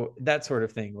 so that sort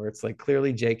of thing where it's like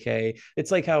clearly JK. It's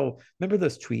like how, remember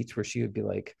those tweets where she would be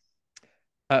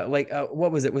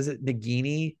what was it? Was it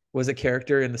Nagini was a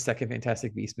character in the second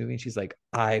Fantastic Beast movie, and she's like,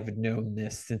 "I've known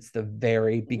this since the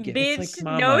very beginning." It's like, Bitch,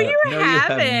 no, Mama, you no, you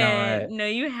have haven't. not. No,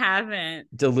 you haven't. And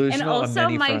Delusional on also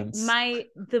many fronts.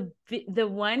 the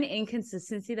one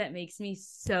inconsistency that makes me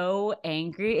so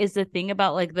angry is the thing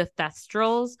about like the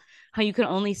Thestrals, how you can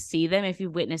only see them if you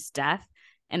witness death.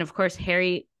 And of course,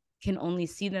 Harry can only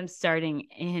see them starting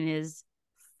in his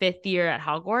 5th year at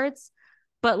Hogwarts.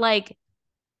 But like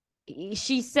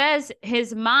she says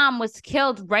his mom was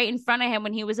killed right in front of him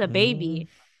when he was a baby.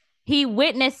 He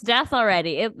witnessed death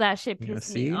already. That shit Yeah,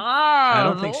 pissed me see, I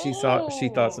don't off. think she thought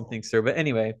Oh. something, sir. But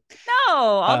anyway, No,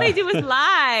 all uh, they do is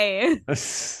lie.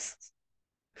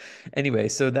 anyway,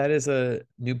 so that is a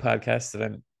new podcast that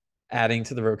I'm adding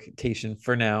to the rotation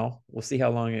for now. We'll see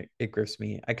how long it grips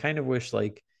me. I kind of wish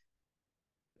like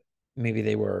maybe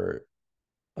they were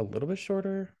a little bit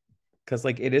shorter, because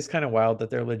like it is kind of wild that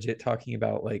they're legit talking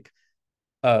about like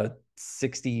a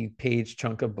 60-page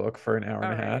chunk of book for an hour and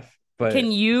All a right. half. But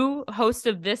Can you, host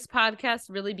of this podcast,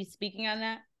 really be speaking on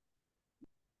that?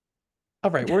 all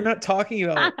right, we're not talking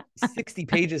about 60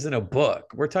 pages in a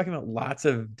book. We're talking about lots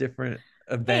of different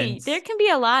Hey, there events. can be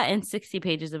a lot in 60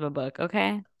 pages of a book,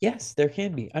 okay? Yes, there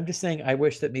can be. I'm just saying I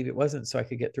wish that maybe it wasn't so I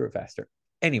could get through it faster.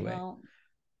 Anyway, Well,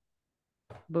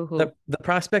 boo-hoo. the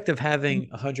prospect of having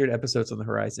 100 episodes on the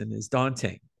horizon is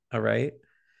daunting. All right.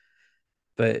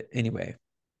 But anyway,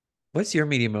 what's your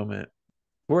media moment?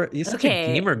 You're such a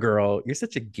Okay. gamer girl. You're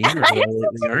such a gamer I'm girl lately,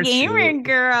 such a aren't gamer you?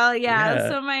 girl. Yeah. Yeah.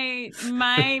 So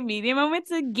my media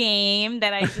moment's a game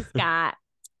that I just got.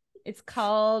 It's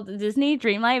called Disney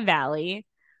Dreamlight Valley.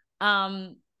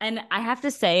 And I have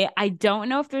to say, I don't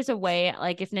know if there's a way,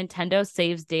 like if Nintendo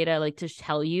saves data, like to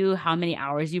tell you how many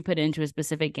hours you put into a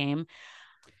specific game.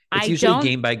 It's I usually don't.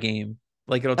 game by game.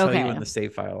 Like it'll tell you Okay. in the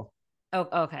save file.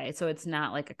 Oh, okay. So it's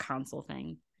not like a console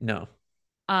thing. No.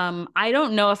 I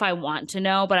don't know if I want to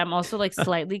know, but I'm also like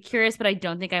slightly curious, but I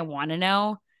don't think I want to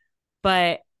know.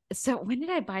 But so when did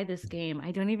I buy this game?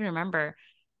 I don't even remember.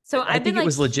 So I I've been think it like,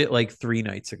 was legit like 3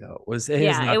 nights ago. It has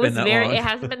yeah, it not been was that very, long. it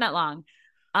hasn't been that long.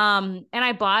 And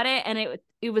I bought it and I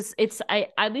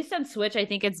at least on Switch, I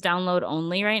think it's download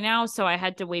only right now. So I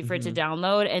had to wait for it to Mhm.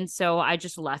 download. And so I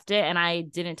just left it and I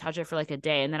didn't touch it for like a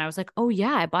day. And then I was like, oh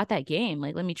yeah, I bought that game.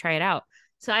 Like, let me try it out.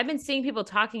 So I've been seeing people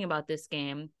talking about this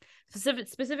game.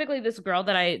 Specifically this girl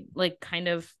that I like kind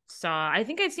of saw. I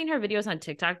think I've seen her videos on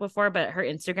TikTok before, but her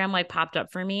Instagram like popped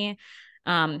up for me.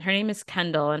 Her name is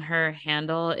Kendall and her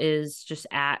handle is just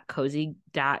at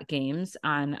cozy.games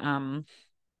on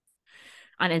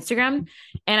Instagram.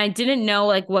 And I didn't know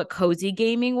like what cozy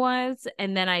gaming was.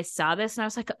 And then I saw this and I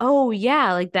was like, oh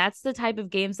yeah, like that's the type of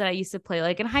games that I used to play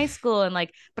like in high school. And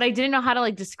like, but I didn't know how to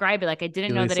like describe it. Like I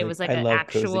didn't know Julie's that it like, was like I an love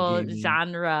cozy actual gaming.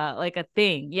 genre, like a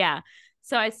thing. Yeah.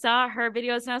 So I saw her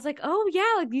videos and I was like, oh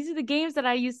yeah, like these are the games that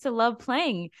I used to love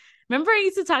playing. Remember I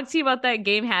used to talk to you about that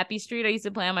game Happy Street I used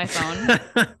to play on my phone?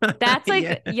 That's like,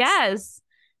 Yes. yes.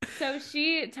 So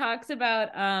she talks about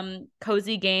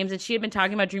cozy games and she had been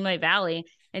talking about Dreamlight Valley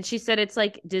and she said it's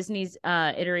like Disney's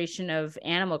iteration of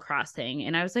Animal Crossing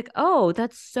and I was like, "Oh,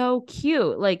 that's so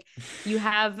cute." Like you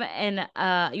have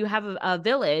a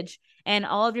village and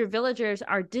all of your villagers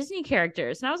are Disney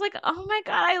characters. And I was like, "Oh my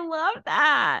god, I love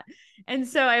that." And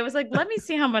so I was like, "Let me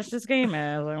see how much this game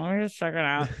is. Like, let me just check it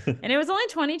out." And it was only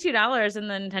 $22 in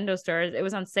the Nintendo stores. It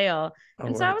was on sale. Oh,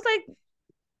 And so I word. was like,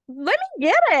 let me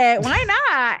get it. Why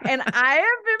not? And I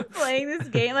have been playing this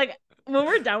game. Like when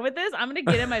we're done with this, I'm gonna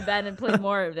get in my bed and play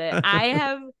more of it.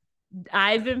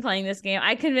 I've been playing this game.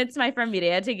 I convinced my friend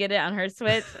Mireya to get it on her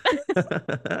Switch.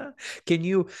 can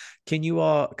you can you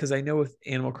all because I know with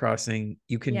Animal Crossing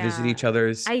you can visit Yeah. each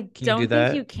other's. I Can you do don't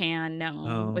think you that? can,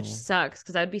 no, which Oh, sucks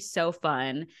because that'd be so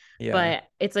fun. yeah. But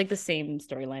it's like the same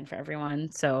storyline for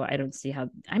everyone. So I don't see how,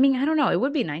 I mean, I don't know. It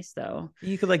would be nice though.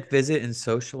 You could like visit and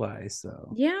socialize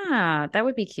though. Yeah, that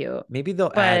would be cute. Maybe they'll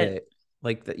add But it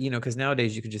like that, because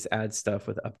nowadays you could just add stuff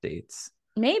with updates.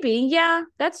 maybe, yeah,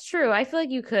 that's true. I feel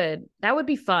like you could. That would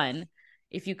be fun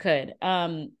if you could.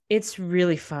 It's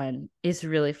really fun. It's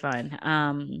really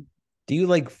fun. Do you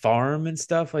like farm and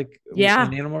stuff like Yeah,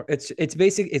 in Animal? It's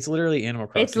basic. It's literally Animal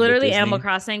it's Crossing, but literally Animal Disney.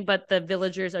 Crossing, but the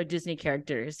villagers are Disney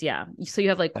characters. Yeah. So you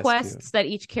have like That's cute. quests that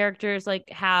each characters like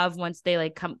have once they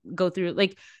like go through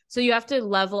like, so you have to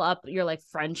level up your like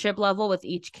friendship level with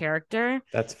each character.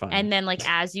 That's fun. And then like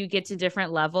as you get to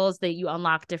different levels that you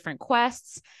unlock different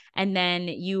quests and then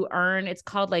you earn, it's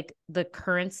called like the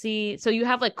currency. So you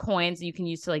have like coins that you can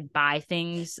use to like buy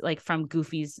things like from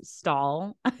Goofy's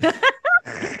stall.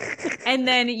 And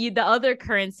then the other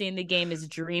currency in the game is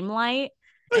Dreamlight.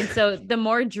 And so the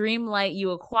more Dreamlight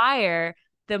you acquire,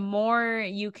 the more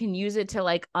you can use it to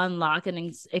like unlock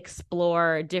and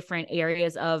explore different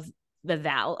areas of the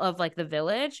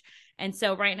village. And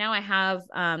so right now I have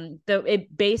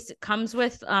it comes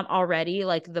with already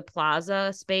like the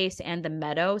plaza space and the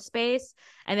meadow space.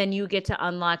 And then you get to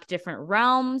unlock different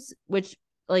realms, which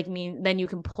like mean then you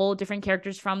can pull different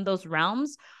characters from those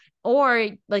realms or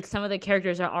like some of the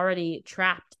characters are already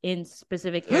trapped in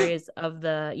specific areas of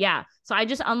so I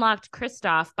just unlocked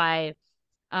Kristoff by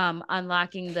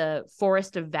unlocking the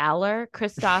Forest of Valor.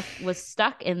 Kristoff was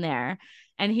stuck in there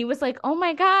and he was like, oh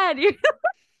my god,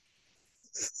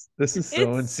 This is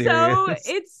so unserious.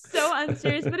 it's so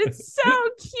unserious, but it's so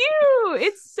cute.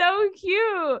 It's so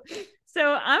cute.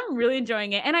 So I'm really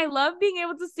enjoying it and I love being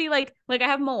able to see like I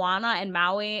have Moana and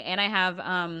Maui and I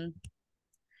have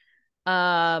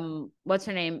what's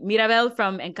her name, Mirabel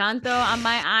from Encanto on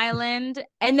my island,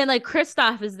 and then like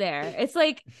Kristoff is there. It's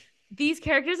like these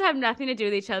characters have nothing to do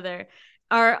with each other,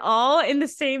 are all in the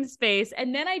same space.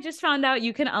 And then I just found out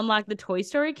you can unlock the Toy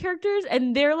Story characters,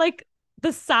 and they're like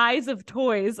the size of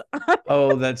toys.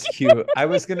 Oh, that's cute. I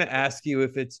was gonna ask you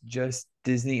if it's just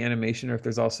Disney animation or if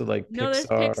there's also like No, there's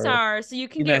Pixar. Pixar. So you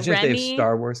can get Imagine if they have Remy.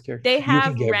 Star Wars characters. They You can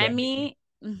have get Remy.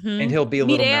 and he'll be a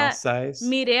little Mireya, mouse size.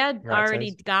 Mireya rat already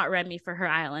size. got Remy for her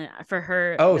island, for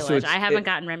her Oh, so village. I haven't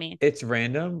gotten Remy. it's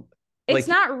random. It's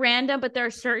Like, not random, but there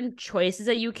are certain choices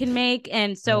that you can make.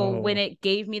 And so when Oh. it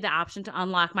gave me the option to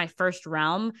unlock my first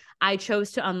realm, I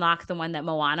chose to unlock the one that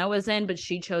Moana was in, but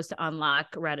she chose to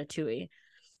unlock Ratatouille.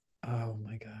 oh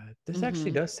my God. This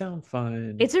actually Mhm. does sound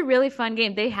fun. It's a really fun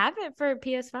game. They have it for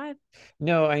PS5.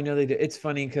 No, I know they do. It's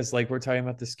funny because like we're talking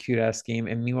about this cute ass game,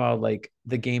 and meanwhile, like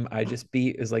the game I just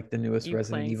beat is like the newest You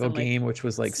Resident playing Evil some, like, game, which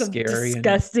was like some scary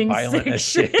disgusting, and violent sick as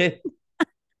shit. shit.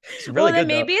 It's really Well, then good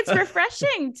though. maybe it's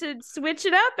refreshing to switch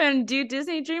it up and do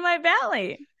Disney Dreamlight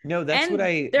Valley. No, that's And what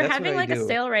I. they're That's having what I like a do.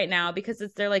 sale right now because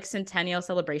it's their like centennial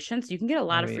celebration. So you can get a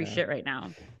lot Oh, of free yeah. shit right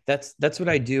now. That's what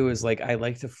I do is like I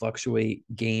like to fluctuate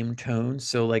game tones.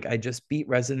 So like I just beat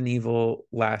Resident Evil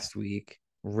last week,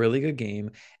 really good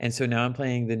game. And so now I'm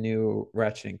playing the new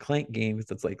Ratchet and Clank games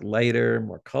that's like lighter,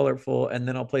 more colorful, and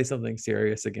then I'll play something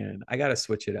serious again. I gotta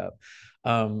switch it up.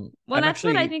 Well, I'm that's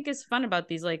what I actually think is fun about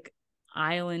these like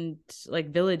island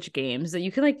like village games, that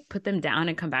you can like put them down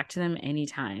and come back to them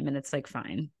anytime and it's like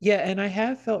fine. yeah, and I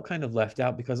have felt kind of left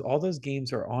out because all those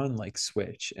games are on like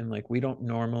Switch and like we don't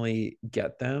normally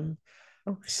get them.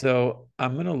 Oh, So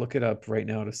I'm gonna look it up right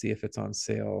now to see if it's on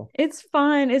sale. it's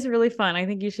fun. It's really fun. I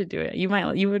think you should do it. You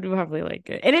would probably like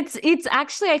it. And it's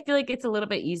actually, I feel like it's a little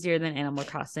bit easier than Animal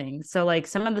Crossing. So like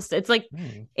some of the it's like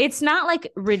Hmm. it's not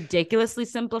like ridiculously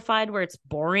simplified where it's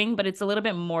boring, but it's a little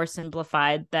bit more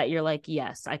simplified that you're like,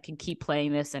 yes, I can keep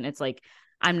playing this, and it's like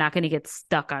I'm not going to get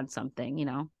stuck on something, you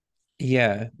know.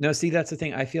 Yeah, no, see, that's the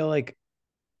thing. I feel like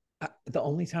the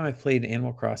only time I played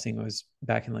Animal Crossing was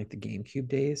back in like the GameCube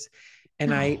days,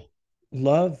 and I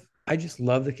just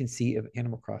love the conceit of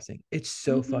Animal Crossing. It's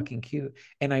so Mhm. fucking cute,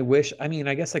 and I wish, I mean,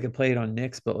 I guess I could play it on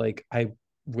Nix, but like I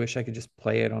wish I could just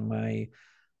play it on my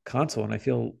console, and I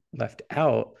feel left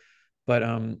out. But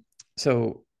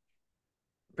so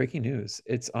breaking news,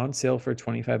 it's on sale for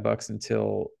 $25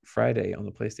 until Friday on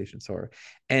the PlayStation Store,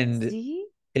 and See?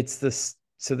 it's this.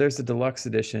 So there's a deluxe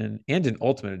edition and an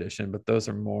ultimate edition, but those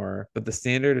are more. But the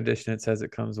standard edition, it says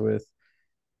it comes with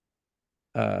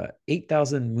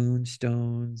 8,000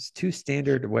 moonstones, 2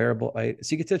 standard wearable items.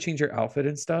 So you get to change your outfit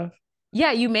and stuff.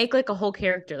 Yeah, you make like a whole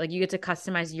character. Like you get to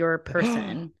customize your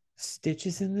person. Stitch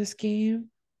is in this game.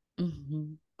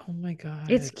 Mhm. Oh my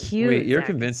God. It's cute. Wait, you're Zach.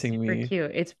 It's convincing super me.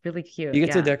 cute. It's really cute. You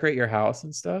get to Yeah. decorate your house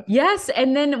and stuff. Yes,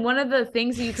 and then one of the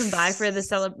things that you can buy for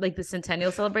the like the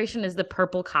centennial celebration is the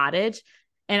purple cottage.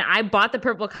 And I bought the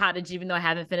purple cottage even though I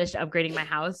haven't finished upgrading my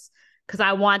house because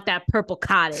I want that purple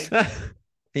cottage.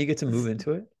 You get to move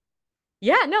into it.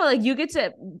 Yeah, no, like you get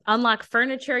to unlock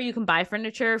furniture. You can buy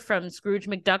furniture from Scrooge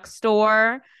McDuck's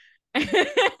store.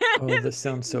 Oh, this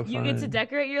sounds so fun. You get to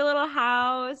decorate your little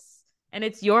house, and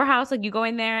it's your house. Like you go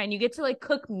in there and you get to like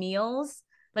cook meals.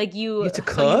 Like You get to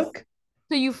so you- cook?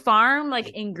 So you farm like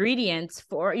ingredients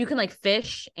for, you can like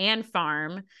fish and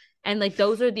farm, and like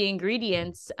those are the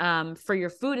ingredients for your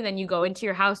food, and then you go into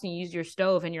your house and you use your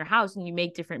stove in your house and you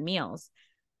make different meals.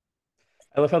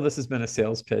 I love how this has been a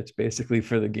sales pitch basically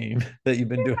for the game that you've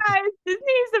been doing. Guys, Disney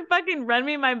needs to fucking run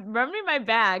me my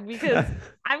bag because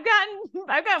I've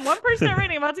gotten one person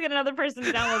already. I'm about to get another person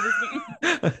to download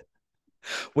this game.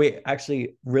 Wait,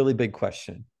 actually, really big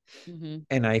question. Mhm.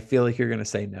 And I feel like you're going to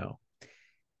say no.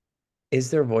 Is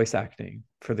there voice acting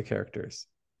for the characters?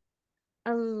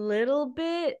 A little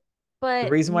bit, but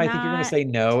The reason why I think you're going to not say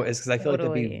no is because I feel like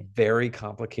that'd be totally. very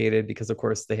complicated because, of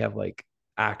course, they have like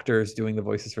actors doing the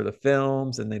voices for the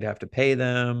films and they'd have to pay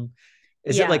them.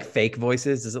 Is it Yeah. like fake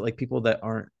voices? Is it like people that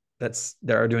are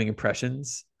doing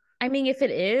impressions? I mean, if it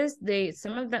is,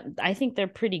 some of them, I think they're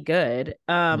pretty good.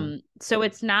 So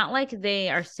it's not like they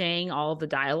are saying all the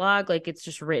dialogue, like it's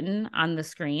just written on the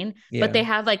screen, but they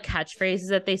have like catchphrases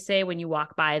that they say when you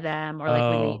walk by them, or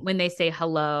like when they say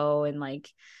hello, and like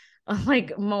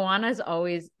Moana's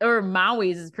always, or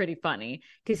Maui's is pretty funny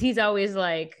because he's always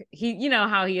like, you know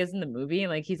how he is in the movie,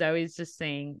 like he's always just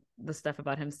saying the stuff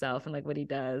about himself and like what he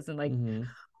does, and like Mhm.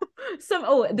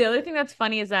 the other thing that's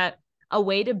funny is that a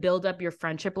way to build up your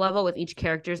friendship level with each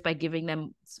character is by giving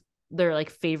them their like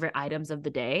favorite items of the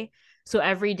day. So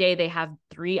every day they have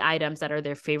 3 items that are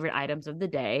their favorite items of the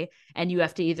day, and you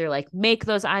have to either like make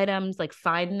those items, like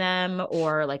find them,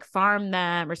 or like farm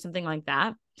them or something like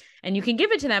that. And you can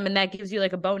give it to them, and that gives you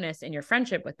like a bonus in your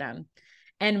friendship with them.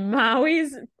 And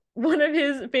Maui's one of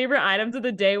his favorite items of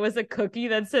the day was a cookie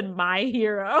that said "My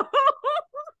Hero."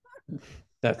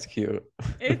 That's cute.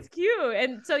 It's cute.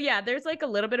 And so yeah, there's like a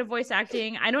little bit of voice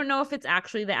acting. I don't know if it's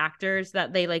actually the actors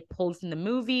that they like pulled from the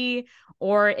movie,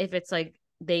 or if it's like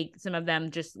some of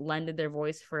them just lended their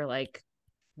voice for like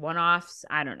one-offs.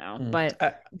 I don't know. But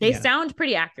they sound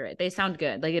pretty accurate. They sound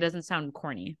good. Like it doesn't sound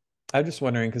corny. I'm just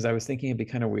wondering because I was thinking it'd be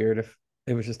kind of weird if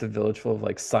it was just a village full of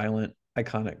like silent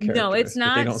iconic characters. No, it's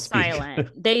not they don't silent.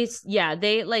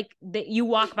 You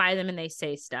walk by them and they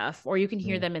say stuff, or you can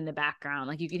hear them in the background.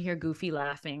 Like you can hear Goofy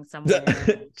laughing somewhere.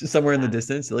 Just somewhere in the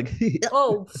distance. Like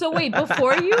oh, so wait,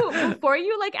 before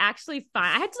you like actually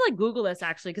find, I had to like Google this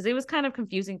actually because it was kind of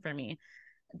confusing for me.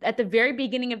 At the very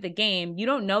beginning of the game, you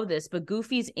don't know this, but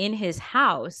Goofy's in his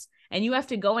house and you have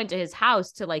to go into his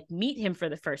house to like meet him for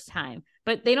the first time,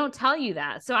 but they don't tell you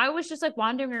that. So I was just like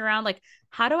wandering around like,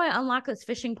 how do I unlock this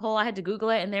fishing pole? I had to Google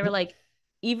it and they were like,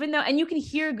 even though, and you can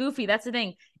hear Goofy, that's the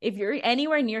thing, if you're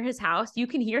anywhere near his house you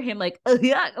can hear him like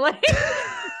yeah, like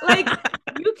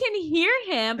you can hear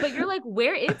him, but you're like,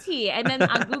 where is he? And then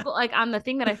on Google, like on the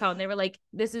thing that I found, they were like,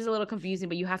 this is a little confusing,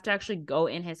 but you have to actually go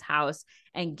in his house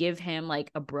and give him like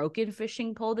a broken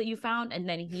fishing pole that you found, and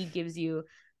then he gives you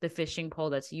the fishing pole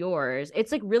that's yours.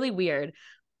 It's like really weird.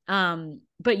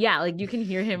 But yeah, like you can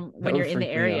hear him when you're in the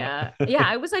area. Yeah,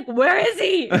 I was like, where is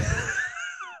he?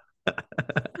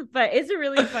 But it's a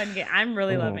really fun game. I'm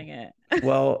really loving it.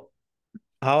 Well,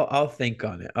 I'll think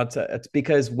on it. It's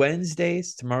because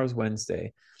tomorrow's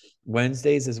Wednesday.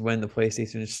 Wednesdays is when the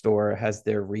PlayStation Store has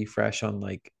their refresh on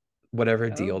like whatever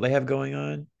deal they have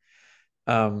going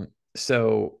on.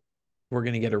 So we're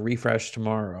gonna get a refresh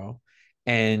tomorrow,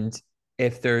 and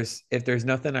if there's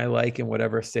nothing I like in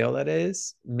whatever sale that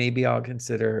is, maybe I'll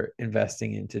consider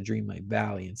investing into Dreamlight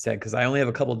Valley instead, because I only have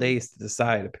a couple days to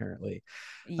decide apparently.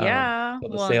 Yeah,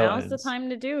 well, now's the time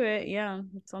to do it. Yeah,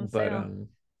 it's on sale. But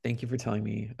thank you for telling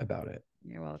me about it.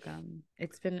 You're welcome.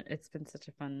 It's been such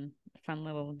a fun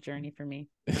little journey for me.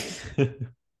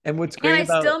 And what's great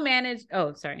I still managed.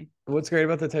 Oh, sorry. What's great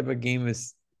about that type of game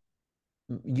is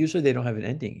usually they don't have an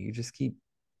ending. You just keep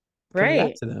coming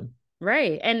back to them.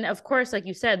 Right. And of course, like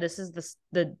you said, this is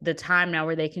the time now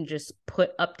where they can just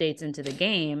put updates into the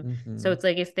game. Mm-hmm. So it's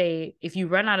like if you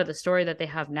run out of the story that they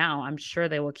have now, I'm sure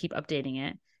they will keep updating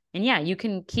it. And yeah, you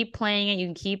can keep playing it. You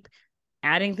can keep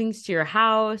adding things to your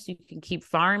house. You can keep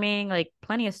farming, like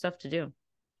plenty of stuff to do.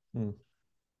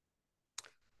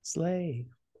 Slay.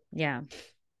 Yeah.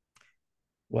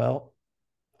 Well,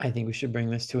 I think we should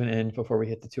bring this to an end before we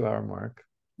hit the 2-hour mark.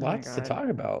 Lots to talk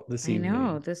about this evening. I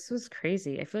know, this was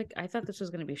crazy. I thought this was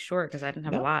going to be short because I didn't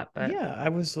have a lot. But yeah, I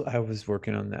was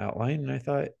working on the outline and I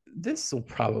thought this will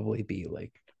probably be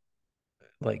like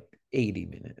 80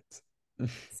 minutes.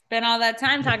 Spent all that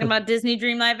time talking about Disney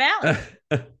Dreamlight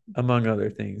Valley, among other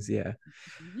things. Yeah.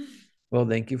 Well,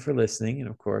 thank you for listening, and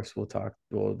of course, we'll talk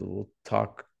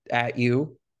at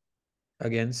you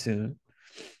again soon.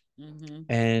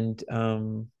 Mm-hmm.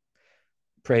 And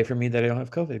pray for me that I don't have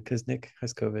COVID, because Nick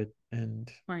has COVID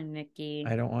and poor Nicky.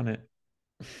 I don't want it.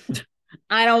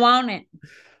 I don't want it.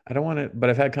 I don't want it,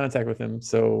 but I've had contact with him,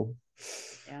 so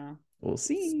yeah, we'll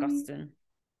see. Disgusting.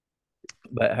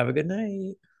 But have a good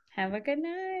night. Have a good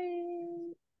night.